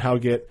 If I somehow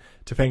get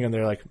Topanga in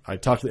there, like I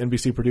talked to the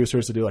NBC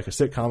producers to do like a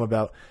sitcom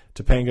about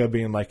Topanga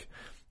being like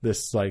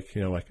this, like,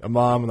 you know, like a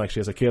mom and like she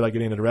has a kid like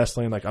getting into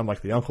wrestling, like I'm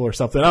like the uncle or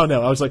something. I don't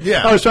know. I was like,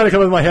 I was trying to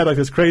come up in my head like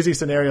this crazy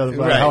scenario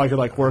about how I could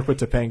like work with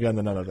Topanga, and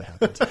then none of that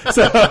happened.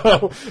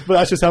 So, but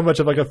that's just how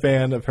much of like a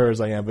fan of hers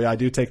I am. But I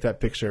do take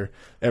that picture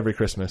every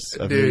Christmas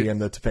of me in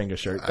the Topanga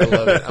shirt. I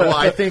love it. Well,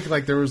 I think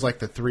like there was like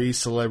the 3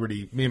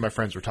 celebrity. Me and my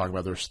friends were talking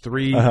about. There was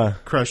 3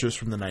 crushes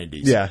from the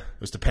 90s. Yeah, it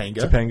was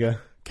Topanga.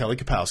 Kelly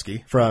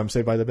Kapowski from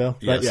Saved by the Bell.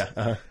 Yes.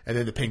 And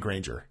then the Pink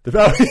Ranger.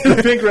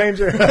 The Pink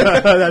Ranger.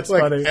 That's like,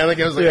 funny. And like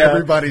it was like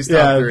everybody's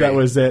top 3. That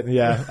was it.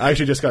 Yeah. I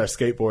actually just got a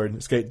skate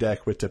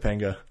deck with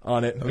Topanga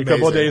on it a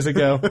couple of days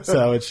ago.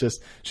 So it's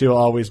just, she will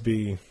always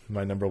be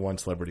my number 1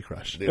 celebrity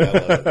crush. Dude, I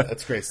love it.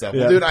 That's great stuff.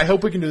 Well, dude, I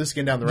hope we can do this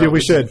again down the road. Dude,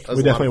 we should.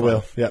 We definitely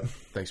will. Yep.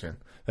 Thanks, man.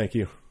 Thank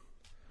you.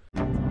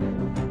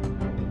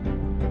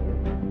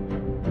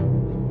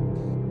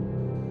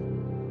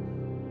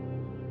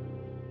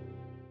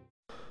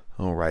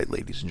 All right,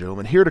 ladies and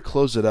gentlemen, here to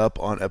close it up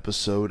on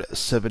episode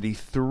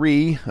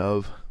 73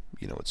 of,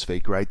 You Know It's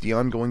Fake, Right? The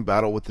ongoing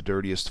battle with the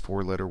dirtiest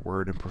 4-letter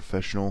word in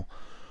professional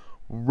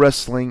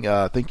wrestling.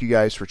 Thank you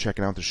guys for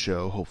checking out the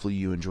show. Hopefully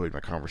you enjoyed my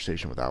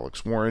conversation with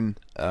Alex Warren.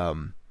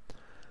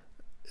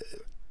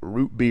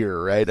 Root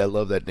Beer, right? I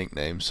love that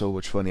nickname. So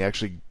much fun. He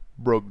actually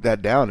broke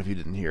that down if you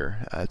didn't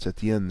hear. It's at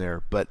the end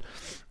there. But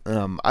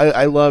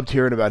I loved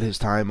hearing about his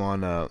time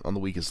on the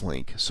Weakest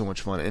Link. So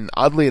much fun. And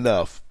oddly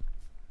enough,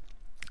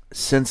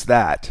 since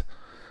that,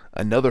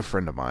 another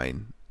friend of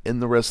mine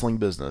in the wrestling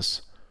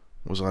business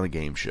was on a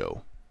game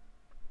show.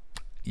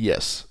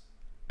 Yes.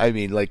 I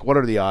mean, like, what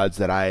are the odds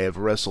that I have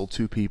wrestled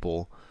 2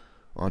 people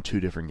on 2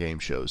 different game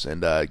shows?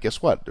 And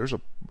guess what? There's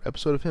an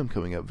episode of him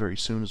coming up very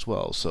soon as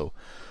well. So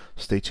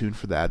stay tuned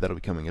for that. That'll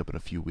be coming up in a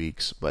few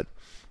weeks. But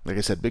like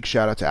I said, big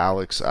shout out to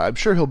Alex. I'm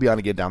sure he'll be on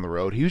again down the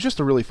road. He was just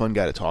a really fun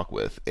guy to talk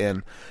with.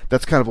 And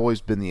that's kind of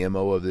always been the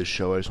MO of this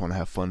show. I just want to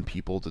have fun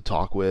people to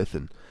talk with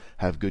and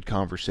have good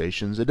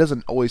conversations. It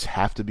doesn't always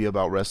have to be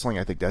about wrestling.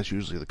 I think that's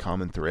usually the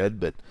common thread,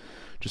 but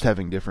just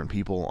having different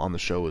people on the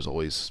show is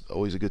always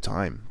a good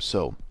time.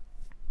 So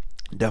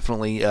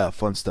definitely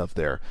fun stuff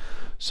there.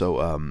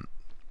 So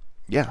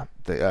yeah,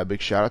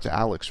 big shout out to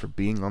Alex for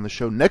being on the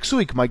show. Next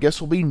week, my guest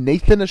will be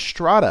Nathan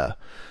Estrada,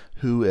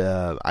 who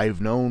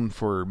I've known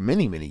for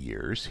many, many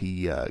years.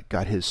 He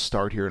got his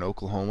start here in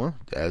Oklahoma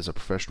as a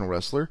professional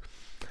wrestler,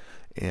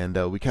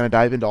 and we kind of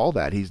dive into all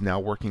that. He's now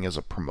working as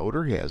a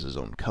promoter. He has his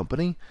own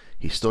company.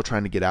 He's still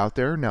trying to get out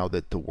there now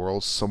that the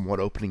world's somewhat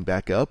opening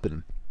back up,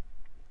 and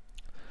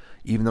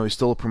even though he's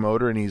still a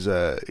promoter and he's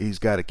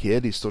got a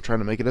kid, he's still trying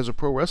to make it as a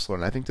pro wrestler,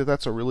 and I think that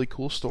that's a really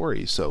cool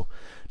story. So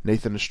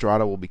Nathan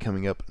Estrada will be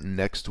coming up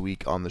next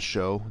week on the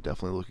show.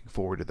 Definitely looking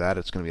forward to that.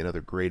 It's going to be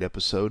another great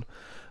episode.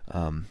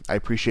 I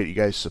appreciate you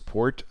guys'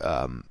 support.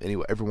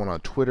 Anyway, everyone on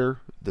Twitter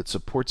that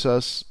supports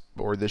us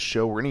or this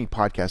show or any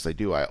podcast I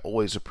do, I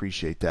always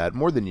appreciate that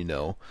more than you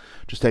know.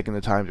 Just taking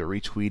the time to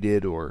retweet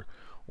it or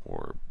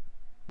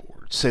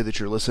say that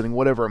you're listening,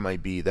 whatever it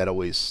might be, that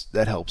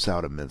helps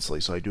out immensely.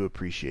 So I do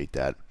appreciate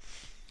that.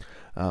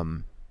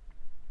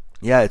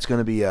 Yeah, it's going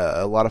to be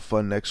a lot of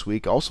fun next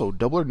week. Also,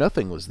 Double or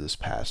Nothing was this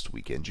past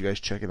weekend. You guys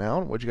check it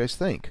out? What'd you guys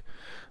think?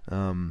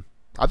 I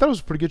thought it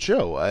was a pretty good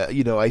show.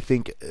 I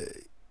think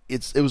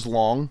it was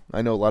long.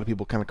 I know a lot of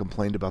people kind of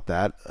complained about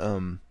that.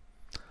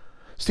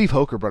 Steve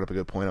Hoker brought up a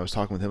good point. I was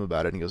talking with him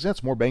about it, and he goes, "Yeah,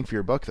 it's more bang for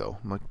your buck, though."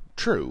 I'm like,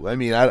 true. I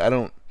mean, I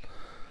don't.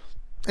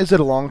 Is it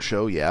a long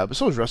show? Yeah, but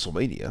so is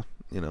WrestleMania.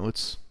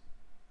 It's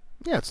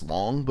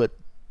long, but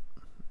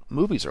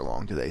movies are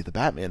long today. The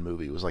Batman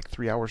movie was like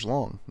 3 hours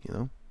long.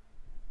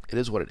 It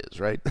is what it is,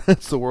 right?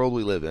 It's the world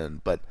we live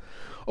in. But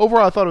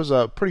overall, I thought it was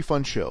a pretty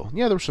fun show.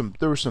 Yeah,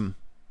 there were some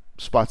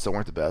spots that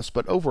weren't the best,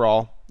 but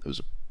overall, it was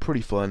a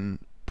pretty fun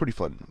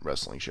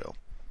wrestling show.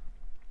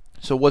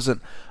 So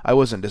I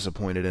wasn't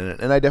disappointed in it,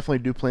 and I definitely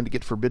do plan to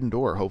get Forbidden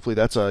Door. Hopefully,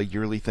 that's a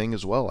yearly thing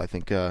as well. I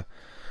think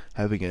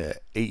having a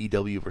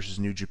AEW versus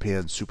New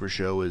Japan Super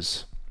Show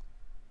is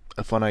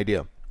a fun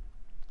idea.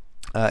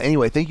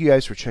 Anyway, thank you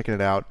guys for checking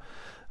it out.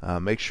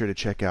 Make sure to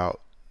check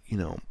out,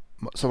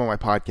 some of my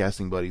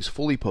podcasting buddies,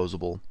 Fully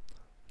Posable,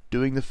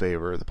 Doing the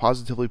Favor, the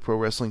Positively Pro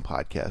Wrestling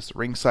Podcast,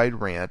 Ringside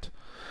Rant,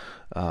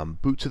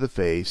 Boot to the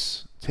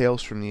Face,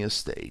 Tales from the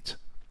Estate,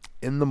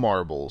 In the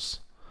Marbles.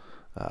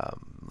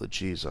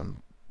 Geez,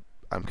 I'm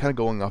kind of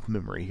going off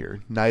memory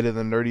here. Night of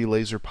the Nerdy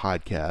Laser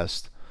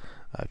Podcast,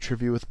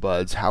 Trivia with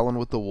Buds, Howlin'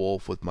 with the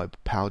Wolf with my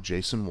pal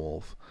Jason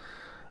Wolf.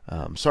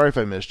 Sorry if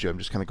I missed you. I'm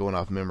just kind of going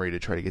off memory to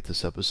try to get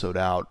this episode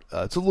out.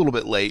 It's a little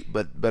bit late,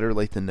 but better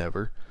late than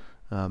never.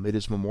 It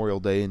is Memorial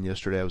Day, and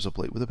yesterday I was up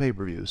late with a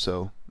pay-per-view,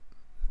 so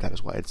that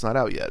is why it's not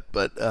out yet.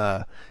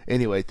 But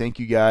anyway, thank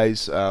you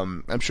guys.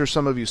 I'm sure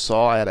some of you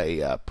saw I had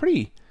a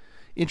pretty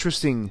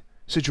interesting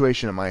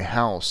situation at my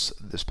house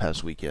this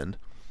past weekend.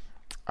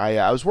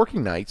 I was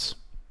working nights,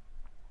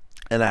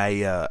 and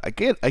I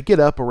get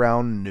up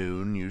around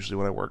noon, usually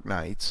when I work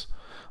nights.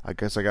 I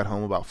guess I got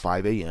home about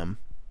 5 a.m.,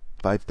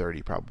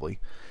 5:30 probably,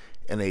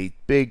 and a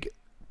big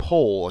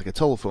pole, like a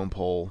telephone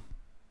pole,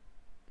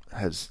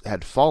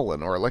 had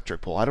fallen, or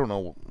electric pole. I don't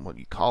know what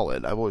you call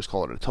it. I've always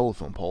called it a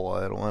telephone pole.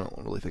 I don't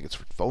really think it's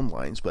for phone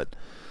lines, but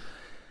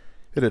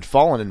it had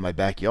fallen in my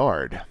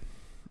backyard.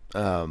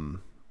 And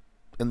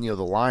the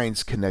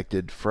lines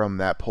connected from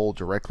that pole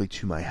directly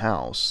to my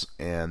house,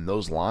 and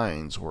those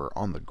lines were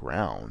on the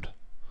ground.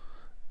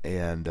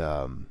 And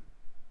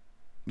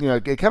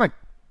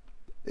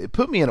it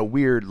put me in a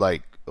weird,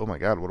 like, oh my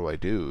god, what do I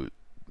do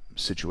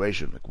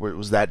situation. Like,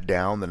 was that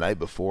down the night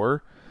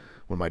before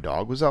when my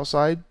dog was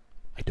outside?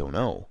 I don't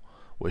know.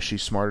 Was she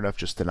smart enough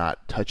just to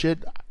not touch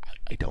it?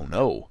 I don't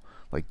know.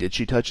 Like, did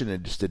she touch it and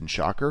it just didn't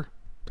shock her?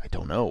 I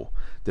don't know.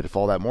 Did it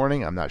fall that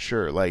morning? I'm not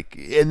sure. Like,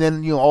 and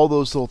then, all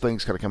those little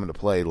things kind of come into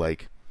play.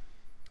 Like,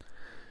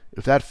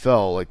 if that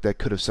fell, like, that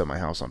could have set my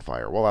house on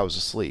fire while I was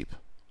asleep.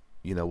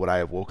 Would I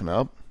have woken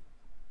up?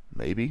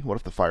 Maybe. What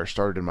if the fire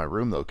started in my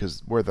room, though?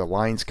 Because where the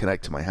lines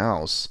connect to my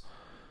house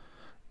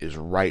is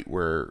right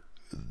where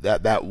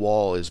that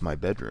wall is my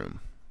bedroom.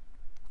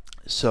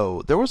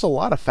 So there was a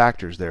lot of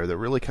factors there that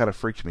really kind of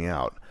freaked me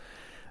out.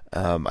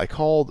 I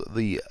called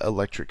the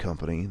electric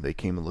company. They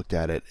came and looked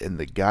at it, and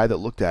the guy that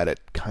looked at it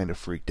kind of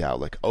freaked out,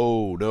 like,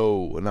 oh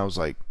no. And I was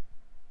like,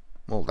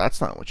 well,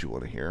 that's not what you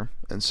want to hear.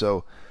 And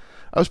so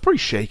I was pretty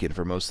shaken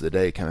for most of the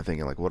day, kind of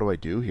thinking, like, what do I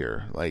do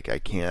here? Like, I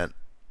can't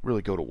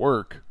really go to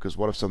work, because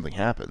what if something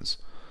happens?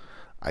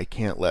 I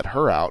can't let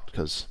her out,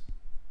 because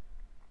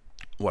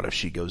what if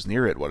she goes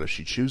near it? What if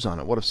she chews on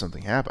it? What if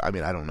something happens? I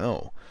mean, I don't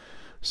know.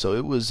 So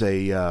it was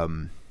a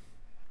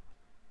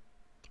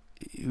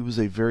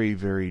very,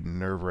 very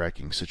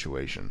nerve-wracking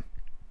situation.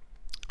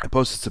 I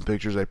posted some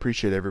pictures. I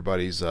appreciate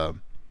everybody's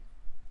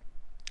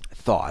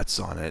thoughts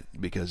on it,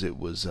 because it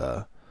was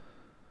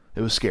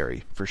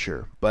scary for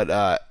sure.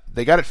 But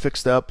they got it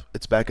fixed up.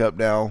 It's back up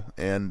now,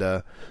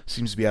 and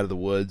seems to be out of the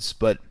woods.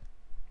 But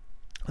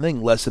I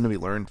think lesson to be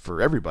learned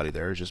for everybody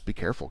there is just be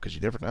careful, because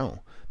you never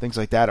know. Things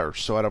like that are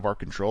so out of our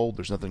control.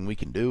 There's nothing we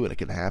can do, and it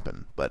can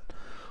happen. But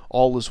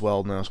all is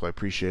well now, so I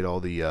appreciate all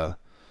the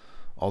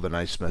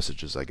nice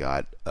messages I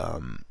got.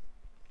 And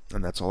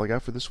that's all I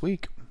got for this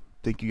week.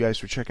 Thank you guys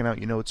for checking out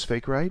It's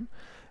Fake, Right?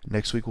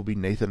 Next week will be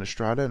Nathan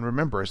Estrada. And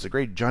remember, as the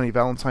great Johnny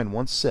Valentine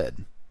once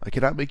said, I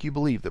cannot make you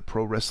believe that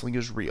pro wrestling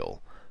is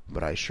real,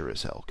 but I sure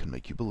as hell can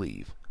make you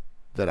believe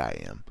that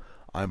I am.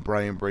 I'm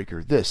Brian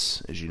Breaker.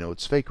 This is You Know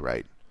It's Fake,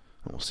 Right?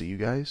 And we'll see you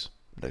guys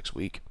next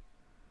week.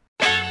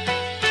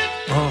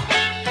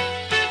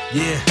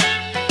 Yeah.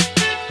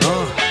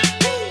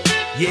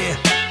 Yeah.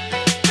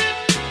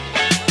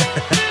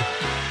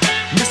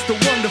 Mr.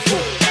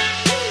 Wonderful.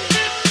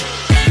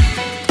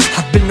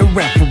 I've been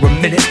around for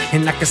a minute,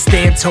 and I can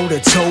stand toe to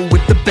toe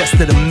with the best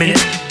of the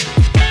minute.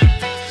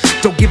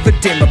 Don't give a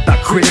damn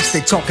about critics,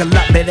 they talk a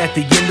lot, but at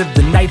the end of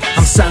the night,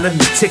 I'm selling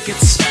the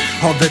tickets.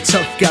 All the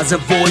tough guys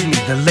avoid me,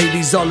 the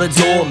ladies all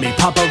adore me.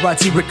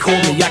 Paparazzi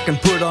record me, I can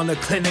put on a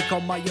clinic,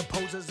 all my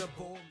opposers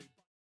avoid.